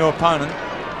 Harrison's his new opponent.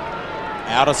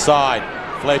 Outer side,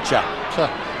 Fletcher.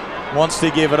 Wants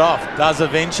to give it off, does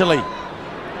eventually.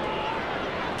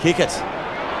 Kick it.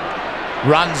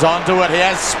 Runs onto it, he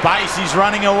has space, he's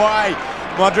running away.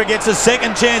 Modra gets a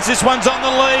second chance. This one's on the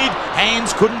lead.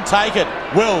 Hands couldn't take it.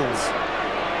 Wills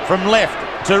from left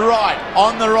to right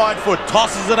on the right foot.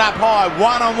 Tosses it up high.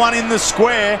 1-on-1 in the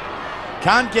square.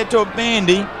 Can't get to a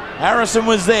Bandy. Harrison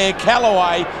was there.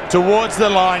 Callaway towards the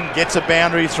line. Gets a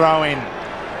boundary throw in.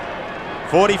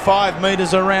 45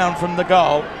 metres around from the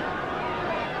goal.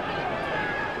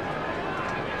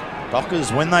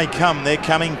 Dockers, when they come, they're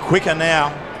coming quicker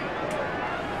now.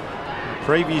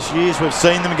 Previous years we've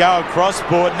seen them go across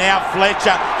board. Now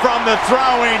Fletcher from the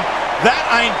throw-in. That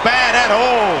ain't bad at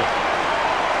all.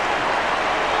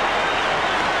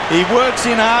 He works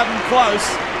in hard and close.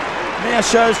 Now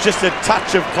shows just a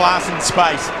touch of class and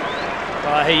space.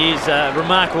 He is a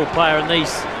remarkable player in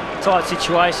these tight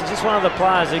situations. Just one of the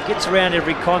players who gets around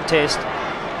every contest,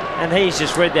 and he's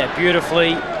just read that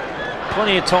beautifully.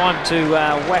 Plenty of time to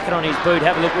whack it on his boot,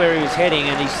 have a look where he was heading,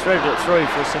 and he's threaded it through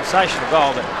for a sensational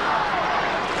goal. But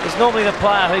it's normally the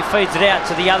player who feeds it out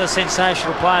to the other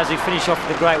sensational players who finish off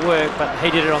with the great work, but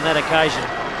he did it on that occasion.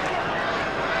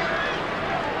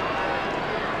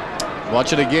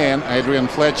 Watch it again. Adrian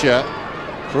Fletcher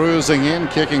cruising in,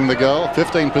 kicking the goal.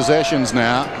 15 possessions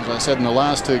now. As I said, in the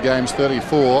last two games,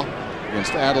 34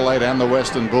 against Adelaide and the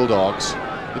Western Bulldogs.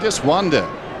 You just wonder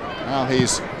how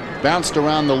he's bounced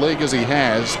around the league as he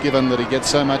has, given that he gets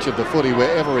so much of the footy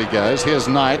wherever he goes. Here's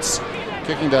Knights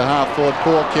kicking to half forward.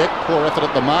 Poor kick. Poor effort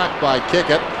at the mark by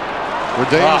Kickett.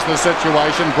 Redeems the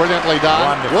situation. Brilliantly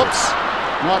done. Wonderful. Whoops.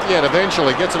 Not yet.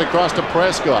 Eventually gets it across to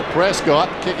Prescott. Prescott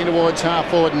kicking towards half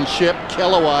forward and Shipp.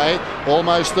 Kellaway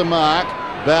almost the mark.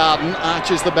 Bowden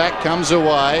arches the back, comes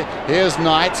away. Here's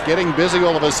Knights getting busy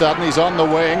all of a sudden. He's on the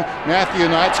wing. Matthew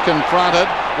Knights confronted.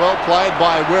 Well played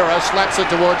by Wira. Slaps it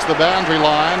towards the boundary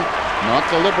line. Not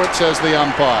deliberate, says the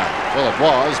umpire. Well, it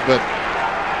was, but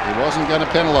he wasn't going to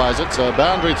penalise it. So a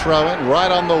boundary throw in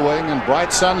right on the wing and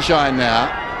bright sunshine now.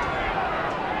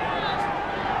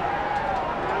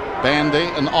 Bandy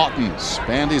and Ottens.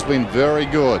 Bandy's been very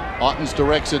good. Ottens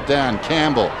directs it down.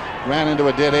 Campbell ran into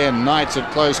a dead end. Knights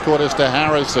at close quarters to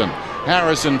Harrison.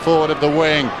 Harrison forward of the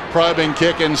wing. Probing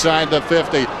kick inside the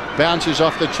 50. Bounces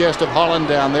off the chest of Holland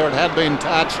down there. It had been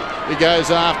touched. He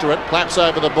goes after it. Plapp's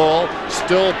over the ball.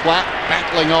 Still Plapp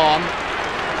battling on.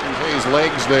 His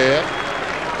legs there.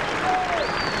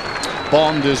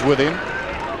 Bond is with him.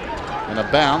 And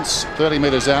a bounce 30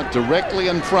 metres out directly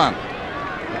in front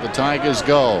of the Tigers'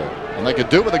 goal. And they could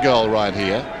do with a goal right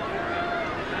here.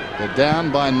 They're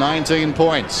down by 19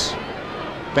 points.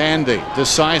 Bandy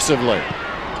decisively.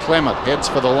 Clement heads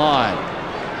for the line.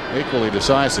 Equally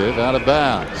decisive, out of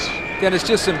bounds. Dennis,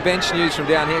 just some bench news from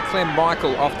down here. Clem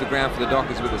Michael off the ground for the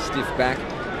Dockers with a stiff back.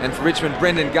 And for Richmond,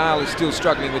 Brendan Gale is still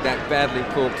struggling with that badly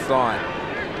corked thigh.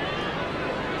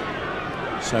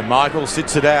 So Michael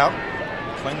sits it out.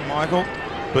 Clem Michael,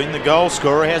 being the goal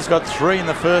scorer, has got 3 in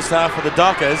the first half for the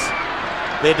Dockers.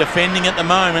 They're defending at the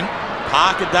moment.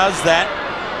 Parker does that.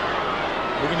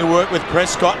 Looking to work with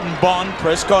Prescott and Bond.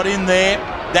 Prescott in there.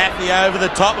 Daffy over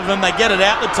the top of him. They get it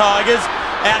out, the Tigers.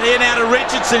 Out here now to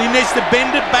Richardson. He needs to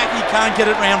bend it back. He can't get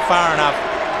it round far enough.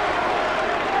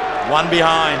 One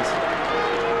behind.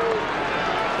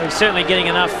 He's certainly getting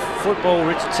enough football,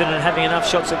 Richardson, and having enough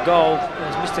shots at goal.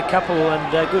 He's missed a couple, and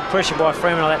good pressure by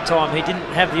Fremantle that time. He didn't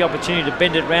have the opportunity to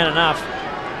bend it round enough.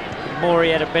 The more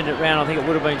he had to bend it round, I think it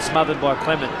would have been smothered by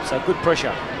Clement. So good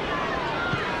pressure.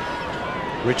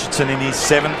 Richardson in his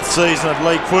 7th season of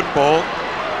league football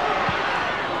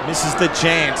misses the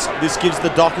chance. This gives the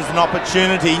Dockers an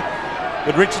opportunity,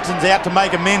 but Richardson's out to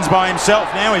make amends by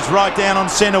himself. Now he's right down on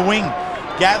centre wing,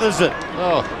 gathers it.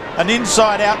 An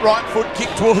inside-out right foot kick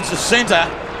towards the centre,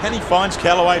 and he finds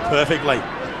Kellaway perfectly.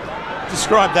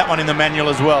 Describe that one in the manual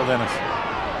as well, Dennis.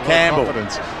 Campbell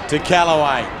to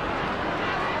Kellaway.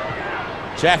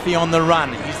 Chaffee on the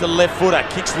run. He's the left footer.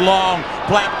 Kicks long.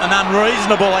 Plapp, an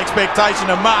unreasonable expectation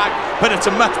of Marc, but it's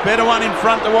a much better one in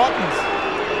front to Ottens.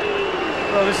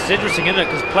 Well, this is interesting, isn't it?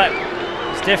 Because Plapp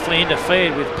is definitely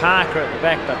interfered with Parker at the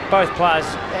back, but both players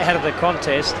out of the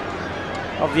contest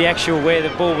of the actual where the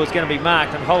ball was going to be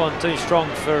marked, and Holland too strong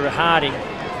for Harding.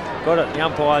 Got it. The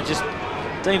umpire just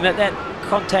deemed that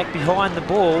contact behind the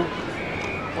ball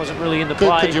wasn't really in the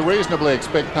play. Could you reasonably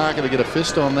expect Parker to get a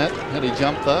fist on that had he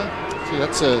jumped though? See,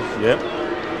 that's a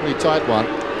pretty tight one.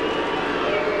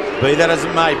 Be that as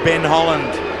it may, Ben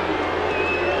Holland.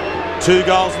 2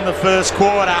 goals in the first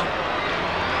quarter.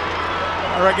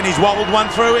 I reckon he's wobbled one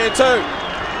through here too.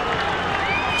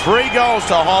 3 goals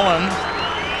to Holland.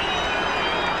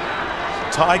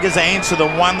 Tigers answer the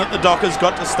one that the Dockers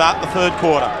got to start the 3rd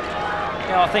quarter.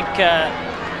 Yeah, I think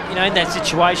you know, in that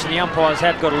situation, the umpires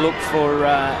have got to look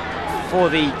for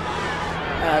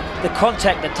the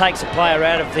contact that takes a player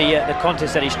out of the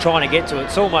contest that he's trying to get to.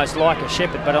 It's almost like a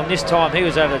shepherd, but on this time he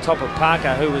was over the top of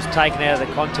Parker, who was taken out of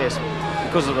the contest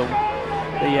because of the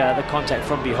contact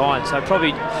from behind. So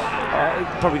probably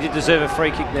did deserve a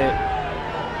free kick there.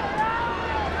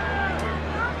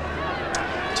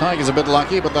 Tigers a bit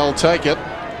lucky, but they'll take it.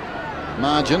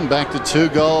 Margin back to 2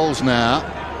 goals now.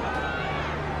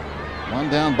 One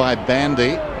down by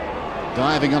Bandy.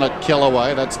 Diving on it,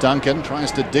 Kellaway. That's Duncan.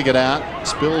 Tries to dig it out.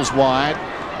 Spills wide.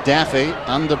 Daffy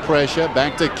under pressure,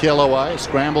 back to Killaway,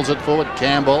 scrambles it forward.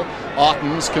 Campbell,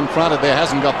 Ottens confronted there,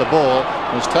 hasn't got the ball,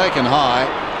 was taken high.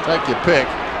 Take your pick.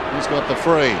 He's got the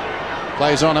free.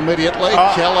 Plays on immediately.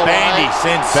 Killaway. Bandy,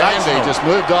 sensational. Bandy just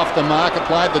moved off the mark,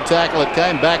 applied the tackle. It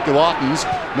came back to Ottens.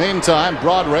 Meantime,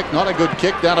 Broderick, not a good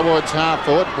kick down towards half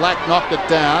forward. Black knocked it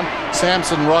down.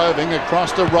 Sampson roving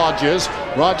across to Rogers.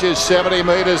 Rogers 70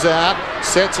 metres out.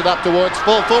 Sets it up towards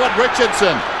full forward.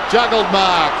 Richardson juggled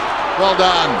Marc. Well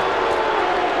done.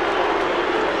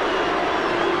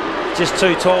 Just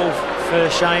too tall for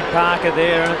Shane Parker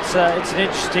there, and it's an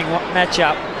interesting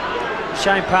matchup.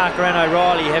 Shane Parker and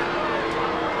O'Reilly have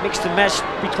mixed and matched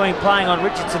between playing on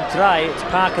Richardson today. It's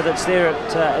Parker that's there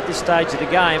at this stage of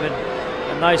the game, and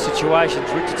in those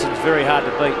situations Richardson's very hard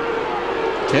to beat.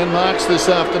 10 marks this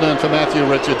afternoon for Matthew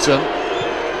Richardson.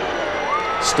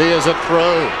 Steers it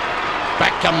through.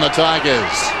 Back come the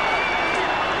Tigers.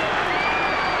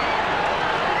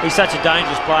 He's such a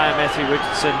dangerous player, Matthew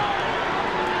Richardson.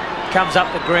 Comes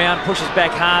up the ground, pushes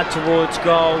back hard towards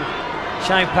goal.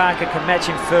 Shane Parker can match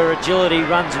him for agility,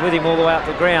 runs with him all the way up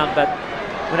the ground, but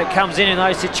when it comes in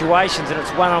those situations and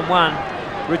it's one-on-one,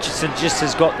 Richardson just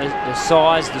has got the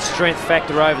size, the strength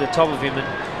factor over the top of him,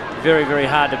 and very, very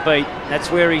hard to beat.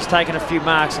 That's where he's taken a few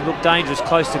marks and looked dangerous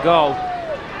close to goal,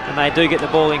 and they do get the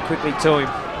ball in quickly to him.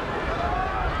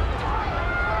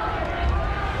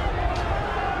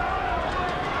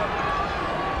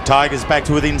 Tigers back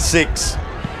to within 6.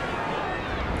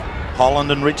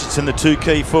 Holland and Richardson, the two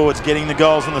key forwards, getting the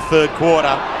goals in the third quarter.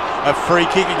 A free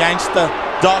kick against the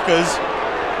Dockers.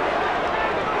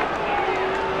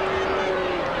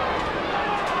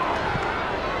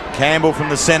 Campbell from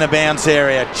the centre bounce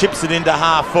area, chips it into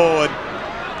half forward.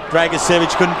 Dragicevic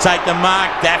couldn't take the mark.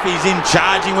 Daffy's in,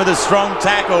 charging with a strong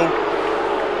tackle.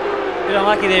 Bit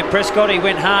unlucky there, Prescott. He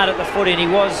went hard at the foot, and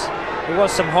there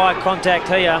was some high contact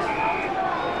here.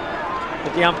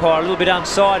 But the umpire a little bit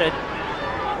unsighted.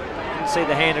 Didn't see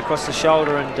the hand across the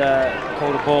shoulder and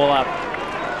called a ball up.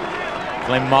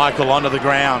 Clem Michael onto the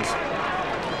ground.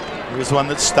 He was the one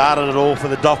that started it all for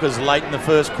the Dockers late in the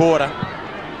first quarter.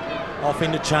 Off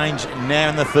into change now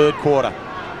in the third quarter.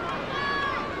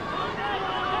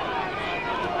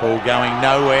 Ball going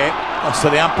nowhere. Oh, so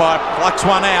the umpire plucks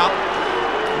one out.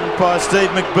 Umpire Steve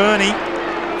McBurney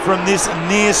from this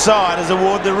near side has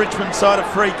awarded the Richmond side a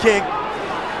free kick.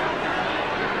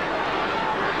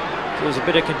 There was a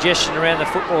bit of congestion around the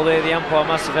football there. The umpire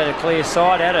must have had a clear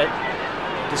sight at it.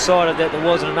 Decided that there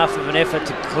wasn't enough of an effort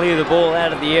to clear the ball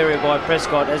out of the area by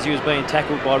Prescott as he was being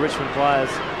tackled by Richmond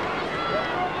players.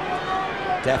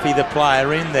 Daffy, the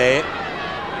player, in there.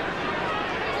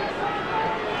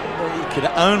 He could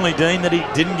only deem that he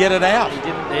didn't get it out. He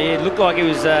didn't. It looked like he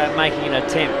was making an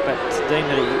attempt, but deemed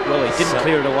that he didn't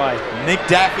clear it away. Nick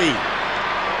Daffy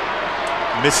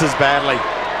misses badly.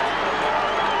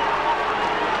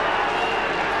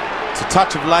 It's a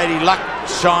touch of lady luck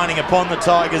shining upon the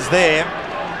Tigers there.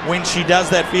 When she does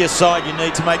that for your side, you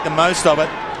need to make the most of it.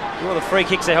 Well, the free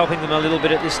kicks are helping them a little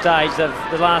bit at this stage.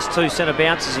 The last two centre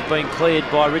bounces have been cleared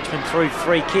by Richmond through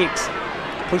free kicks.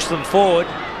 Push them forward.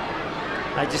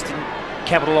 They just didn't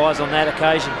capitalise on that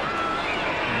occasion.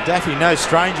 Daffy, no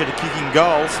stranger to kicking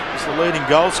goals. He's the leading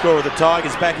goal scorer of the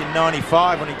Tigers back in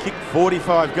 '95 when he kicked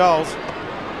 45 goals.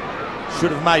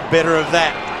 Should have made better of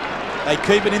that. They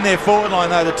keep it in their forward line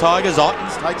though, the Tigers.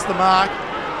 Ottens takes the mark.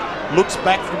 Looks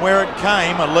back from where it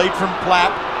came. A lead from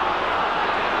Plapp.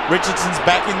 Richardson's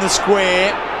back in the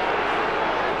square.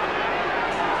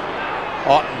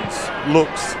 Ottens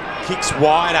looks, kicks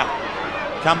wider.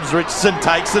 Comes Richardson,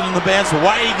 takes it on the bounce.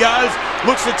 Away he goes.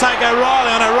 Looks to take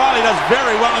O'Reilly on. O'Reilly does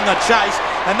very well in the chase.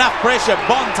 Enough pressure.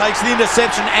 Bond takes the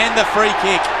interception and the free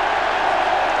kick.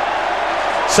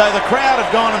 So the crowd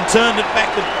have gone and turned it back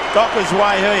the Dockers'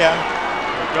 way here.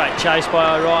 Great chase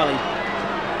by O'Reilly.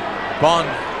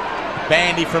 Bond,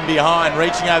 Bandy from behind,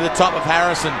 reaching over the top of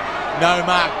Harrison. No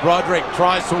mark. Broderick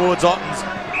tries towards Ottens.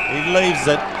 He leaves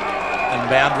it. And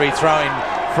boundary throw-in.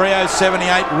 Freo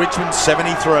 78, Richmond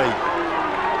 73.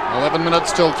 11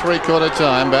 minutes till three-quarter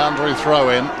time. Boundary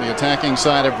throw-in. The attacking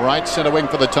side of right centre wing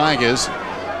for the Tigers,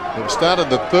 who've started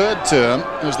the third term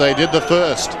as they did the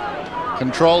first,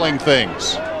 controlling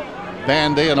things.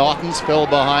 Bandy and Ottens fell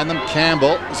behind them.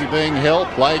 Campbell, is he being held?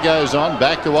 Play goes on.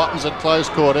 Back to Ottens at close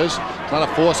quarters. Trying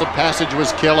to force a passage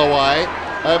was Killaway.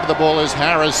 Over the ball is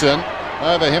Harrison.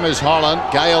 Over him is Holland.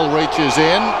 Gale reaches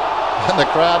in. And the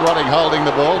crowd running, holding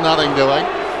the ball. Nothing doing.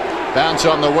 Bounce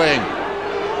on the wing.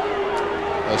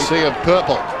 A sea of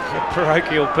purple.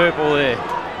 Parochial purple there.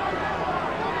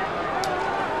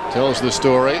 Tells the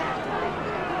story.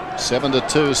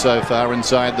 7-2 so far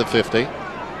inside the 50.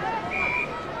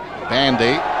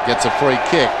 Bandy gets a free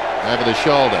kick over the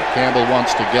shoulder. Campbell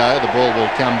wants to go. The ball will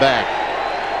come back.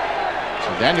 So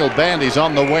Daniel Bandy's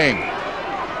on the wing.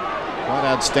 Quite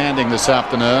outstanding this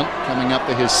afternoon, coming up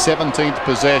to his 17th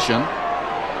possession.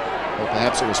 Or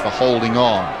perhaps it was for holding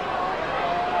on.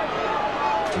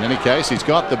 In any case, he's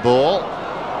got the ball.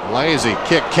 Lazy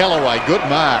kick. Kellaway, good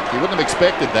mark. You wouldn't have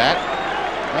expected that.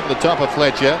 Over the top of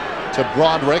Fletcher to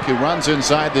Broderick, who runs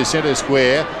inside the centre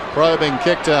square. Probing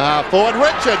kick to half forward.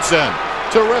 Richardson.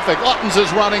 Terrific. Ottens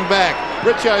is running back.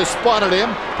 Richo spotted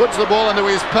him. Puts the ball into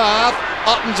his path.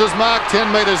 Ottens is marked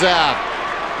 10 metres out.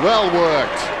 Well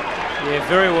worked. Yeah,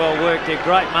 very well worked there.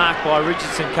 Great mark by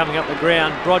Richardson coming up the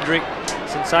ground. Broderick,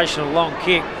 sensational long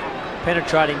kick,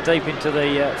 penetrating deep into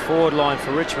the forward line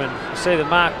for Richmond. You see the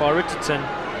mark by Richardson.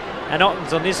 And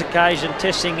Ottens on this occasion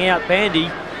testing out Bandy.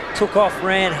 Took off,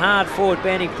 ran hard forward.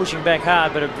 Bandy pushing back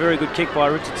hard, but a very good kick by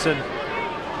Richardson.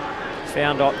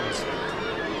 Found Ottens.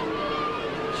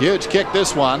 Huge kick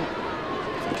this one.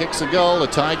 If he kicks a goal, the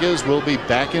Tigers will be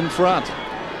back in front.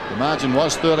 The margin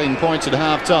was 13 points at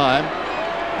half time.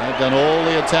 They've done all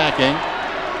the attacking.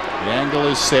 The angle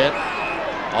is set.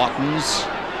 Ottens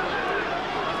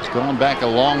has gone back a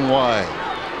long way.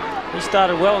 He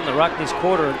started well in the ruck this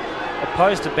quarter,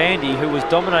 opposed to Bandy, who was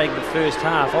dominating the first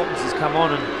half. Ottens has come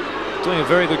on and doing a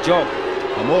very good job.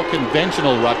 A more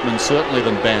conventional ruckman certainly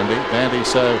than Bandy. Bandy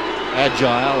so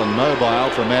agile and mobile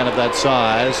for a man of that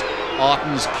size.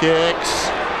 Ottens kicks,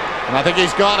 and I think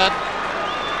he's got it.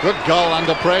 Good goal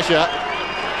under pressure.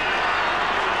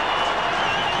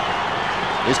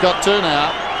 He's got two now.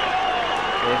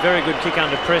 Yeah, very good kick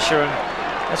under pressure, and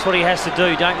that's what he has to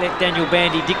do. Don't let Daniel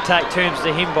Bandy dictate terms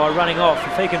to him by running off.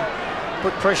 If he can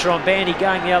put pressure on Bandy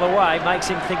going the other way, makes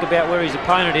him think about where his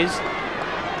opponent is,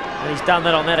 and he's done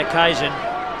that on that occasion.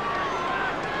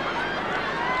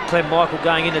 Clem Michael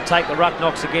going in to take the ruck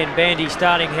knocks again. Bandy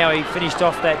starting how he finished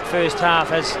off that first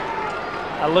half as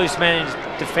a loose man in his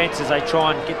defence as they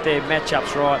try and get their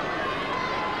matchups right.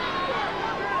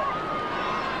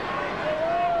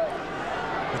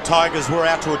 The Tigers were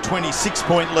out to a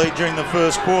 26-point lead during the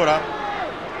first quarter.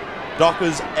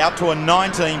 Dockers out to a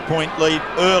 19-point lead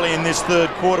early in this third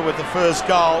quarter with the first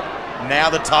goal. Now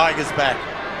the Tigers back.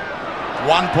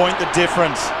 1 point the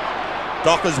difference.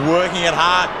 Dockers working it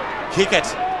hard. Kick it.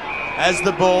 As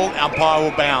the ball, umpire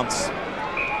will bounce.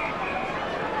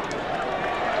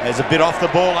 There's a bit off the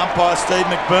ball. Umpire Steve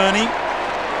McBurney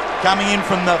coming in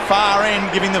from the far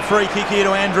end, giving the free kick here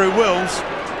to Andrew Wills.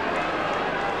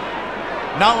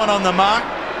 No one on the mark,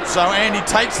 so Andy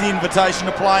takes the invitation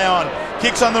to play on.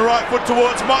 Kicks on the right foot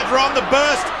towards Modra on the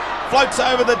burst. Floats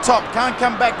over the top, can't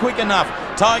come back quick enough.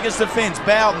 Tigers defence,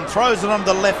 Bowden throws it on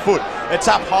the left foot. It's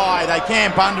up high, they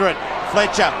camp under it.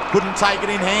 Fletcher couldn't take it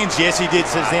in hands. Yes, he did,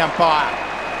 says the umpire.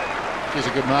 He's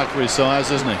a good mark for his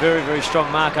size, isn't he? Very, very strong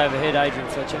mark overhead, Adrian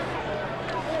Fletcher.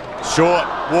 Short,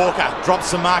 Walker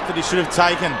drops the mark that he should have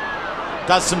taken.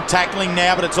 Does some tackling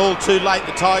now, but it's all too late.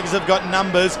 The Tigers have got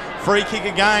numbers. Free kick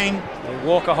again. Yeah,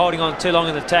 Walker holding on too long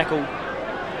in the tackle.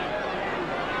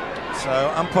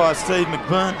 So umpire Steve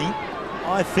McBurney,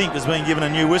 I think, has been given a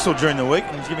new whistle during the week,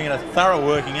 and he's giving it a thorough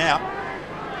working out.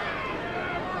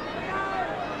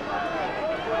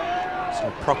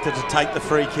 So Proctor to take the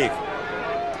free kick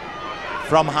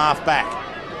from half back.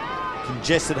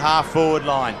 Congested half forward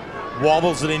line.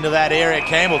 Wobbles it into that area.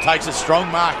 Campbell takes a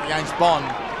strong mark against Bond.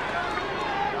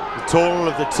 The taller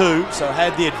of the two, so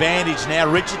had the advantage now.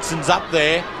 Richardson's up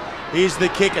there. Here's the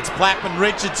kick. It's Plapp and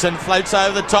Richardson. Floats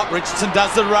over the top. Richardson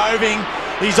does the roving.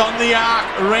 He's on the arc.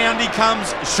 Around he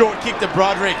comes. Short kick to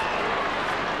Broderick.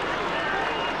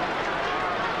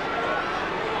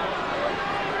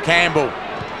 Campbell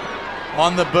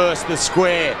on the burst, the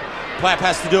square. Plapp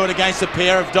has to do it against a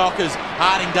pair of Dockers.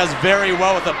 Harding does very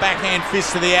well with a backhand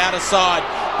fist to the outer side.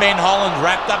 Ben Holland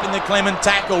wrapped up in the Clem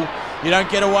tackle. You don't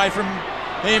get away from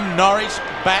him. Norrish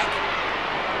back.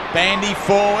 Bandy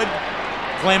forward.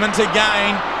 Clement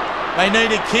again. They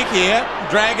need a kick here.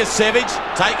 Dragicevic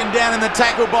taken down in the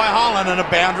tackle by Holland and a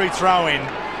boundary throw in.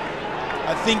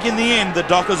 I think in the end the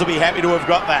Dockers will be happy to have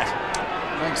got that.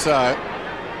 I think so.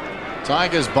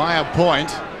 Tigers by a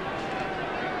point.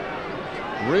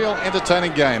 Real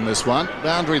entertaining game, this one.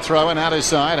 Boundary throw in outer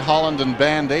side. Holland and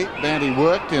Bandy. Bandy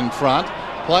worked in front.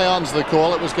 Play on's the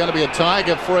call. It was going to be a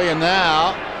Tiger free, and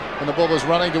now when the ball was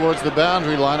running towards the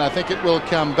boundary line, I think it will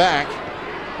come back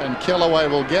and Kellaway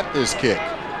will get this kick.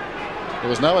 There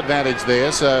was no advantage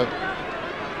there, so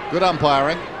good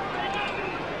umpiring.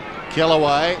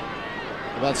 Kellaway,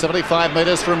 about 75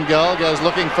 metres from goal, goes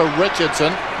looking for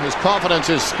Richardson. His confidence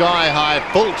is sky high.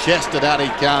 Full chested, out he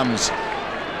comes.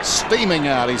 Steaming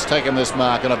out, he's taken this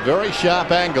mark on a very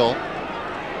sharp angle.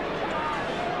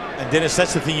 And Dennis,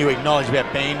 that's the thing you acknowledge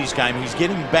about Bandy's game. He's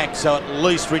getting back, so at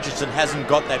least Richardson hasn't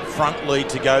got that front lead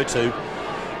to go to.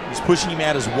 He's pushing him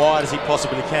out as wide as he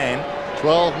possibly can.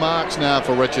 12 marks now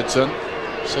for Richardson.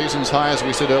 Season's high, as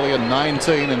we said earlier,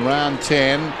 19 in round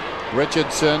 10.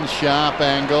 Richardson, sharp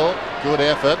angle, good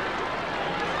effort.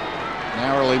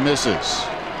 Narrowly misses.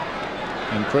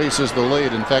 Increases the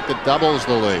lead. In fact, it doubles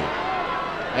the lead.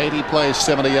 80 plays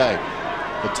 78.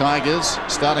 The Tigers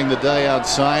starting the day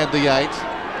outside the 8.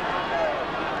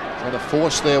 Trying to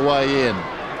force their way in.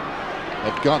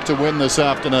 They've got to win this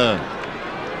afternoon.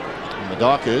 And the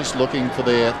Dockers looking for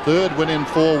their 3rd win in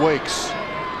 4 weeks.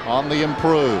 On the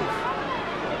improve.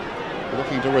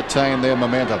 Looking to retain their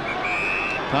momentum.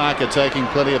 Parker taking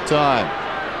plenty of time.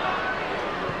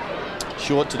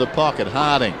 Short to the pocket.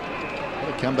 Harding.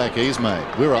 What a comeback he's made.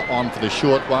 Wira on for the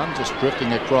short one. Just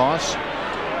drifting across.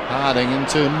 Harding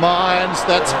into Mines.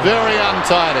 That's very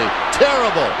untidy.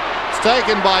 Terrible. It's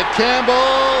taken by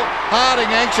Campbell.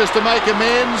 Harding anxious to make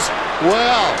amends.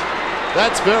 Well,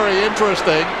 that's very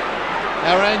interesting.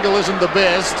 Our angle isn't the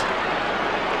best.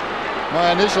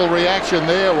 My initial reaction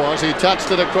there was he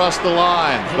touched it across the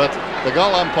line, but the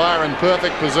goal umpire in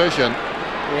perfect position.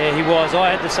 Yeah, he was.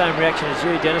 I had the same reaction as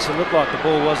you, Dennis. It looked like the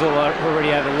ball was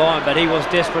already over the line, but he was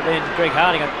desperate. And Greg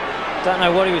Harding, I don't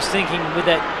know what he was thinking with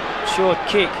that short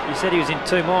kick. He said he was in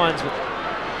 2 minds. But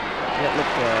yeah, look,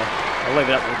 I'll leave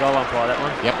it up to the goal umpire, that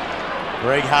one. Yep.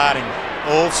 Greg Harding,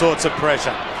 all sorts of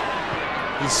pressure.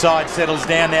 His side settles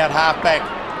down now at half-back.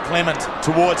 Clement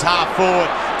towards half-forward.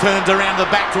 Turns around the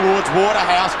back towards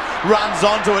Waterhouse. Runs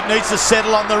onto it. Needs to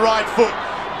settle on the right foot.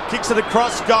 Kicks it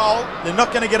across goal. They're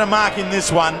not going to get a mark in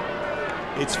this one.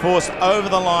 It's forced over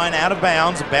the line, out of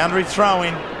bounds. Boundary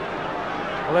throw-in.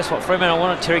 Well, that's what Fremantle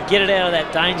wanted to get it out of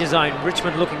that danger zone.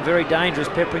 Richmond looking very dangerous,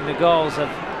 peppering the goals. A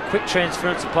quick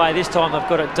transference of play. This time they've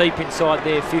got it deep inside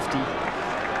their 50.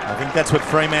 I think that's what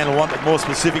Fremantle want, but more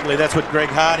specifically, that's what Greg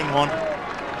Harding want.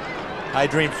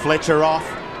 Adrian Fletcher off.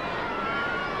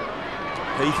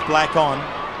 Heath Black on.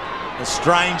 A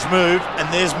strange move,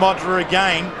 and there's Modra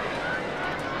again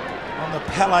on the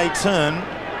Palais turn.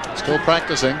 Still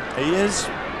practicing. He is.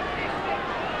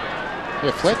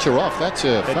 Yeah, Fletcher off. That's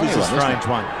a funny one. That is a strange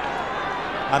one.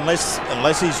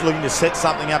 Unless he's looking to set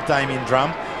something up, Damien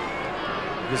Drum.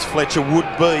 Because Fletcher would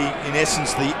be, in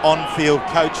essence, the on-field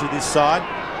coach of this side.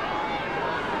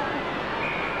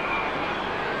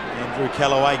 Andrew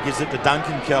Callaway gives it to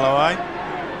Duncan Callaway.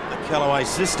 The Callaway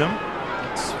system.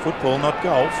 It's football, not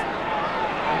golf.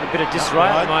 A bit of disarray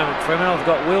at the moment. Fremantle have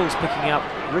got Wills picking up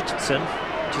Richardson,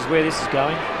 which is where this is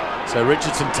going. So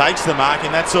Richardson takes the mark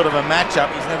in that sort of a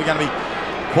matchup. He's never going to be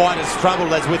quite as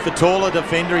troubled as with the taller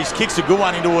defender. He kicks a good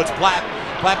one in towards Plapp.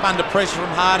 Plapp under pressure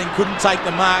from Harding, couldn't take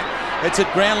the mark. It's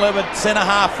at ground level, centre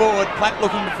half forward. Plapp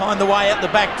looking to find the way out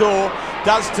the back door.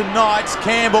 Does to Knights.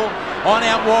 Campbell on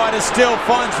out wider still.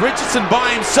 Finds Richardson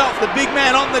by himself. The big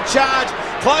man on the charge.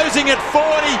 Closing at 40.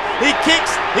 He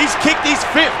kicks. He's kicked his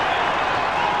 5th.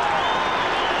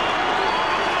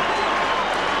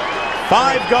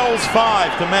 5 goals,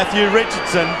 5 to Matthew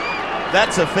Richardson.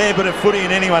 That's a fair bit of footy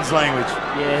in anyone's language.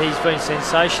 Yeah, he's been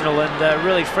sensational, and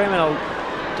really Fremantle,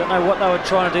 don't know what they were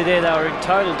trying to do there. They were in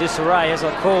total disarray. As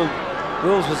I called,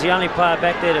 Wills was the only player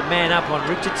back there to man up on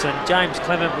Richardson. James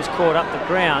Clement was caught up the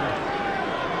ground,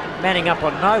 manning up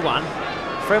on no one.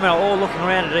 Fremantle all looking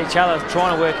around at each other,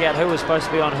 trying to work out who was supposed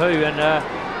to be on who, and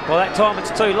by that time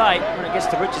it's too late. When it gets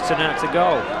to Richardson, and it's a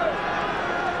goal.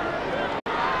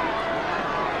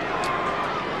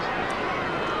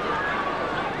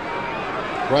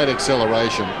 Great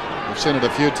acceleration. We've seen it a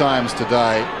few times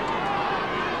today.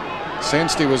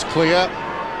 Sensed he was clear,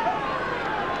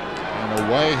 and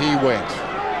away he went.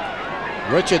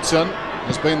 Richardson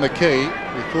has been the key.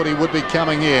 We thought he would be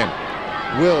coming in.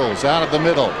 Wills out of the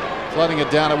middle, floating it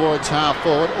down towards half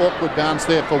forward. Awkward bounce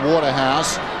there for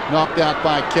Waterhouse. Knocked out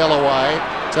by Callaway.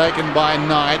 Taken by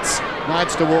Knights.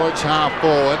 Knights towards half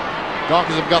forward.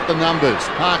 Dockers have got the numbers.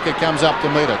 Parker comes up to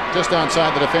meet it. Just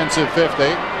outside the defensive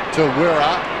 50 to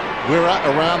Wira. Wira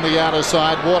around the outer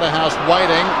side. Waterhouse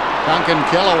waiting. Duncan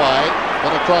Callaway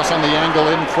got across on the angle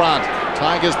in front.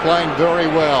 Tigers playing very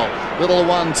well. Little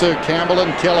 1-2. Campbell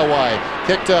and Callaway.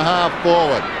 Kick to half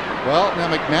forward. Well,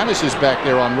 now McManus is back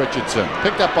there on Richardson.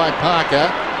 Picked up by Parker.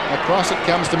 Across it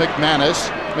comes to McManus.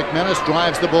 McManus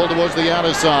drives the ball towards the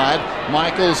outer side.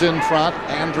 Michael's in front.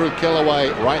 Andrew Callaway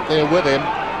right there with him.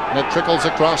 And it trickles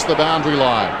across the boundary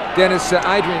line. Dennis,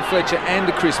 Adrian Fletcher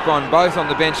and Chris Bond both on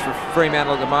the bench for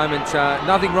Fremantle at the moment.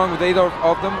 Nothing wrong with either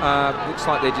of them. Looks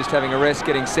like they're just having a rest,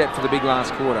 getting set for the big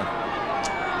last quarter.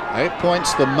 8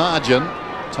 points the margin.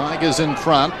 Tigers in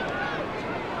front.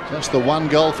 Just the 1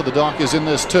 goal for the Dockers in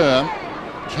this term.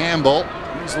 Campbell.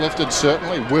 He's lifted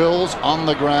certainly. Wills on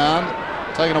the ground.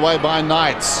 Taken away by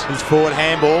Knights. His forward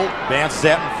handball bounces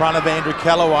out in front of Andrew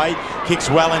Callaway. Kicks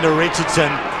well into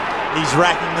Richardson. He's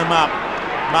racking them up.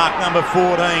 Mark number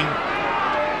 14.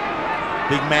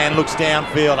 Big man looks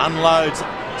downfield, unloads.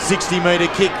 60-metre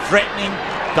kick, threatening.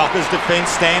 Dockers defence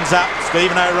stands up.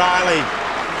 Stephen O'Reilly.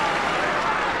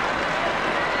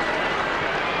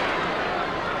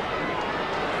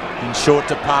 In short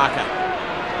to Parker.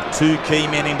 Two key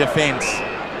men in defence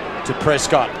to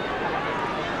Prescott.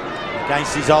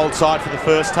 Against his old side for the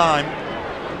first time.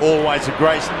 Always a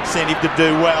great incentive to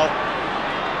do well.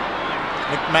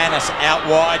 McManus out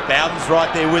wide. Bowden's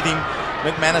right there with him.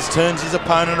 McManus turns his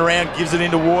opponent around, gives it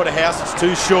into Waterhouse. It's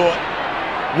too short.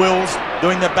 Wills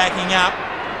doing the backing up.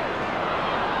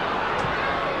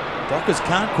 Dockers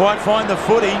can't quite find the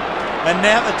footy. And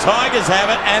now the Tigers have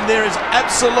it, and there is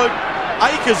absolute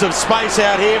acres of space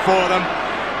out here for them.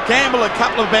 Campbell, a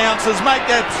couple of bounces, make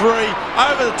that three.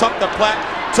 Over the top to Plapp.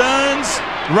 Turns,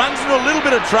 runs into a little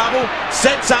bit of trouble.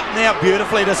 Sets up now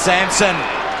beautifully to Sampson.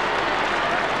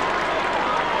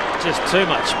 Just too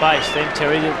much space then,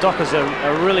 Terry. The Dockers are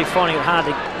really finding it hard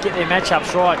to get their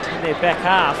matchups right in their back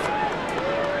half.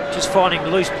 Just finding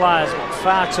loose players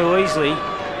far too easily.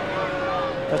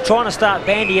 They're trying to start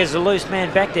Bandy as a loose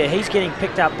man back there. He's getting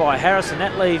picked up by Harrison.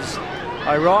 That leaves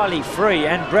O'Reilly free,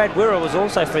 and Brad Wira was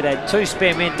also free. They had two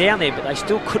spare men down there, but they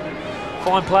still couldn't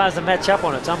find players to match up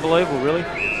on. It's unbelievable, really.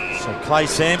 So Clay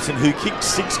Sampson, who kicked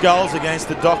 6 goals against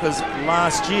the Dockers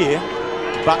last year,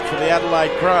 but for the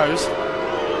Adelaide Crows,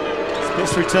 his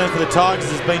best return for the Tigers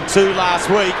has been 2 last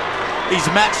week. He's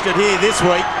matched it here this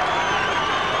week.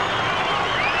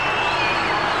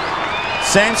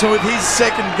 Sampson with his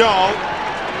second goal.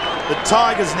 The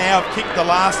Tigers now have kicked the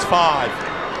last 5.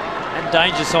 And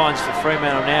danger signs for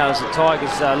Fremantle now as the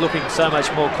Tigers are looking so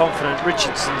much more confident.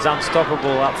 Richardson's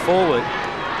unstoppable up forward.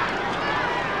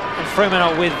 And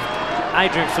Fremantle with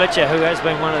Adrian Fletcher, who has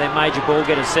been one of their major ball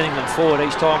getters, sending them forward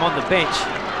each time on the bench.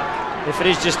 If it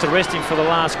is just to rest him for the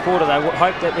last quarter, they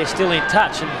hope that they're still in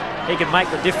touch and he can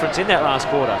make the difference in that last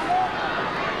quarter.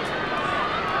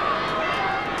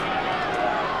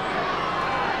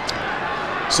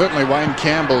 Certainly Wayne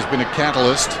Campbell's been a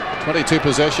catalyst. 22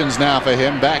 possessions now for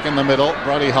him. Back in the middle.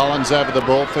 Brody Hollands over the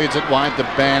ball. Feeds it wide to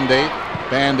Bandy.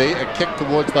 Bandy, a kick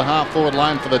towards the half-forward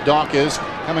line for the Dockers.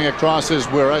 Coming across is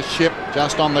Wira. Shipp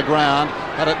just on the ground.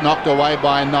 Had it knocked away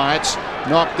by Knights.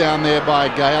 Knocked down there by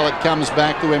Gale. It comes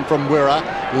back to him from Wira.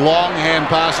 Long hand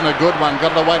pass and a good one.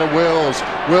 Got it away to Wills.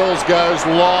 Wills goes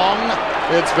long.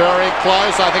 It's very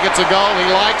close. I think it's a goal. He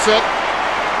likes it.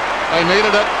 They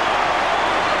needed it.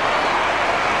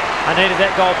 I needed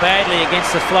that goal badly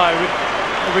against the flow.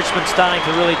 Richmond starting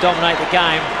to really dominate the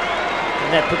game.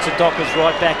 And that puts the Dockers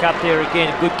right back up there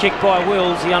again. Good kick by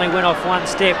Wills. He only went off one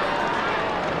step.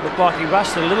 Looked like he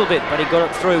rushed it a little bit, but he got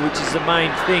it through, which is the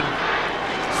main thing.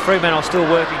 Fremantle still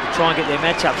working to try and get their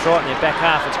matchups right in their back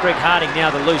half. It's Greg Harding now,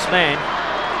 the loose man.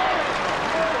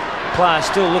 Players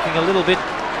still looking a little bit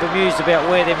bemused about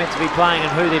where they're meant to be playing and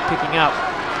who they're picking up.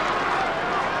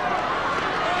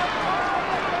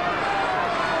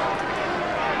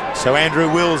 So Andrew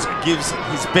Wills gives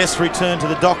his best return to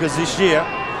the Dockers this year.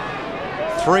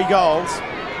 3 goals,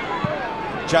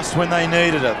 just when they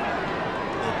needed it.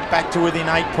 They're back to within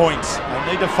 8 points.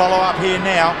 They need to follow up here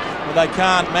now, but they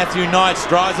can't. Matthew Knights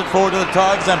drives it forward to the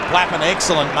Tigers, and Plapp, an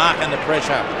excellent mark under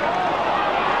pressure.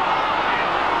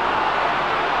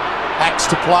 Axe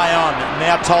to play on,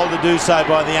 now told to do so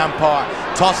by the umpire.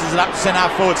 Tosses it up centre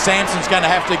forward. Sampson's going to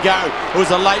have to go. It was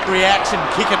a late reaction.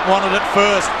 Kickett wanted it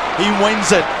first. He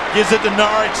wins it. Gives it to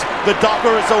Norrish. The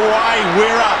Docker is away.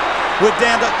 Wira. We're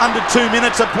down to under 2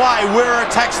 minutes of play. Wira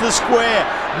attacks the square.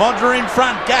 Modra in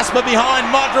front. Gasper behind.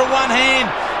 Modra one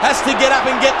hand. Has to get up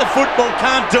and get the football.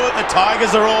 Can't do it. The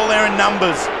Tigers are all there in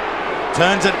numbers.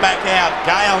 Turns it back out.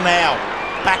 Gale now.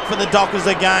 Back for the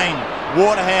Dockers again.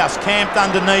 Waterhouse camped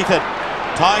underneath it.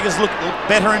 Tigers look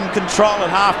better in control at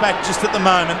halfback just at the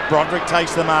moment. Broderick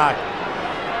takes the mark.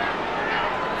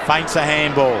 Feints a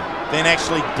handball. Then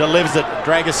actually delivers it.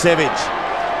 Dragicevic.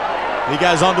 He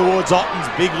goes on towards Ottens.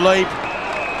 Big leap.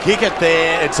 Kick it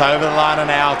there. It's over the line and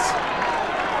out.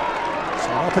 So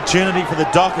an opportunity for the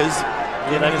Dockers.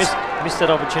 Yeah, they missed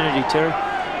that opportunity, Terry.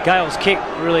 Gale's kick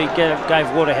really gave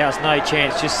Waterhouse no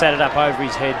chance. Just sat it up over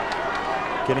his head.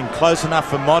 Getting close enough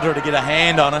for Modra to get a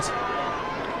hand on it.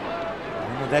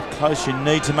 When you're that close, you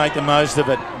need to make the most of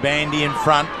it. Bandy in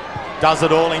front. Does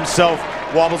it all himself.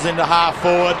 Wobbles into half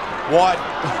forward.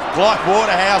 Like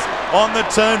Waterhouse on the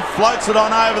turn, floats it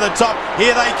on over the top.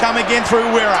 Here they come again through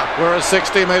Wira. Wira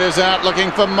 60 metres out, looking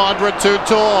for Modra, too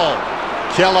tall.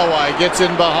 Kellaway gets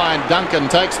in behind. Duncan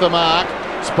takes the mark.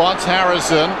 Spots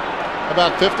Harrison.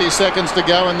 About 50 seconds to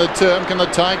go in the term. Can the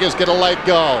Tigers get a late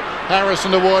goal?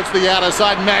 Harrison towards the outer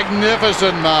side.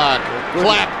 Magnificent mark.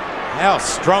 Plapp. How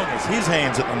strong is his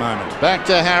hands at the moment? Back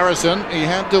to Harrison. He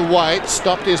had to wait.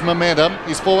 Stopped his momentum.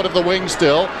 He's forward of the wing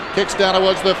still. Kicks down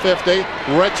towards the 50.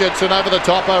 Richardson over the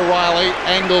top. O'Reilly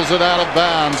angles it out of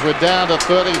bounds. We're down to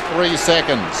 33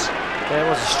 seconds. That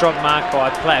was a strong mark by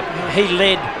Plapp. He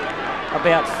led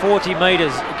about 40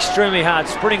 metres, extremely hard,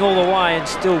 sprinting all the way, and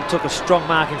still took a strong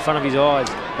mark in front of his eyes.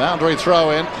 Boundary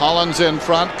throw in. Hollands in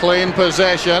front. Clean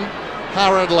possession.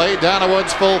 Hurriedly down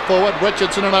towards full forward.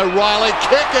 Richardson and O'Reilly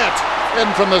kick it in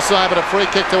from the side, but a free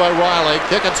kick to O'Reilly.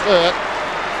 Kickett's hurt.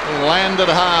 He landed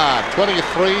hard.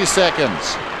 23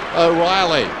 seconds.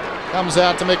 O'Reilly comes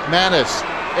out to McManus.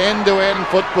 End-to-end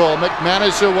football.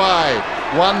 McManus away.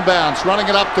 One bounce, running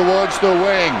it up towards the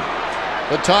wing.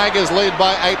 The Tigers lead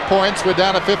by 8 points. We're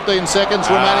down to 15 seconds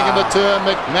remaining in the term.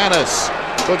 McManus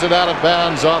puts it out of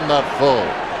bounds on the full.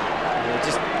 Yeah,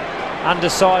 just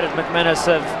undecided, McManus,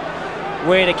 of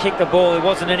where to kick the ball. There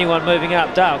wasn't anyone moving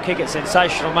up. Dale Kickett,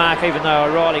 sensational mark, even though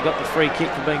O'Reilly got the free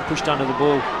kick for being pushed under the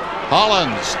ball.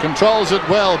 Hollands controls it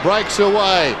well, breaks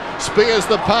away, spears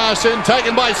the pass in,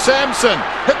 taken by Sampson.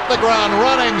 Hit the ground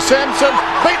running. Sampson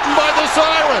beaten by the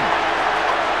siren.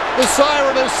 The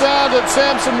siren has sounded.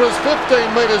 Sampson was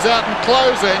 15 metres out and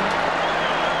closing.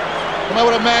 And I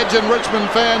would imagine Richmond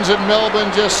fans in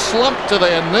Melbourne just slumped to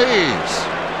their knees.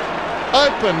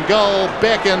 Open goal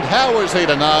beckoned. How was he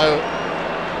to know?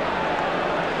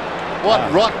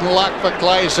 What rotten luck for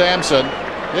Clay Sampson.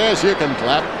 Yes, you can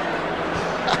clap.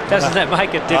 Doesn't that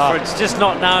make a difference? Just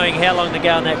not knowing how long to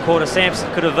go in that quarter.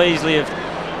 Sampson could have easily have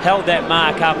held that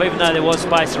mark up, even though there was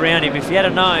space around him. If he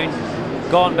had known,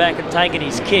 gone back and taken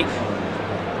his kick,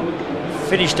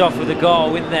 finished off with a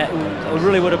goal, in that it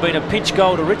really would have been a pinch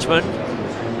goal to Richmond,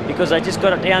 because they just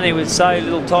got it down there with so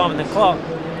little time in the clock.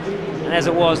 And as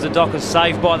it was, the Dockers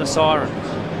saved by the siren.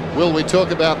 Will we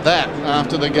talk about that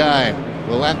after the game?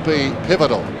 Will that be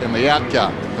pivotal in the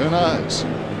outcome? Who knows?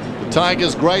 The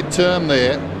Tigers' great term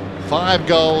there. 5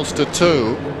 goals to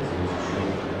 2.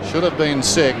 Should have been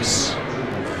 6.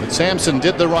 But Sampson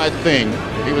did the right thing.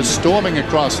 He was storming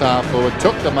across half forward,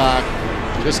 took the mark,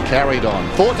 just carried on.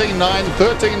 14-9,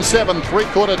 13-7,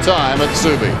 three-quarter time at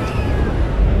Subi.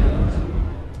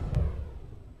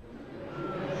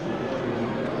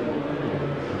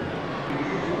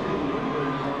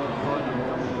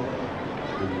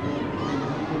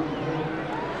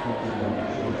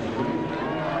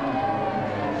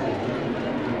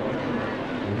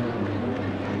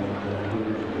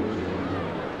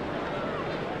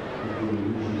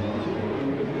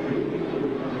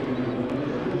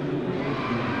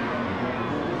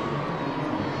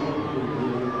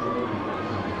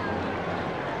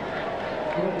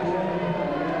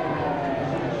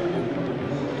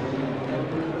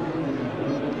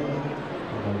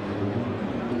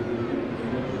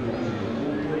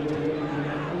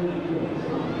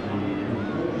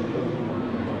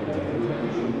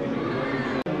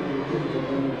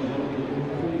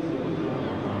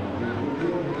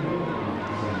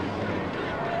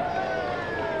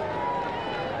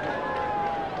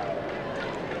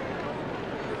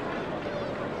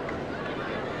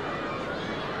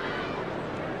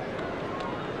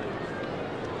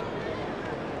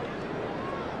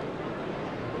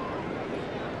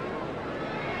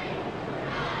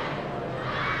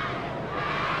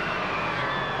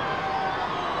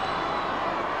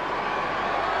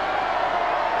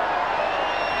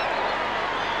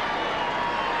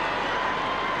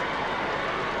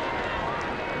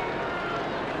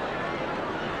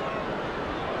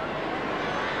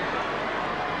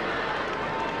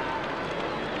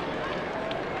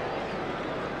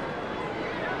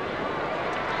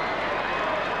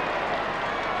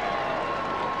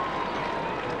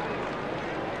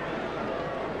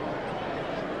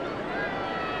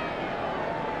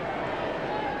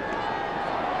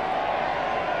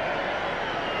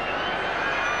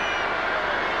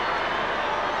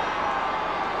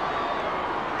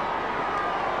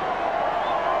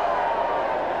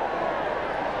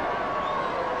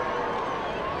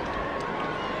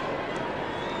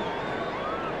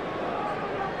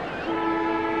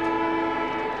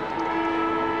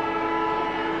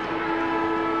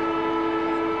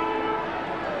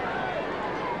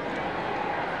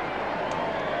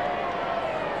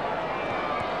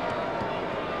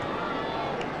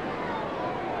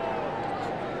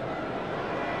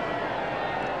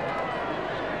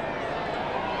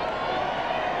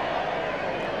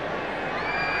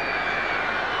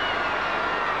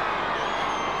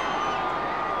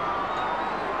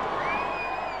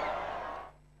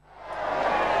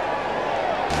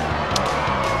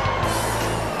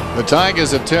 The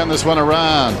Tigers have turned this one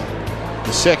around.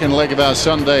 The second leg of our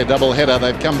Sunday doubleheader.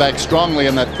 They've come back strongly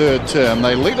in that third term.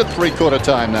 They lead at three-quarter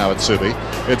time now at Subi.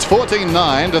 It's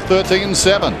 14-9 to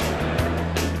 13-7.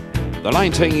 The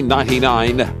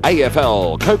 1999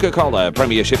 AFL Coca-Cola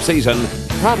Premiership season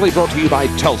proudly brought to you by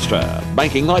Telstra,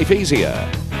 making life easier.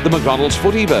 The McDonald's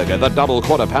Footy Burger, the double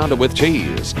quarter pounder with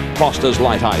cheese. Foster's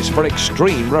Light Ice for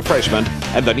extreme refreshment.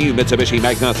 And the new Mitsubishi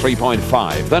Magna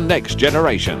 3.5, the next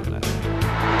generation.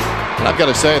 I've got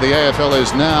to say the AFL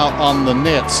is now on the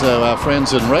net, so our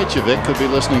friends in Reykjavik could be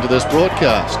listening to this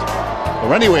broadcast.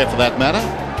 Or anywhere for that matter.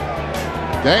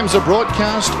 Games are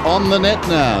broadcast on the net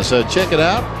now, so check it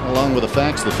out, along with the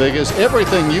facts, the figures,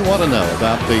 everything you want to know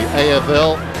about the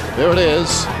AFL. There it is,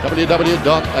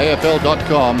 www.afl.com.au.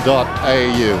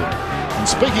 And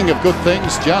speaking of good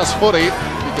things, Just Footy, you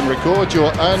can record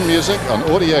your own music on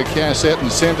audio cassette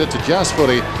and send it to Just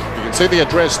Footy. You can see the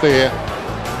address there.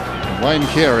 And Wayne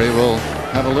Carey will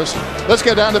have a listen. Let's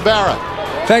go down to Barra.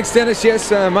 Thanks, Dennis. Yes,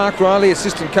 Marc Riley,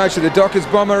 assistant coach of the Dockers.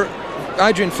 Bomber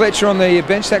Adrian Fletcher on the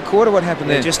bench that quarter. What happened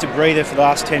there? Just a breather for the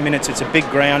last 10 minutes. It's a big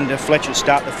ground. Fletcher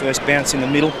start the first bounce in the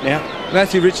middle now.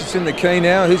 Matthew Richardson, the key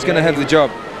now. Who's going to have the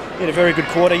job? He had a very good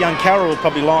quarter. Young Carroll will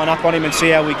probably line up on him and see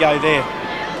how we go there.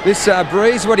 This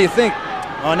Breeze, what do you think?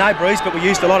 I know Breeze, but we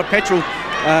used a lot of petrol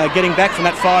getting back from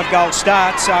that 5-goal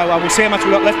start. So we'll see how much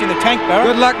we've got left in the tank, Barra.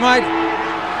 Good luck, mate.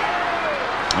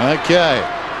 Okay.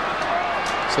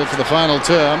 So for the final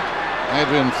term,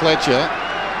 Adrian Fletcher.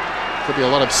 Could be a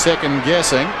lot of second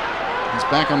guessing. He's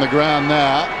back on the ground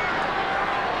now.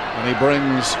 And he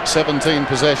brings 17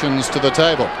 possessions to the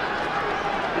table.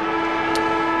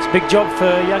 It's a big job for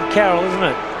young Carroll, isn't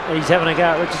it? He's having a go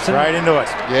at Richardson. Right into it.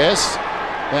 Yes.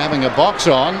 They're having a box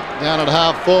on down at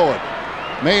half forward.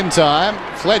 Meantime,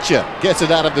 Fletcher gets it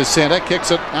out of the centre,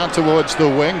 kicks it out towards the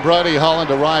wing. Brodie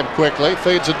Holland arrived quickly,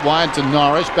 feeds it wide to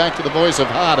Norrish, back to the voice of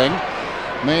Harding.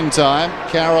 Meantime,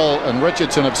 Carroll and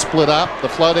Richardson have split up. The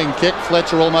floating kick,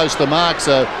 Fletcher almost the mark,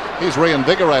 so he's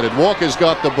reinvigorated. Walker's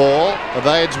got the ball.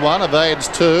 Evades one, evades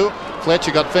two.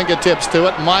 Fletcher got fingertips to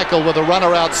it. Michael with a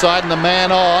runner outside and the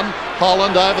man on.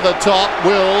 Holland over the top.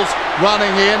 Wills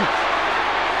running in.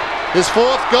 His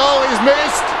fourth goal, he's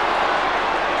missed.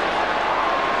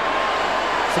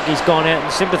 I think he's gone out in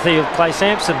sympathy of Clay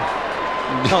Sampson.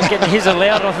 Not getting his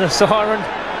allowed on the siren.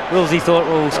 Willsy thought,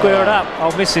 we'll square it up.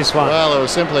 I'll miss this one. Well, it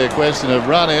was simply a question of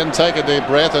run in, take a deep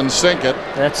breath and sink it.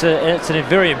 It's a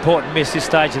very important miss this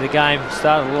stage of the game.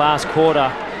 Start of the last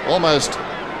quarter. Almost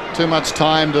too much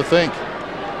time to think.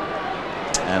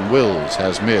 And Wills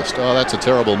has missed. Oh, that's a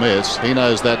terrible miss. He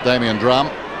knows that, Damien Drum.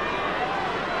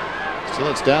 Still,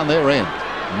 it's down their end.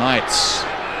 Knights.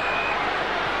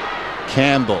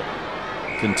 Campbell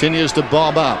continues to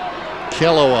bob up.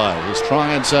 Kellaway is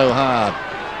trying so hard.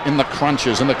 In the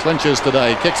crunches and the clinches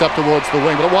today. Kicks up towards the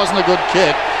wing, but it wasn't a good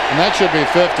kick, and that should be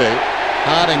 50.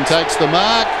 Harding takes the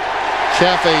mark.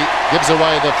 Chaffee gives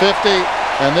away the 50,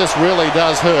 and this really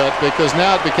does hurt because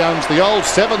now it becomes the old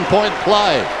 7-point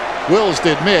play. Wills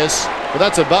did miss, but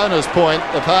that's a bonus point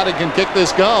if Harding can kick this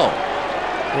goal.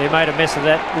 They made a mess of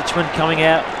that. Richmond coming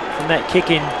out from that kick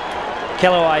in.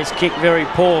 Kellaway's kick very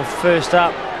poor first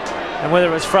up, and whether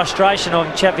it was frustration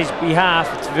on Chaffee's behalf,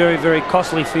 it's very, very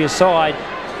costly for your side.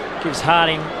 Gives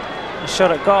Harding a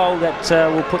shot at goal that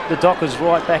will put the Dockers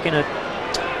right back in it.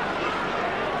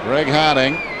 Greg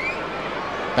Harding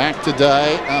back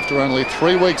today after only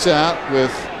 3 weeks out with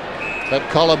that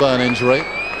collarbone injury.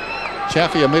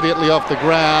 Chaffee immediately off the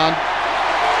ground.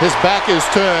 His back is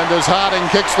turned as Harding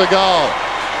kicks the goal.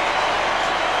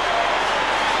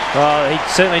 Oh, he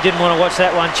certainly didn't want to watch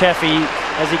that one. Chaffee,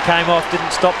 as he came off, didn't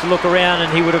stop to look around,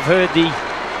 and he would have heard the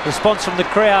response from the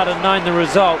crowd and known the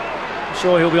result. I'm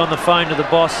sure he'll be on the phone to the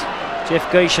boss, Jeff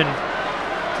Geishan,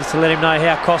 just to let him know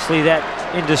how costly that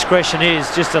indiscretion is.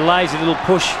 Just a lazy little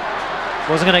push.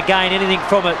 Wasn't going to gain anything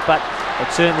from it, but it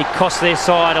certainly cost their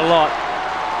side a lot.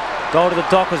 Goal to the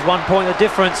Dockers, 1 point the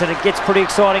difference, and it gets pretty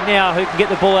exciting now. Who can get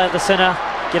the ball out of the centre,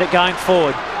 get it going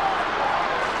forward.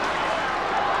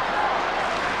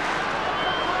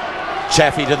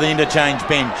 Chaffee to the interchange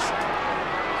bench.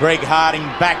 Greg Harding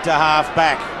back to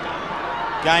half-back.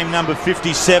 Game number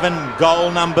 57,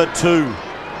 goal number 2.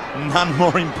 None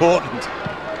more important.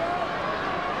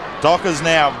 Dockers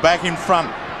now back in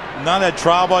front. Another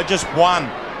trial by just 1.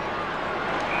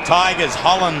 Tigers,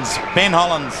 Hollands, Ben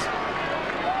Hollands.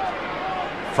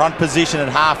 Front position at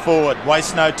half forward.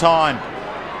 Waste no time.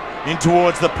 In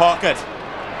towards the pocket.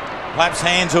 Plapp's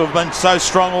hands, who have been so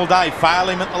strong all day, fail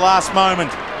him at the last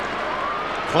moment.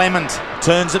 Clement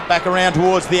turns it back around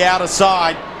towards the outer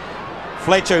side.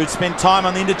 Fletcher, who'd spent time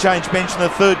on the interchange bench in the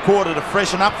third quarter to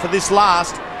freshen up for this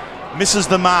last, misses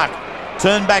the mark.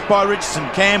 Turned back by Richardson.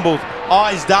 Campbell,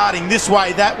 eyes darting this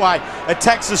way, that way.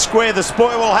 Attacks the square. The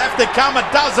spoil will have to come.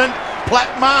 It doesn't.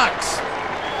 Plapp marks.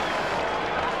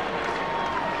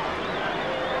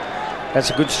 That's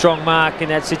a good strong mark in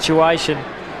that situation.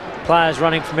 Players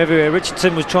running from everywhere.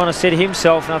 Richardson was trying to set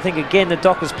himself, and I think again the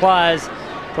Dockers players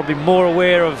probably more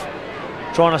aware of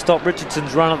trying to stop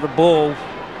Richardson's run at the ball,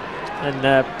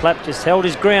 and Plapp just held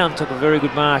his ground, took a very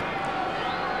good mark.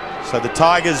 So the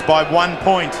Tigers by 1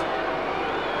 point.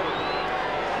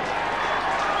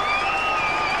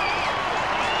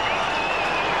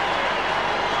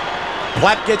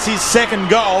 Plapp gets his second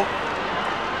goal.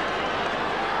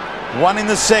 1 in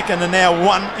the second and now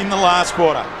 1 in the last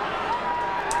quarter.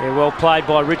 Yeah, well played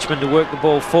by Richmond to work the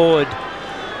ball forward.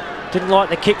 Didn't like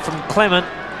the kick from Clement.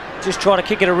 Just try to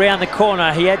kick it around the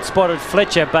corner. He had spotted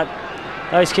Fletcher, but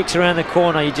those kicks around the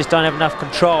corner, you just don't have enough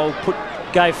control.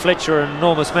 Gave Fletcher an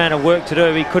enormous amount of work to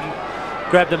do. He couldn't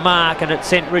grab the mark, and it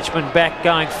sent Richmond back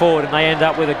going forward, and they end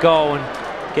up with a goal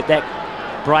and get that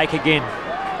break again.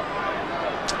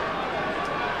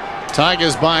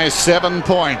 Tigers by 7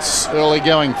 points. Early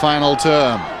going final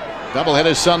term.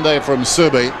 Doubleheader Sunday from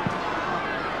Subi.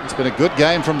 It's been a good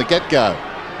game from the get-go.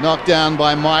 Knocked down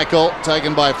by Michael,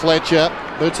 taken by Fletcher.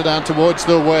 Boots it out towards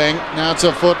the wing. Now it's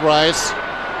a foot race.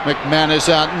 McManus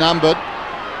outnumbered.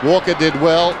 Walker did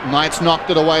well. Knights knocked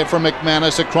it away from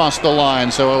McManus across the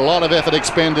line. So a lot of effort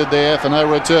expended there for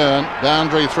no return.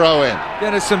 Boundary throw in.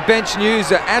 Then there's some bench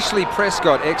news. Ashley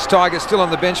Prescott, ex-Tiger, still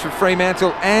on the bench for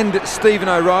Fremantle, and Stephen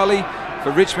O'Reilly for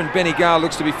Richmond. Benny Gale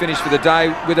looks to be finished for the day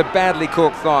with a badly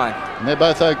corked thigh. And they're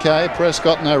both okay,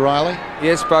 Prescott and O'Reilly?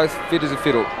 Yes, both fit as a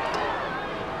fiddle.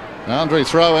 Boundary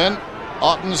throw in.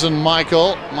 Ottens and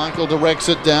Michael. Michael directs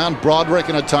it down. Broderick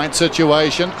in a tight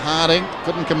situation. Harding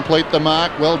couldn't complete the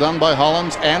mark. Well done by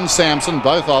Hollands and Sampson,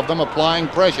 both of them applying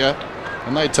pressure,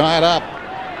 and they tie it up.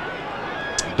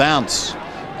 Bounce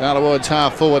down towards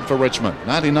half forward for Richmond.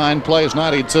 99 plays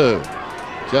 92.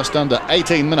 Just under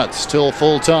 18 minutes till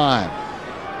full time.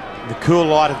 The cool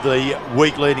light of the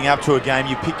week leading up to a game,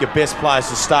 you pick your best players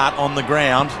to start on the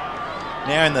ground.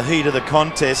 Now in the heat of the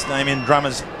contest, Damien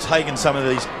Drummer's taken some of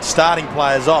these starting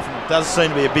players off. It does seem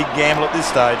to be a big gamble at this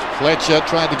stage. Fletcher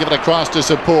tried to give it across to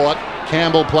support.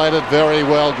 Campbell played it very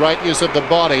well. Great use of the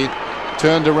body.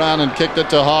 Turned around and kicked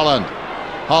it to Holland.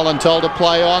 Holland told to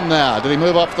play on now. Did he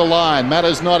move off the line?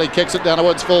 Matters not. He kicks it down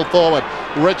towards full forward.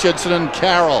 Richardson and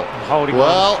Carroll.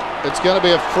 Well, it's going to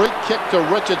be a free kick to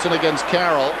Richardson against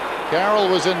Carroll. Carroll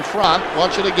was in front.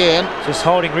 Watch it again. Just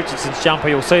holding Richardson's jumper.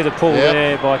 You'll see the pull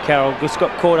there by Carroll. Just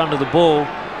got caught under the ball.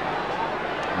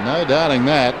 No doubting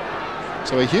that.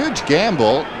 So a huge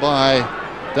gamble by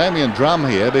Damien Drum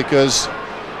here, because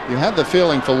you had the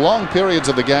feeling for long periods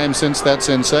of the game since that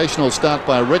sensational start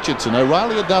by Richardson,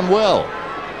 O'Reilly had done well.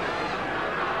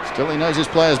 Still, he knows his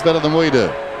players better than we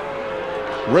do.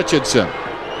 Richardson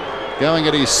going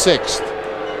at his 6th.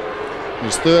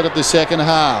 His 3rd of the second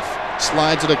half.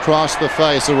 Slides it across the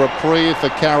face. A reprieve for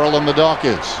Carroll and the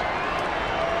Dockers.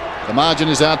 The margin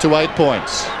is out to 8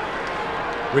 points.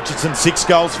 Richardson 6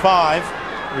 goals 5,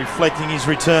 reflecting his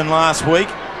return last week.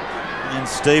 And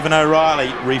Stephen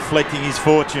O'Reilly reflecting his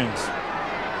fortunes.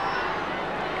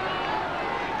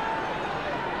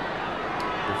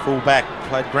 The fullback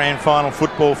played grand final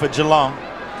football for Geelong.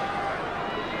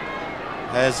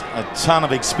 Has a ton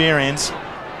of experience.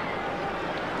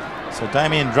 So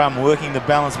Damien Drum working the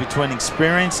balance between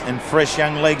experience and fresh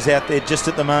young legs out there just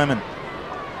at the moment.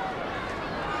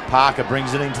 Parker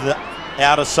brings it into the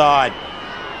outer side.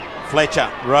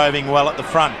 Fletcher roving well at the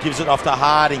front, gives it off to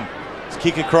Harding. His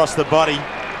kick across the body,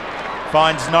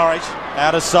 finds Norrish,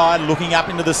 outer side, looking up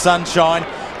into the sunshine,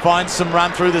 finds some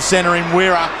run through the centre in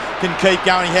Wira, can keep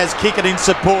going, he has Kickett in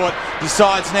support,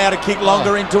 decides now to kick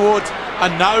longer in towards a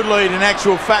no lead. In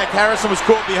actual fact, Harrison was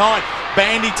caught behind.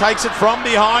 Bandy takes it from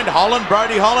behind.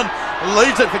 Brody Holland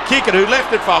leaves it for Kickett, who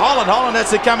left it for Holland. Holland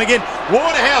has to come again.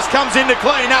 Waterhouse comes in to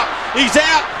clean up. He's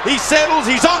out, he settles,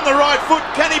 he's on the right foot.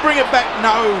 Can he bring it back?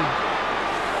 No.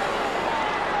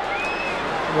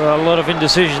 Well, a lot of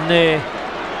indecision there.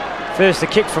 First the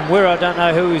kick from Wira, I don't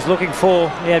know who he's looking for.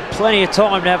 He had plenty of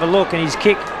time to have a look, and his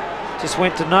kick just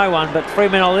went to no one. But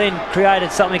Fremantle then created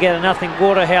something out of nothing.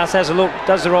 Waterhouse has a look,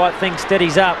 does the right thing,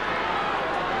 steadies up,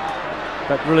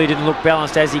 but really didn't look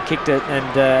balanced as he kicked it,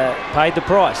 and paid the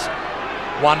price.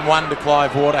 1-1 to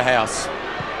Clive Waterhouse.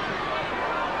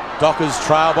 Dockers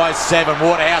trail by 7.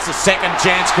 Waterhouse a second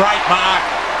chance. Great mark.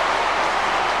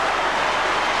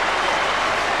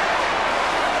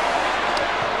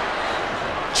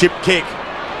 Chip kick.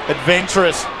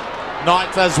 Adventurous.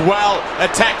 Knight as well.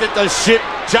 Attacked it to Shipp.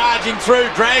 Charging through.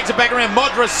 Drags it back around.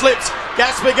 Modra slips.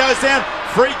 Gaspar goes down.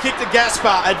 Free kick to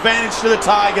Gaspar. Advantage to the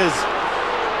Tigers.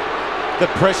 The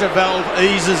pressure valve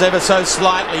eases ever so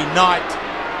slightly. Knight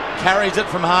carries it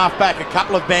from half back. A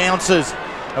couple of bounces.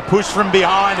 A push from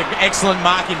behind. An excellent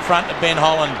mark in front to Ben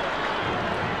Holland.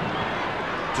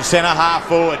 To centre half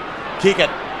forward. Kick it.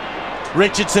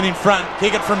 Richardson in front.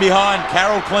 Kick it from behind.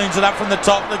 Carroll cleans it up from the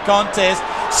top of the contest.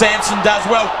 Sampson does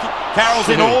well. Carroll's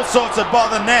in all sorts of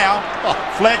bother now.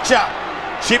 Fletcher.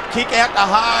 Shipp kick out to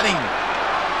Harding.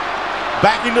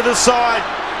 Back into the side.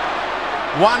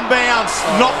 One bounce.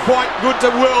 Not quite good to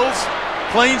Wills.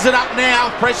 Cleans it up now.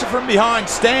 Pressure from behind.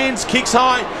 Stands. Kicks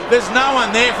high. There's no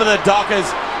one there for the Dockers.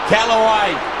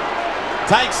 Callaway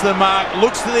takes the mark.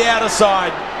 Looks to the outer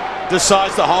side.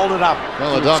 Decides to hold it up.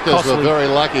 Well, the Dockers were very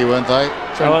lucky, weren't they?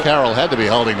 Trent Carroll had to be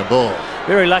holding the ball.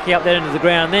 Very lucky up there into the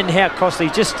ground. Then how costly.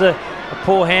 Just a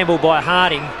poor handball by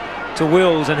Harding to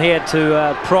Wills, and he had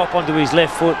to prop onto his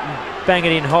left foot and bang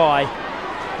it in high.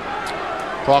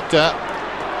 Proctor,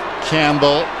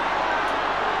 Campbell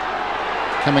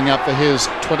coming up for his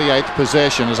 28th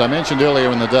possession. As I mentioned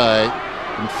earlier in the day,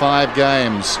 in 5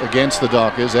 games against the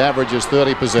Dockers, averages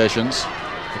 30 possessions,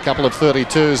 a couple of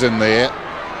 32s in there.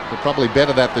 We'll probably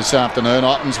better that this afternoon.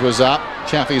 Ottens was up.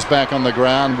 Chaffee's back on the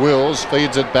ground. Wills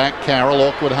feeds it back. Carroll,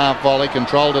 awkward half volley,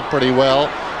 controlled it pretty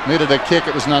well. Needed a kick.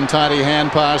 It was an untidy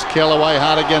hand pass. Callaway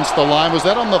hard against the line. Was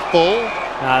that on the full?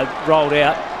 Rolled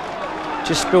out.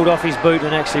 Just spilled off his boot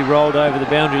and actually rolled over the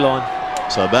boundary line.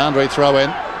 So boundary throw in.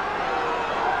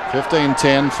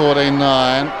 15-10,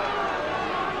 14-9.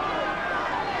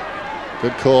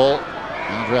 Good call.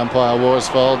 Boundary umpire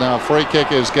Worsfold. Now a free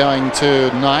kick is going to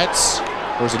Knights.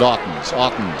 Or is it Ottens?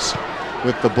 Ottens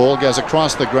with the ball, goes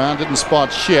across the ground, didn't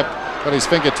spot Shipp, got his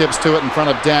fingertips to it in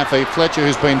front of Daffy. Fletcher,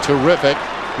 who's been terrific.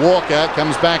 Walker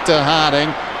comes back to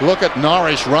Harding. Look at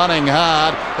Norrish running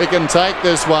hard. He can take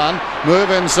this one.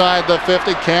 Move inside the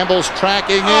 50. Campbell's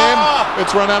tracking him.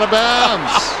 It's run out of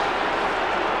bounds.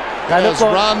 It has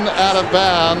run out of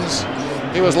bounds.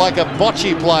 He was like a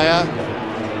bocce player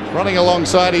running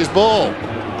alongside his ball.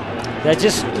 They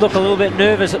just look a little bit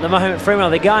nervous at the moment,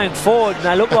 Fremantle. They're going forward and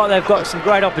they look like they've got some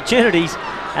great opportunities,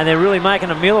 and they're really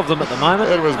making a meal of them at the moment.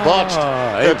 It was botched.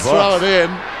 It's thrown in.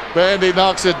 Bandy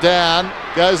knocks it down,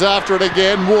 goes after it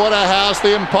again. Waterhouse,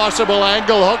 the impossible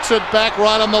angle, hooks it back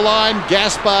right on the line.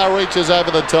 Gaspar reaches over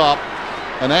the top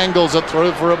and angles it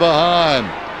through for a behind.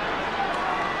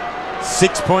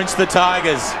 6 points the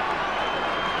Tigers.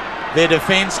 Their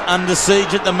defence under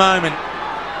siege at the moment.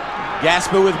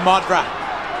 Gaspar with Modra.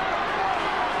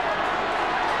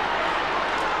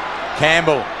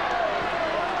 Campbell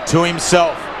to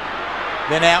himself,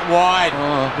 then out wide,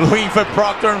 looking for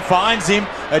Proctor and finds him.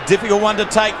 A difficult one to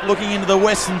take, looking into the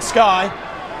western sky.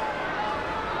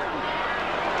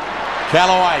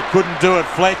 Callaway couldn't do it.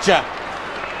 Fletcher,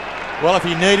 well, if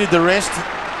he needed the rest,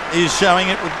 he's showing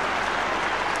it.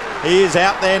 He is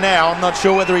out there now. I'm not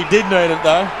sure whether he did need it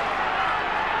though.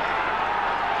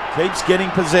 Keeps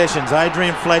getting possessions.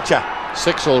 Adrian Fletcher.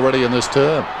 6 already in this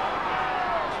term.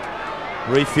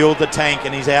 Refueled the tank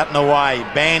and he's out and away.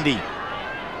 Bandy.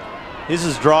 His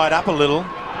has dried up a little.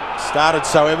 Started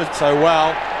so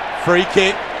well. Free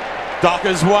kick.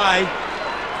 Dockers' way.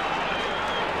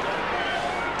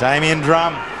 Damien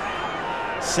Drum.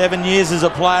 7 years as a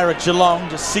player at Geelong.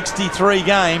 Just 63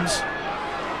 games.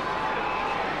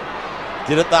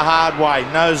 Did it the hard way.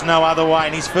 Knows no other way.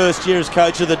 In his first year as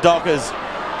coach of the Dockers.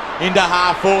 Into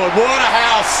half forward.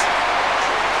 Waterhouse.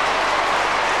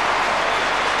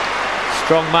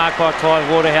 Strong mark by Clive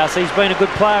Waterhouse. He's been a good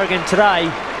player again today.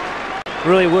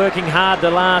 Really working hard the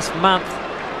last month.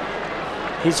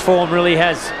 His form really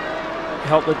has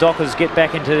helped the Dockers get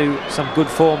back into some good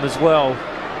form as well.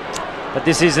 But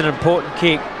this is an important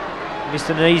kick. Missed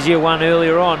an easier one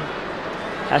earlier on.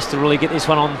 Has to really get this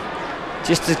one on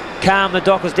just to calm the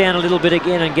Dockers down a little bit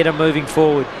again and get them moving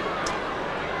forward.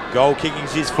 Goal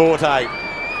kicking's his forte.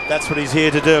 That's what he's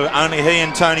here to do. Only he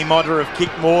and Tony Modra have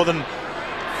kicked more than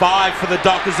 5 for the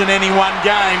Dockers in any one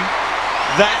game.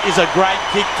 That is a great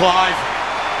kick, Clive.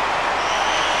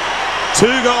 2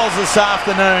 goals this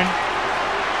afternoon.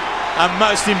 A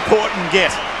most important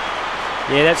get.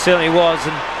 Yeah, that certainly was.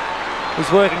 And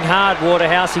he's working hard,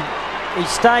 Waterhouse. He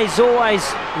stays always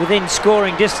within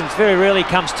scoring distance. Very rarely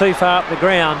comes too far up the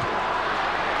ground.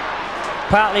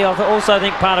 Partly, I also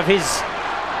think part of his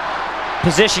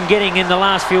possession getting in the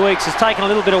last few weeks has taken a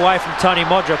little bit away from Tony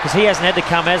Modra, because he hasn't had to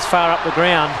come as far up the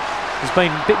ground. He's been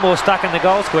a bit more stuck in the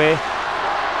goal square.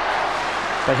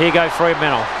 But here go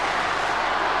Fremantle.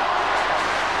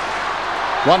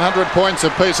 100 points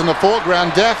apiece in the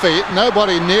foreground. Daffy,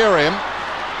 nobody near him.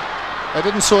 They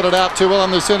didn't sort it out too well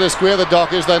on the centre square, the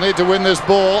Dockers. They need to win this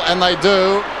ball, and they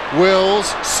do. Wills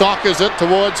soccers it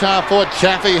towards half-forward.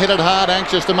 Chaffee hit it hard,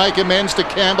 anxious to make amends to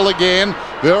Campbell again.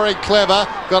 Very clever.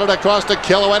 Got it across to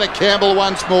Kellaway, to Campbell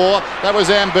once more. That was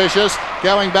ambitious.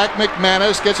 Going back,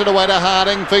 McManus gets it away to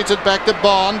Harding, feeds it back to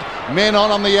Bond. Men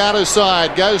on the outer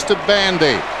side. Goes to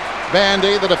Bandy.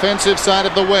 Bandy, the defensive side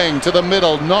of the wing, to the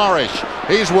middle. Norrish,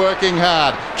 he's working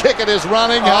hard. Kickett is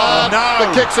running hard. No.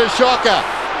 The kick's a shocker.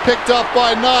 Picked off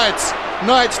by Knights.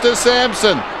 Knights to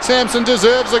Sampson. Sampson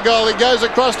deserves a goal. He goes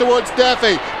across towards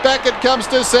Daffy. Back it comes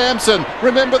to Sampson.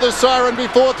 Remember the siren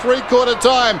before three-quarter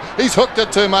time. He's hooked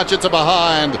it too much. It's a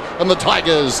behind. And the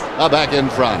Tigers are back in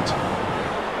front.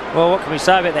 Well, what can we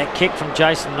say about that kick from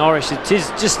Jason Norrish? It is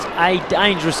just a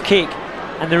dangerous kick,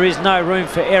 and there is no room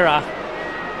for error.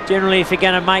 Generally, if you're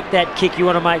going to make that kick, you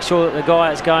want to make sure that the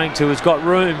guy it's going to has got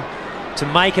room to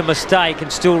make a mistake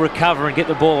and still recover and get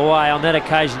the ball away. On that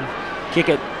occasion,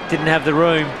 Kickett didn't have the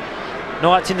room.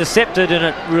 Knights intercepted, and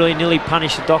it really nearly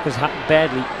punished the Dockers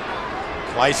badly.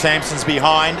 Clay Sampson's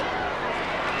behind.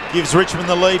 Gives Richmond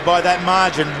the lead by that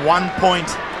margin. 1 point.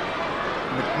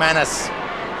 McManus.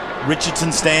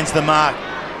 Richardson stands the mark.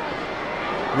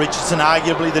 Richardson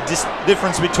arguably the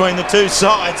difference between the two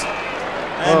sides.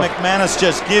 And McManus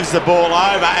just gives the ball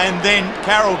over, and then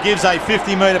Carroll gives a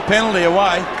 50-metre penalty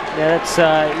away. Yeah, that's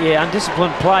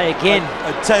undisciplined play again.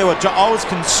 I tell you what, I was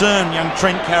concerned, young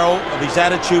Trent Carroll, of his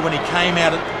attitude when he came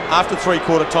out after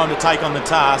three-quarter time to take on the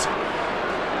task.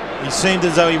 He seemed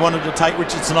as though he wanted to take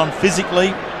Richardson on physically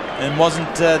and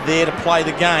wasn't there to play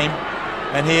the game.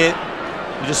 And here,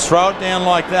 you just throw it down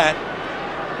like that.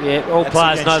 Yeah, all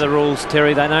players know the rules,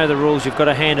 Terry. They know the rules. You've got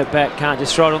to hand it back. Can't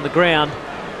just throw it on the ground.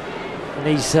 And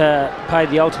he's paid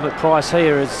the ultimate price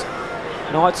here as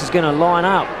Knights is going to line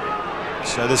up.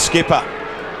 So the skipper,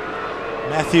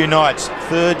 Matthew Knights,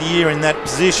 third year in that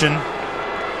position.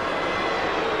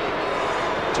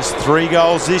 Just 3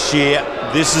 goals this year.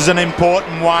 This is an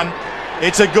important one.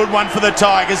 It's a good one for the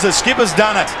Tigers. The skipper's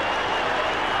done it.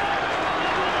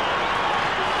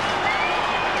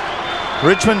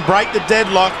 Richmond break the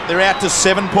deadlock. They're out to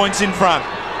 7 points in front.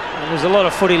 And there's a lot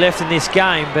of footy left in this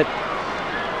game, but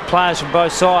players from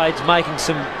both sides making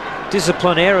some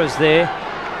discipline errors there.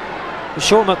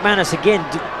 Sean McManus again,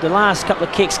 the last couple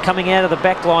of kicks coming out of the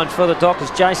back line for the Dockers.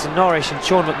 Jason Norrish and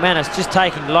Sean McManus just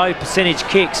taking low percentage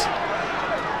kicks.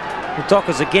 The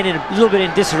Dockers again in a little bit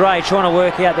in disarray, trying to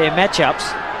work out their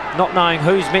matchups, not knowing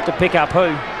who's meant to pick up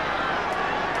who.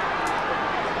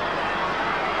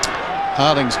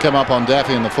 Harding's come up on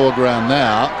Daffy in the foreground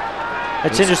now.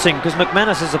 It's interesting because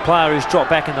McManus is a player who's dropped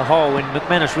back in the hole, and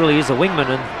McManus really is a wingman,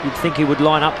 and you'd think he would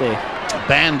line up there.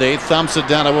 Bandy thumps it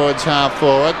down towards half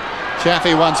forward.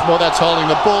 Chaffee once more, that's holding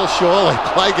the ball surely.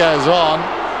 Play goes on.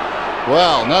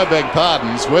 Well, no beg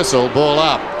pardons. Whistle, ball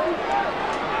up.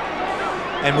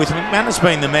 And with McManus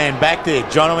being the man back there,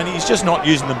 John, I mean, he's just not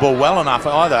using the ball well enough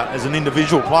either as an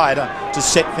individual player to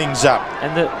set things up.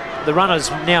 And the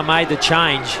runners now made the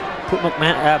change. Put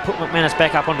McManus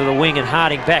back up onto the wing and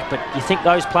Harding back, but you think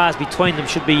those players between them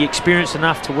should be experienced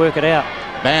enough to work it out.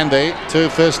 Bandy,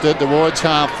 two-fisted towards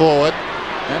half forward.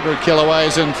 Andrew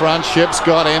Kellaway's in front. Shipp's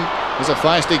got him. He's a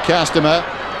feisty customer.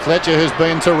 Fletcher, who's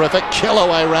been terrific.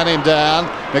 Kellaway ran him down.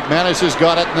 McManus has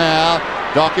got it now.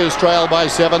 Dockers trail by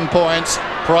 7 points.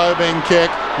 Probing kick.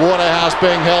 Waterhouse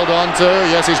being held on to.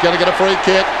 Yes, he's going to get a free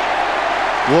kick.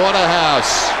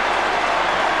 Waterhouse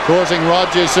causing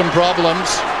Rogers some problems.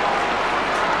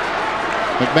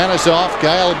 McManus off,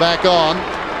 Gale back on.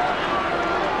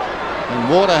 And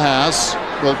Waterhouse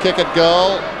will kick it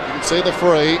goal. You can see the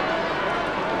free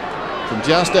from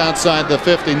just outside the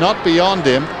 50, not beyond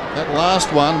him. That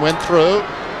last one went through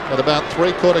at about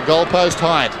three-quarter goalpost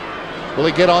height. Will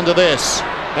he get onto this?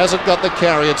 Hasn't got the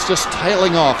carry, it's just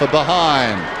tailing off a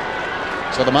behind.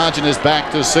 So the margin is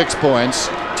back to 6 points.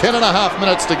 10.5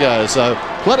 minutes to go, so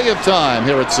plenty of time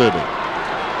here at Subi.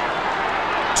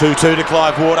 2-2 to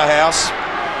Clive Waterhouse.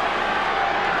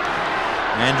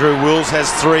 Andrew Wills has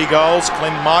 3 goals.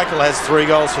 Clem Michael has 3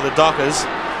 goals for the Dockers.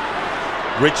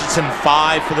 Richardson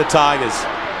 5 for the Tigers.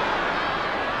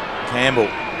 Campbell.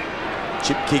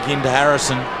 Chip kick into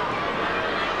Harrison.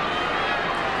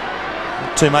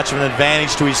 Not too much of an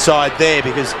advantage to his side there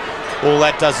because all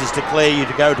that does is declare you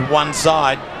to go to one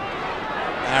side.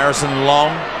 Harrison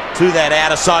long to that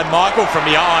outer side. Michael from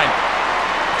behind.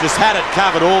 Just had it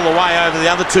covered all the way over the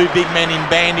other 2 big men in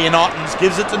Bandy and Ottens.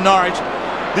 Gives it to Norwich.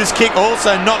 This kick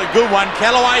also not a good one.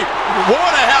 Callaway,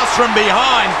 Waterhouse from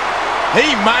behind.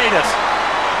 He made it.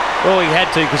 Well, he had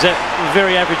to, because that was a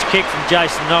very average kick from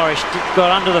Jason Norrish.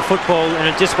 Got under the football and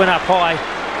it just went up high.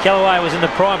 Kellaway was in the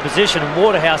prime position, and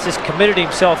Waterhouse just committed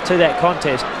himself to that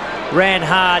contest. Ran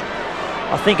hard.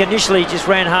 I think initially he just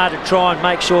ran hard to try and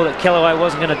make sure that Kellaway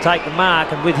wasn't going to take the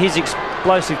mark, and with his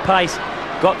explosive pace,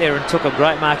 got there and took a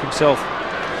great mark himself.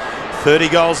 30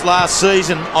 goals last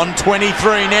season on 23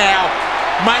 now.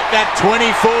 Make that 24.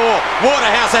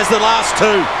 Waterhouse has the last 2.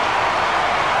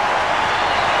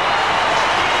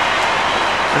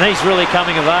 And he's really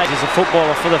coming of age as a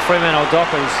footballer for the Fremantle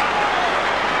Dockers.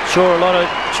 Sure, a lot of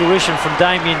tuition from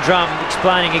Damien Drum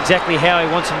explaining exactly how he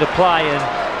wants him to play, and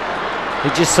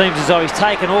it just seems as though he's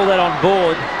taken all that on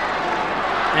board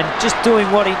and just doing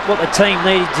what the team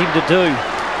needs him to do.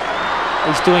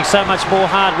 He's doing so much more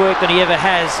hard work than he ever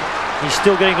has. He's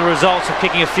still getting the results of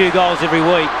kicking a few goals every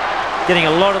week, getting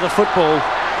a lot of the football,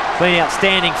 being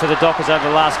outstanding for the Dockers over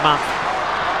the last month.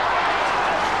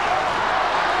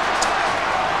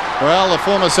 Well, the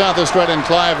former South Australian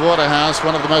Clive Waterhouse,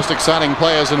 one of the most exciting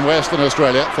players in Western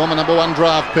Australia, former #1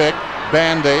 draft pick,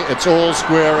 Bandy, it's all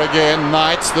square again.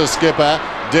 Knights, the skipper,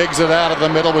 digs it out of the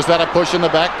middle. Was that a push in the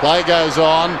back? Play goes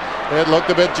on. It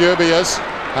looked a bit dubious.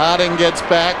 Harding gets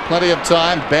back, plenty of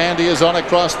time. Bandy is on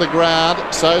across the ground.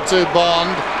 So too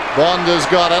Bond. Bond has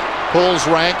got it. Pulls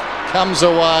rank. Comes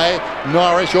away.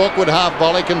 Norrish, awkward half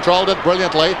volley, controlled it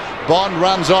brilliantly. Bond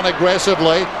runs on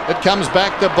aggressively. It comes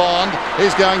back to Bond.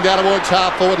 He's going down towards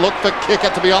half forward. Look for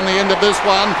Kickett to be on the end of this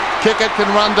one. Kickett can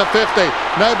run to 50.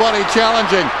 Nobody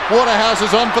challenging. Waterhouse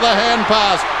is on for the hand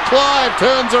pass. Clive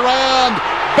turns around.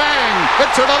 Bang!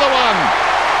 Hits another one.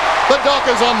 The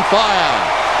Dockers on fire.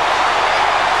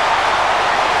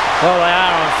 Well, they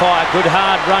are on fire. Good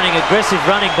hard running, aggressive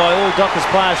running by all Dockers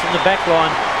players from the back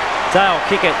line. Dale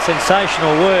Kickett,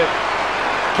 sensational work.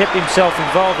 Kept himself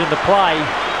involved in the play.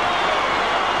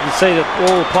 You see that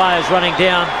all the players running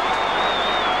down.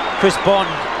 Chris Bond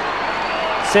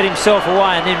set himself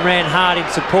away and then ran hard in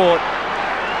support.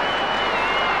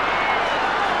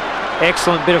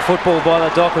 Excellent bit of football by the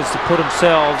Dockers to put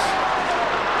themselves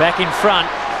back in front.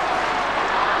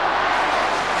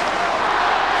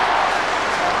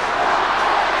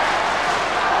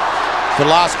 The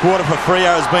last quarter for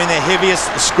Freo has been their heaviest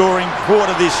scoring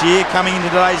quarter this year. Coming into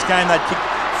today's game, they kicked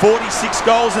 46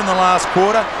 goals in the last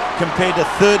quarter compared to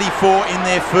 34 in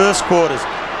their first quarters.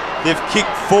 They've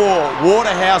kicked 4.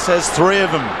 Waterhouse has 3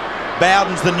 of them.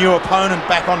 Bowden's the new opponent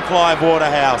back on Clive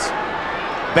Waterhouse.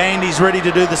 Bandy's ready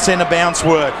to do the centre bounce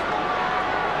work.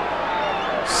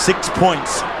 6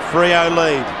 points, Freo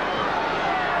lead.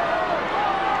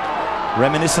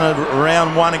 Reminiscent of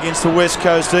round 1 against the West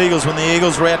Coast Eagles when the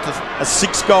Eagles were out to a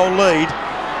 6-goal lead.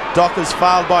 Dockers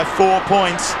failed by 4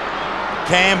 points.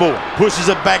 Campbell pushes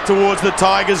it back towards the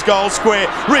Tigers' goal square.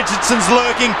 Richardson's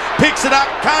lurking, picks it up,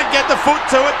 can't get the foot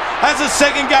to it. Has a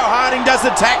second go. Harding does the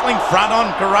tackling front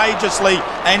on courageously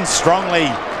and strongly.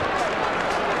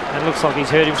 It looks like he's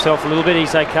hurt himself a little bit.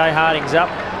 He's okay. Harding's up,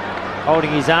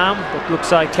 holding his arm, but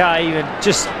looks okay. And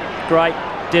just great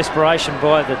desperation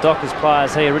by the Dockers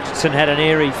players here. Richardson had an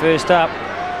airy first up,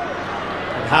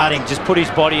 and Harding just put his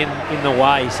body in the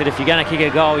way. He said, if you're going to kick a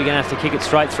goal, you're going to have to kick it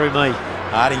straight through me.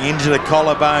 Harding injured a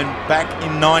collarbone back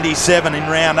in '97 in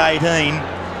round 18.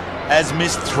 Has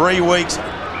missed 3 weeks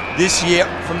this year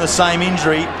from the same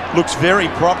injury. Looks very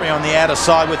properly on the outer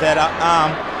side with that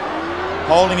arm.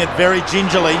 Holding it very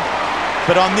gingerly.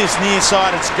 But on this near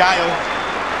side, it's Gale.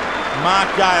 Marc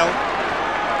Gale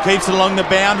keeps it along the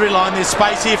boundary line. There's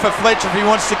space here for Fletcher if he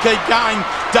wants to keep going.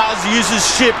 Does, uses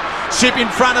Shipp. Shipp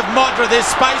in front of Modra. There's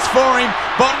space for him.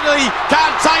 Bodley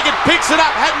can't take it. Picks it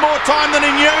up. Had more time than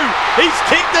he knew. He's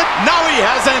kicked it. No, he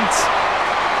hasn't.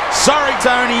 Sorry,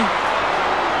 Tony.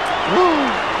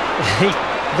 He's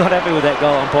not happy with that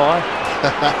goal umpire.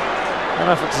 I don't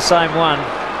know if it's the same one.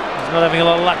 He's not having a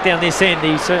lot of luck down this end.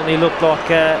 He certainly looked like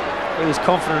he was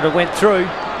confident it went through.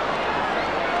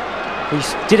 He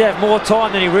did have more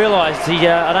time than he realised.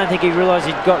 I don't think he realised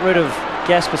he'd got rid of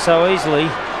Gasper so easily.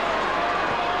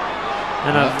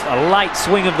 And a late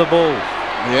swing of the ball.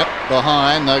 Yep,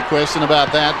 behind, no question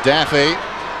about that. Daffy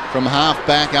from half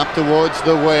back up towards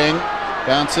the wing.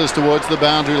 Bounces towards the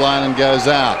boundary line and goes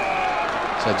out.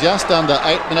 So just under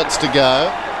 8 minutes to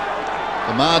go.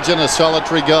 The margin, a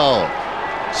solitary goal.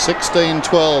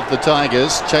 16-12 the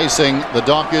Tigers, chasing the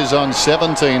Dockers on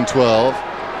 17-12.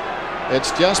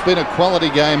 It's just been a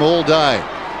quality game all day.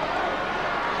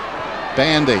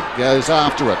 Bandy goes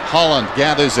after it. Holland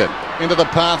gathers it into the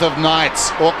path of Knights.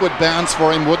 Awkward bounce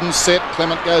for him, wouldn't sit.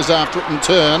 Clement goes after it and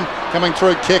turn. Coming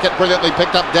through, Kickett brilliantly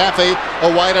picked up Daffy.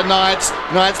 Away to Knights.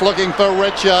 Knights looking for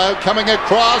Richo. Coming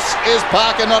across is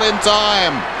Parker, not in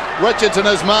time. Richardson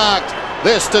has marked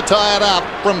this to tie it up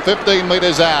from 15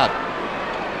 metres out.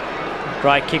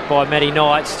 Great kick by Matty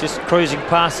Knights, just cruising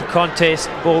past the contest.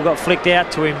 Ball got flicked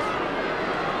out to him.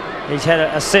 He's had to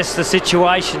assess the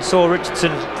situation, saw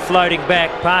Richardson floating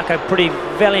back. Parker, pretty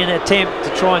valiant attempt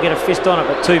to try and get a fist on it,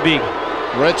 but too big.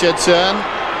 Richardson,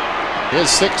 his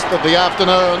 6th of the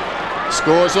afternoon,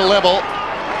 scores a level.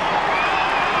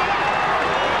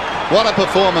 What a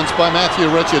performance by Matthew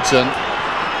Richardson.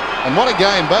 And what a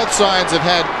game. Both sides have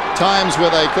had times where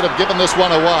they could have given this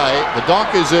one away. The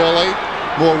Dockers early,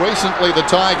 more recently the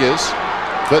Tigers,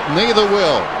 but neither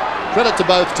will. Credit to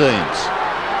both teams.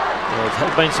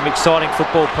 There's been some exciting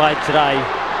football played today.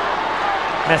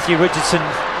 Matthew Richardson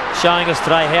showing us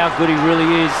today how good he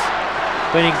really is.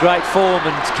 Been in great form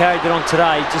and carried it on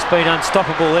today. Just been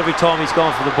unstoppable every time he's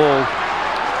gone for the ball.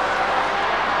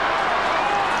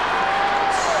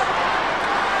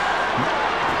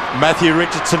 Matthew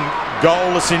Richardson,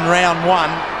 goalless in round 1,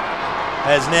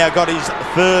 has now got his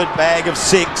 3rd bag of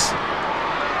 6.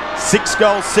 6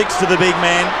 goals, 6 to the big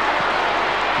man.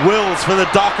 Wills for the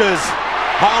Dockers.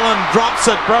 Holland drops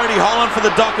it. Brodie Holland for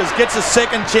the Dockers gets a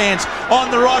second chance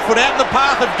on the right foot out in the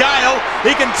path of Gale.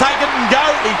 He can take it and go.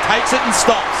 He takes it and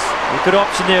stops. A good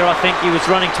option there. I think he was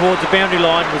running towards the boundary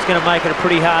line, was going to make it a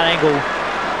pretty hard angle.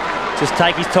 Just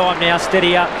take his time now,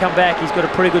 steady up, come back. He's got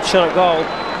a pretty good shot at goal.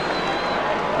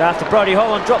 But after Brodie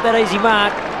Holland dropped that easy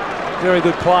mark, very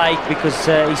good play because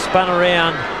he spun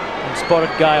around and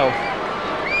spotted Gale.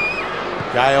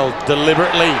 Gale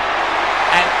deliberately.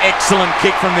 An excellent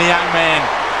kick from the young man.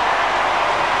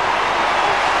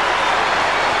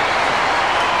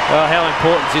 Well, how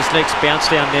important is this next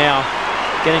bounce down now?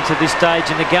 Getting to this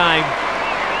stage in the game.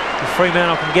 If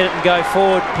Fremantle can get it and go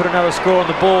forward, put another score on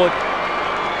the board,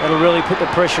 that'll really put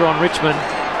the pressure on Richmond.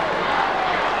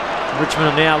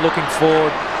 Richmond are now looking for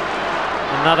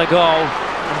another goal.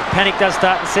 And panic does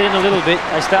start to set in a little bit.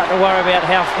 They start to worry about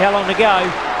how long to go.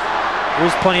 There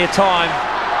is plenty of time.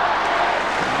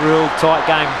 Real tight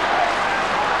game.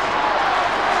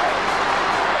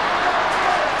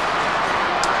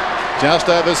 Just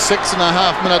over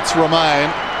 6.5 minutes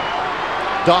remain.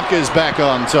 Dockers back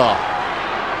on top.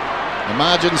 The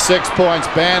margin 6 points.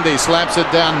 Bandy slaps it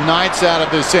down. Knights out of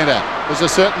the centre. There's a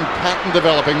certain pattern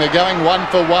developing. They're going 1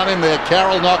 for 1 in there.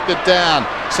 Carroll knocked it down.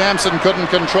 Sampson couldn't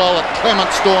control it.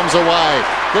 Clement storms away.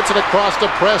 Gets it across to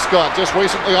Prescott, just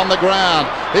recently on the ground.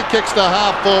 He kicks to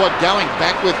half forward. Going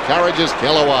back with courage is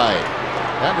Kellaway.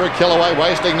 Andrew Kellaway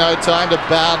wasting no time to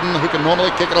Bowden, who can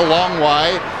normally kick it a long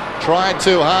way. Tried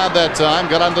too hard that time.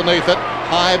 Got underneath it.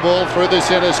 High ball through the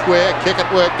centre square. Kick it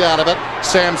worked out of it.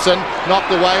 Sampson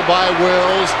knocked away by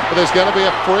Wills. But there's going to be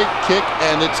a free kick,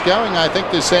 and it's going, I think,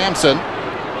 to Sampson.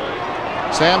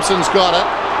 Sampson's got it.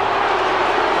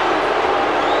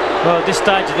 Well, at this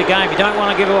stage of the game, you don't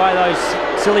want to give away those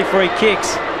silly free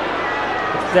kicks.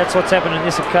 That's what's happened in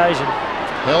this occasion.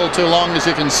 Held too long, as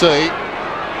you can see.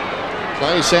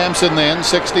 Clay Sampson then,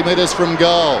 60 metres from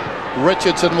goal.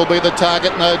 Richardson will be the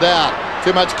target, no doubt.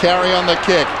 Too much carry on the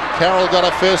kick. Carroll got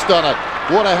a fist on it.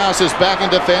 Waterhouse is back in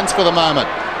defence for the moment.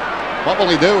 What will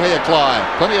he do here, Clive?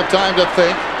 Plenty of time to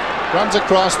think. Runs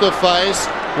across the face.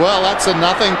 Well, that's a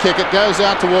nothing kick. It goes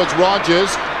out towards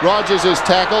Rogers. Rogers is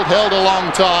tackled, held a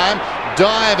long time.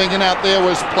 Diving in out there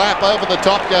was Plapp. Over the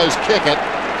top goes Kickett.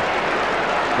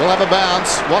 We'll have a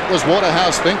bounce. What was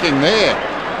Waterhouse thinking there?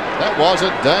 That was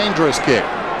a dangerous kick.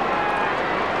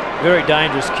 Very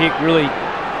dangerous kick. Really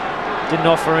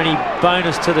didn't offer any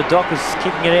bonus to the Dockers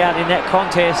kicking it out in that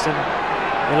contest, and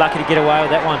they're lucky to get away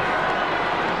with that one.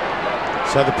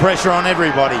 So the pressure on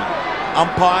everybody.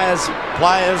 Umpires,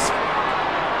 players,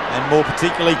 and more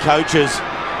particularly coaches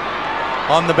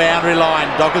on the boundary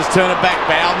line. Dockers turn it back.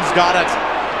 Bowden's got it.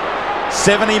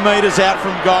 70 metres out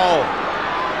from goal.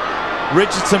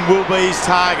 Richardson will be his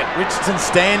target. Richardson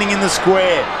standing in the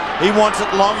square. He wants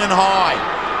it long and high.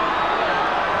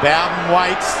 Bowden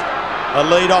waits. A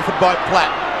lead offered by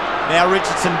Plapp. Now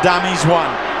Richardson dummies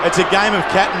one. It's a game of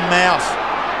cat and mouse.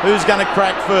 Who's going to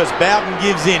crack first? Bowden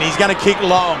gives in. He's going to kick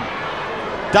long.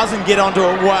 Doesn't get onto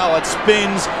it well. It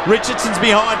spins. Richardson's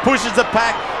behind. Pushes the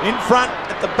pack. In front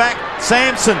at the back.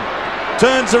 Sampson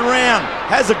turns around.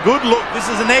 Has a good look. This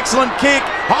is an excellent kick.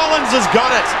 Hollands has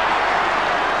got it.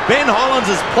 Ben Hollands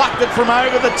has plucked it from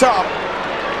over the top.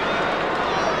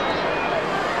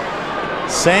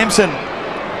 Sampson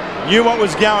knew what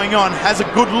was going on. Has a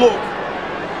good look.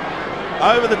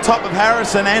 Over the top of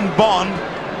Harrison and Bond.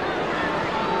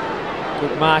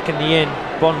 Good mark in the end.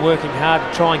 Bond working hard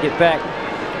to try and get back.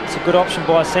 It's a good option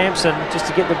by Sampson just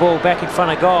to get the ball back in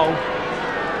front of goal.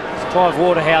 It's Clive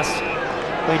Waterhouse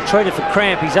been treated for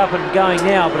cramp. He's up and going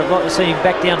now, but I'd like to see him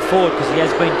back down forward because he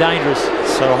has been dangerous.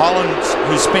 So Holland,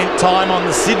 who spent time on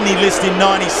the Sydney list in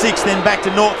 '96, then back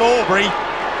to North Albury.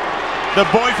 The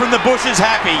boy from the bush is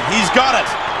happy. He's got it.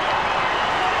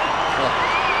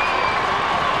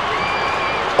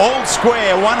 All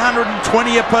square,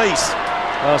 120 apiece.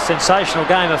 Well, a sensational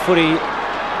game of footy,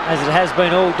 as it has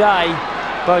been all day.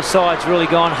 Both sides really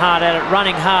gone hard at it,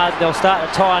 running hard. They'll start to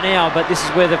tire now, but this is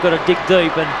where they've got to dig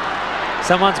deep, and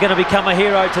someone's going to become a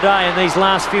hero today in these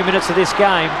last few minutes of this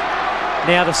game.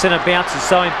 Now the centre bounce is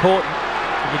so important.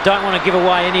 And you don't want to give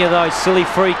away any of those silly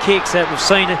free kicks that we've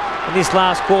seen in this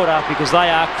last quarter, because they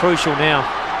are crucial now.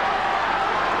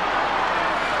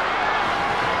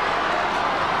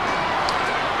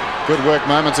 Good work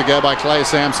moments ago by Clay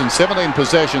Sampson. 17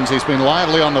 possessions. He's been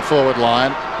lively on the forward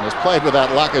line and has played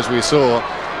without luck, as we saw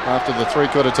after the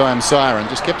three-quarter time siren.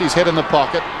 Just kept his head in the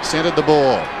pocket, centred the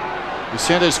ball. The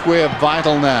centre square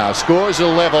vital now. Scores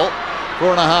are level.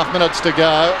 4.5 minutes to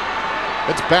go.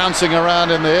 It's bouncing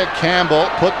around in there. Campbell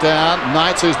put down.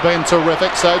 Knights, who's been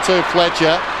terrific. So too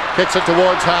Fletcher. Kicks it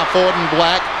towards half forward and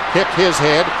Black. Hipped his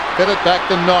head. Hit it back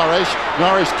to Norrish.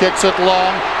 Norrish kicks it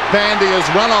long. Bandy has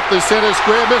run off the centre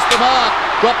square. Missed the mark.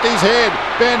 Dropped his head.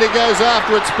 Bandy goes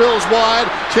after it. Spills wide.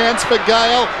 Chance for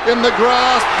Gale. In the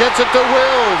grasp. Gets it to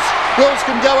Wills. Wills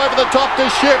can go over the top to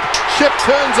Shipp. Shipp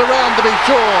turns around to be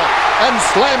sure and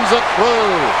slams it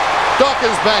through.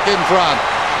 Dockers back in front.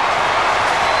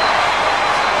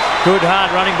 Good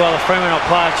hard running by the Fremantle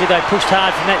players. They pushed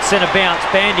hard from that centre bounce.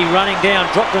 Bandy running down,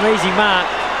 dropped an easy mark,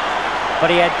 but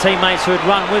he had teammates who had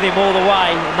run with him all the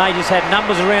way, and they just had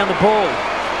numbers around the ball.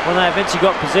 When they eventually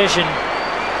got possession,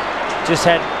 just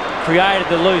had created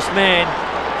the loose man.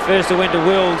 First it went to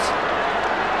Wills.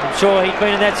 I'm sure he'd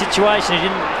been in that situation. He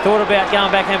didn't thought about going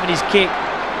back having his kick,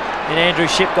 and Andrew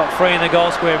Shipp got free in the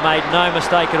goal square and made no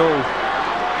mistake at all.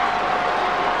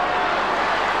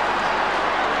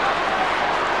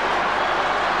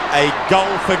 A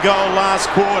goal for goal last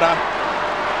quarter.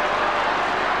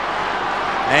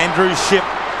 Andrew Shipp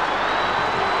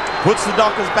puts the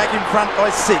Dockers back in front by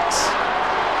 6.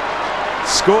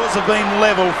 Scores have been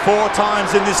level 4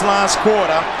 times in this last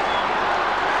quarter.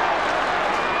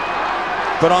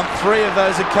 But on 3 of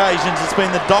those occasions, it's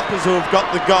been the Dockers who have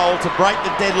got the goal to break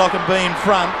the deadlock and be in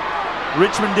front.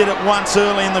 Richmond did it once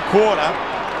early in the quarter.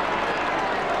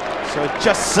 So it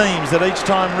just seems that each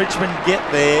time Richmond get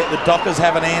there, the Dockers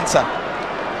have an answer.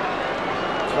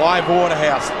 Clive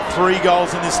Waterhouse, 3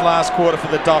 goals in this last quarter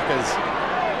for the Dockers.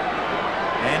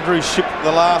 Andrew Shipp,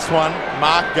 the last one.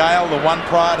 Marc Gale, the one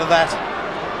prior to that.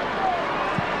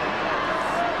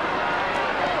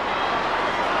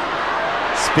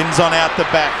 Spins on out the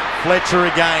back. Fletcher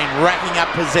again, racking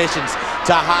up possessions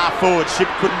to half forward.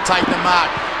 Shipp couldn't take the mark.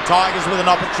 Tigers with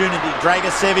an opportunity.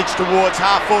 Dragicevic towards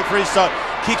half forward for his side.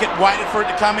 Kick it, waited for it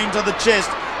to come into the chest.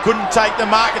 Couldn't take the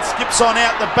mark. It skips on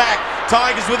out the back.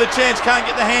 Tigers with a chance, can't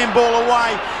get the handball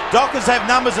away. Dockers have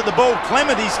numbers at the ball.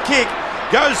 Clementy's kick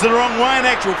goes the wrong way. In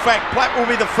actual fact, Plapp will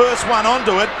be the first one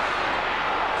onto it.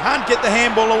 Can't get the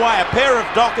handball away. A pair of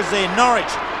Dockers there. Norwich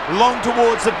long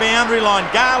towards the boundary line.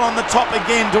 Gale on the top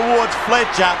again towards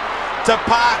Fletcher to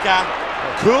Parker.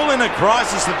 Cool in a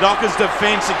crisis, the Dockers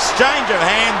defence. Exchange of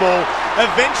handball.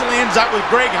 Eventually ends up with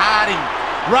Greg Harding.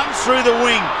 Runs through the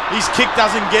wing. His kick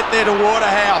doesn't get there to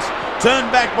Waterhouse.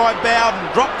 Turned back by Bowden.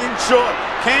 Dropped in short.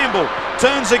 Campbell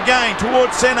turns again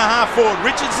towards centre half forward.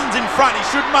 Richardson's in front. He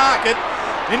should mark it.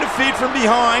 Interfered from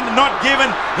behind. Not given.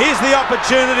 Here's the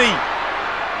opportunity.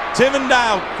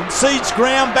 Tivendale concedes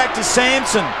ground back to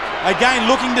Sampson. Again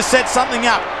looking to set something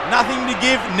up. Nothing to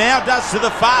give. Now does to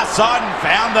the far side and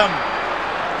found them.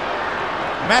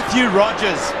 Matthew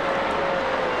Rogers.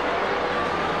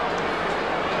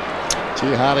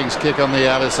 Gee, Harding's kick on the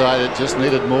outer side, it just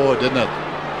needed more, didn't it?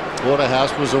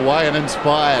 Waterhouse was away and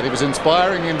inspired. He was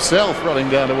inspiring himself running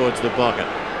down towards the pocket.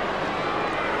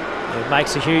 It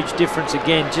makes a huge difference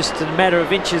again, just a matter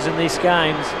of inches in these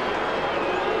games.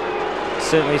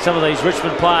 Certainly some of these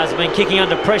Richmond players have been kicking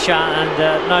under pressure,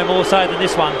 and no more so than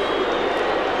this one.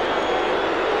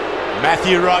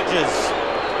 Matthew Rogers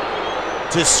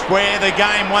to square the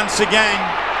game once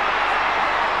again.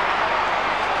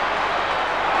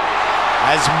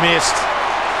 Has missed.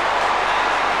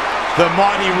 The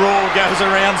mighty roar goes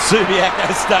around Subiaco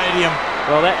Stadium.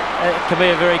 Well, that can be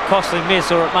a very costly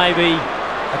miss, or it may be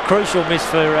a crucial miss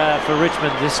for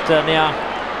Richmond. Just now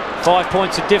 5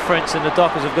 points of difference, and the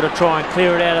Dockers have got to try and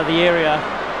clear it out of the area.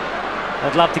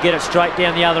 They'd love to get it straight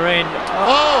down the other end.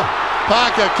 Oh,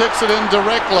 Parker kicks it in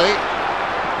directly,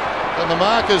 and the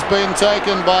mark has been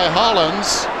taken by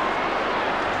Hollands.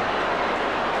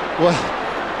 Well,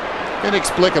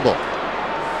 inexplicable.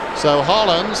 So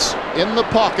Hollands in the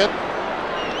pocket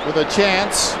with a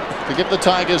chance to give the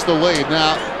Tigers the lead.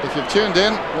 Now, if you've tuned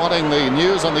in, wanting the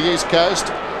news on the East Coast,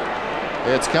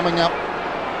 it's coming up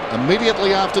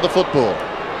immediately after the football.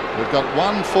 We've got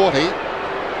 1:40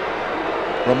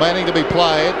 remaining to be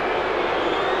played.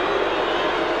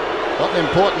 What an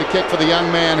important kick for the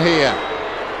young man here.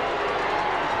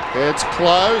 It's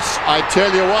close. I tell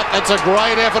you what, that's a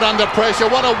great effort under pressure.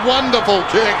 What a wonderful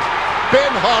kick.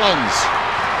 Ben Hollands.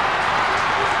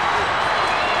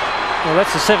 Well,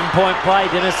 that's a 7-point play,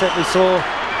 Dennis, that we saw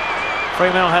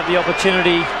Fremantle have the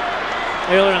opportunity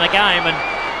earlier in the game, and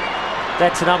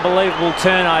that's an unbelievable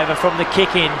turnover from the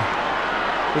kick-in.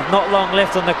 With not long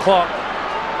left on the clock,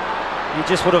 you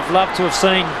just would have loved to have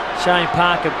seen Shane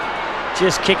Parker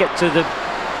just kick it to the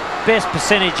best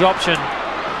percentage option.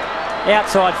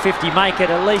 Outside 50, make it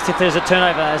at least, if there's a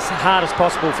turnover, as hard as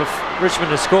possible for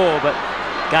Richmond to score, but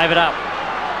gave it up.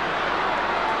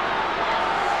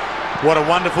 What a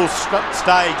wonderful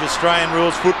stage Australian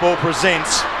Rules Football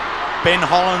presents. Ben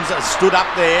Hollands has stood up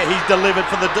there. He's delivered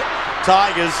for the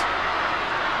Tigers.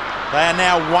 They are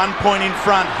now 1 point in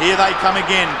front. Here they come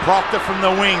again. Proctor from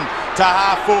the wing to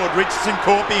half forward. Richardson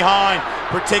caught behind.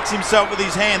 Protects himself with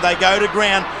his hand. They go to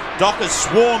ground. Dockers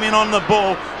swarm in on the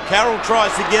ball. Carroll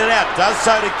tries to get it out. Does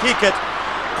so to kick it.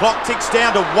 Clock ticks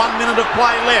down to 1 minute of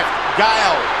play left.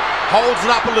 Gale holds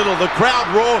it up a little. The crowd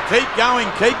roar. Keep going.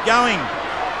 Keep going.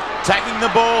 Taking the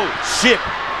ball. Shipp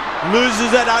loses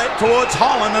it towards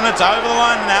Holland, and it's over the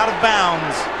line and out of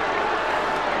bounds.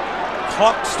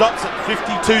 Clock stops at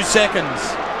 52 seconds.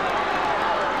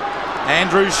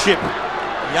 Andrew Shipp,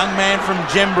 a young man from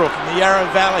Gembrook in the Yarra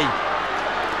Valley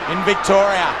in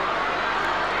Victoria.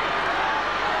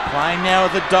 Playing now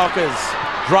with the Dockers.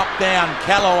 Drop down,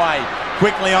 Callaway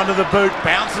quickly onto the boot.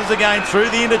 Bounces again through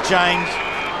the interchange.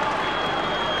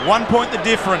 1 point the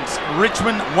difference.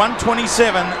 Richmond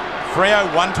 127, Freo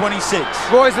 126.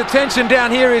 Boys, the tension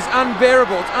down here is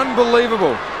unbearable. It's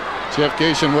unbelievable. Jeff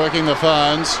Geeshan working the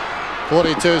phones.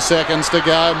 42 seconds to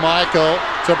go. Michael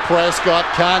to Prescott.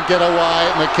 Can't get away.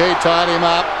 McKee tied him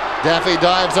up. Daffy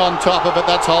dives on top of it.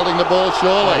 That's holding the ball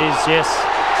surely. It is, yes.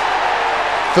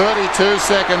 32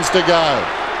 seconds to go.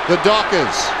 The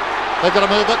Dockers. They've got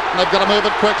to move it, and they've got to move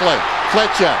it quickly.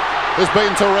 Fletcher has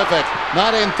been terrific.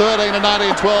 1913 and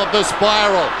 1912, the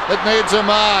spiral. It needs a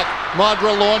mark.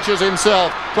 Modra launches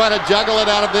himself. Trying to juggle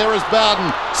it out of there is Bowden.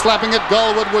 Slapping it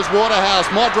goalward was Waterhouse.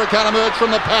 Modra can't emerge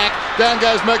from the pack. Down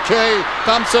goes McKee.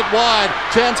 Thumps it wide.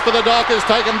 Chance for the Dockers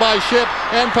taken by Shipp.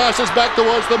 Hand passes back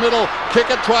towards the middle.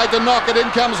 Kicker tried to knock it.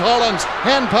 In comes Hollands.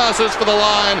 Hand passes for the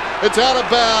line. It's out of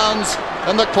bounds.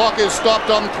 And the clock is stopped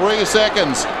on 3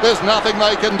 seconds. There's nothing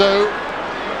they can do.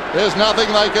 There's nothing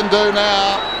they can do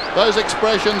now. Those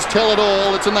expressions tell it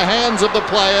all. It's in the hands of the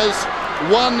players.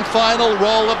 One final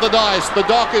roll of the dice. The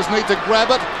Dockers need to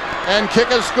grab it and kick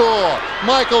a score.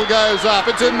 Michael goes up.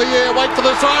 It's in the air. Wait for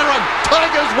the siren.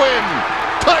 Tigers win.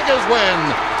 Tigers win.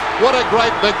 What a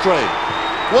great victory.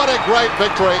 What a great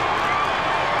victory.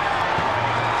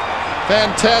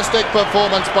 Fantastic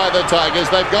performance by the Tigers.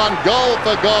 They've gone goal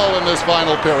for goal in this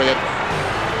final period.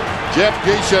 Jeff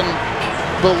Geeshan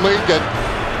believed it.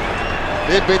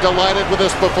 He'd be delighted with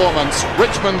this performance.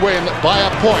 Richmond win by a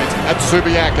point at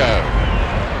Subiaco.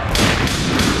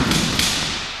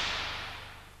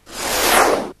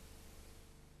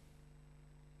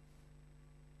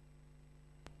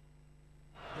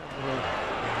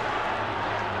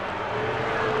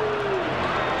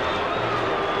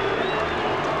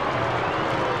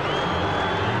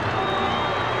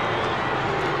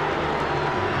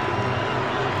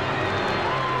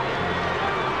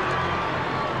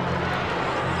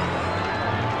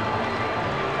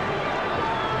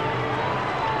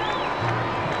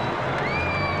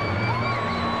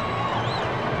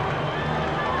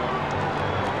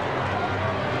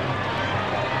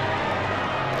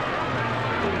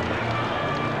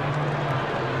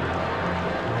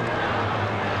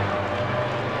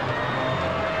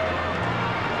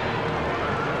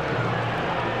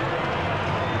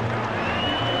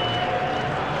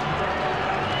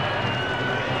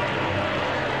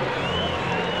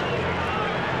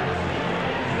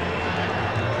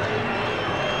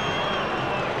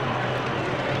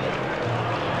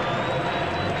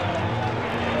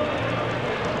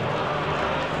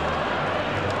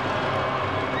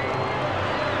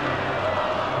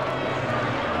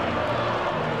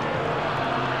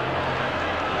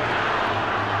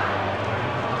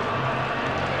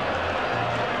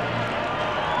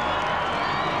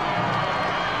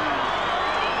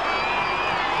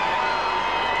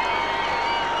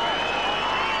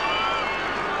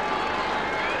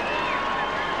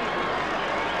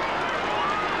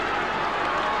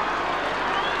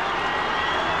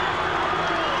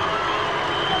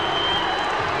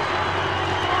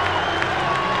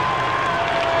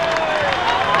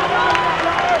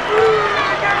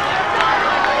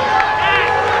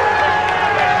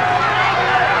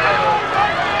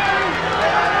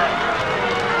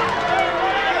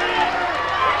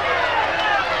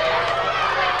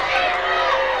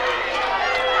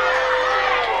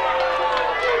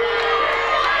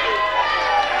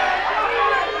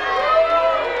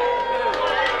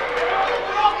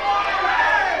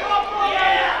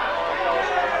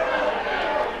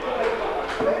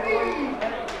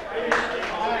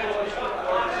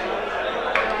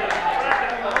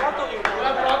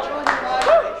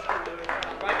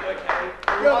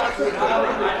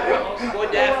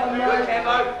 Good, Daff. Good,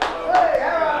 Cambo.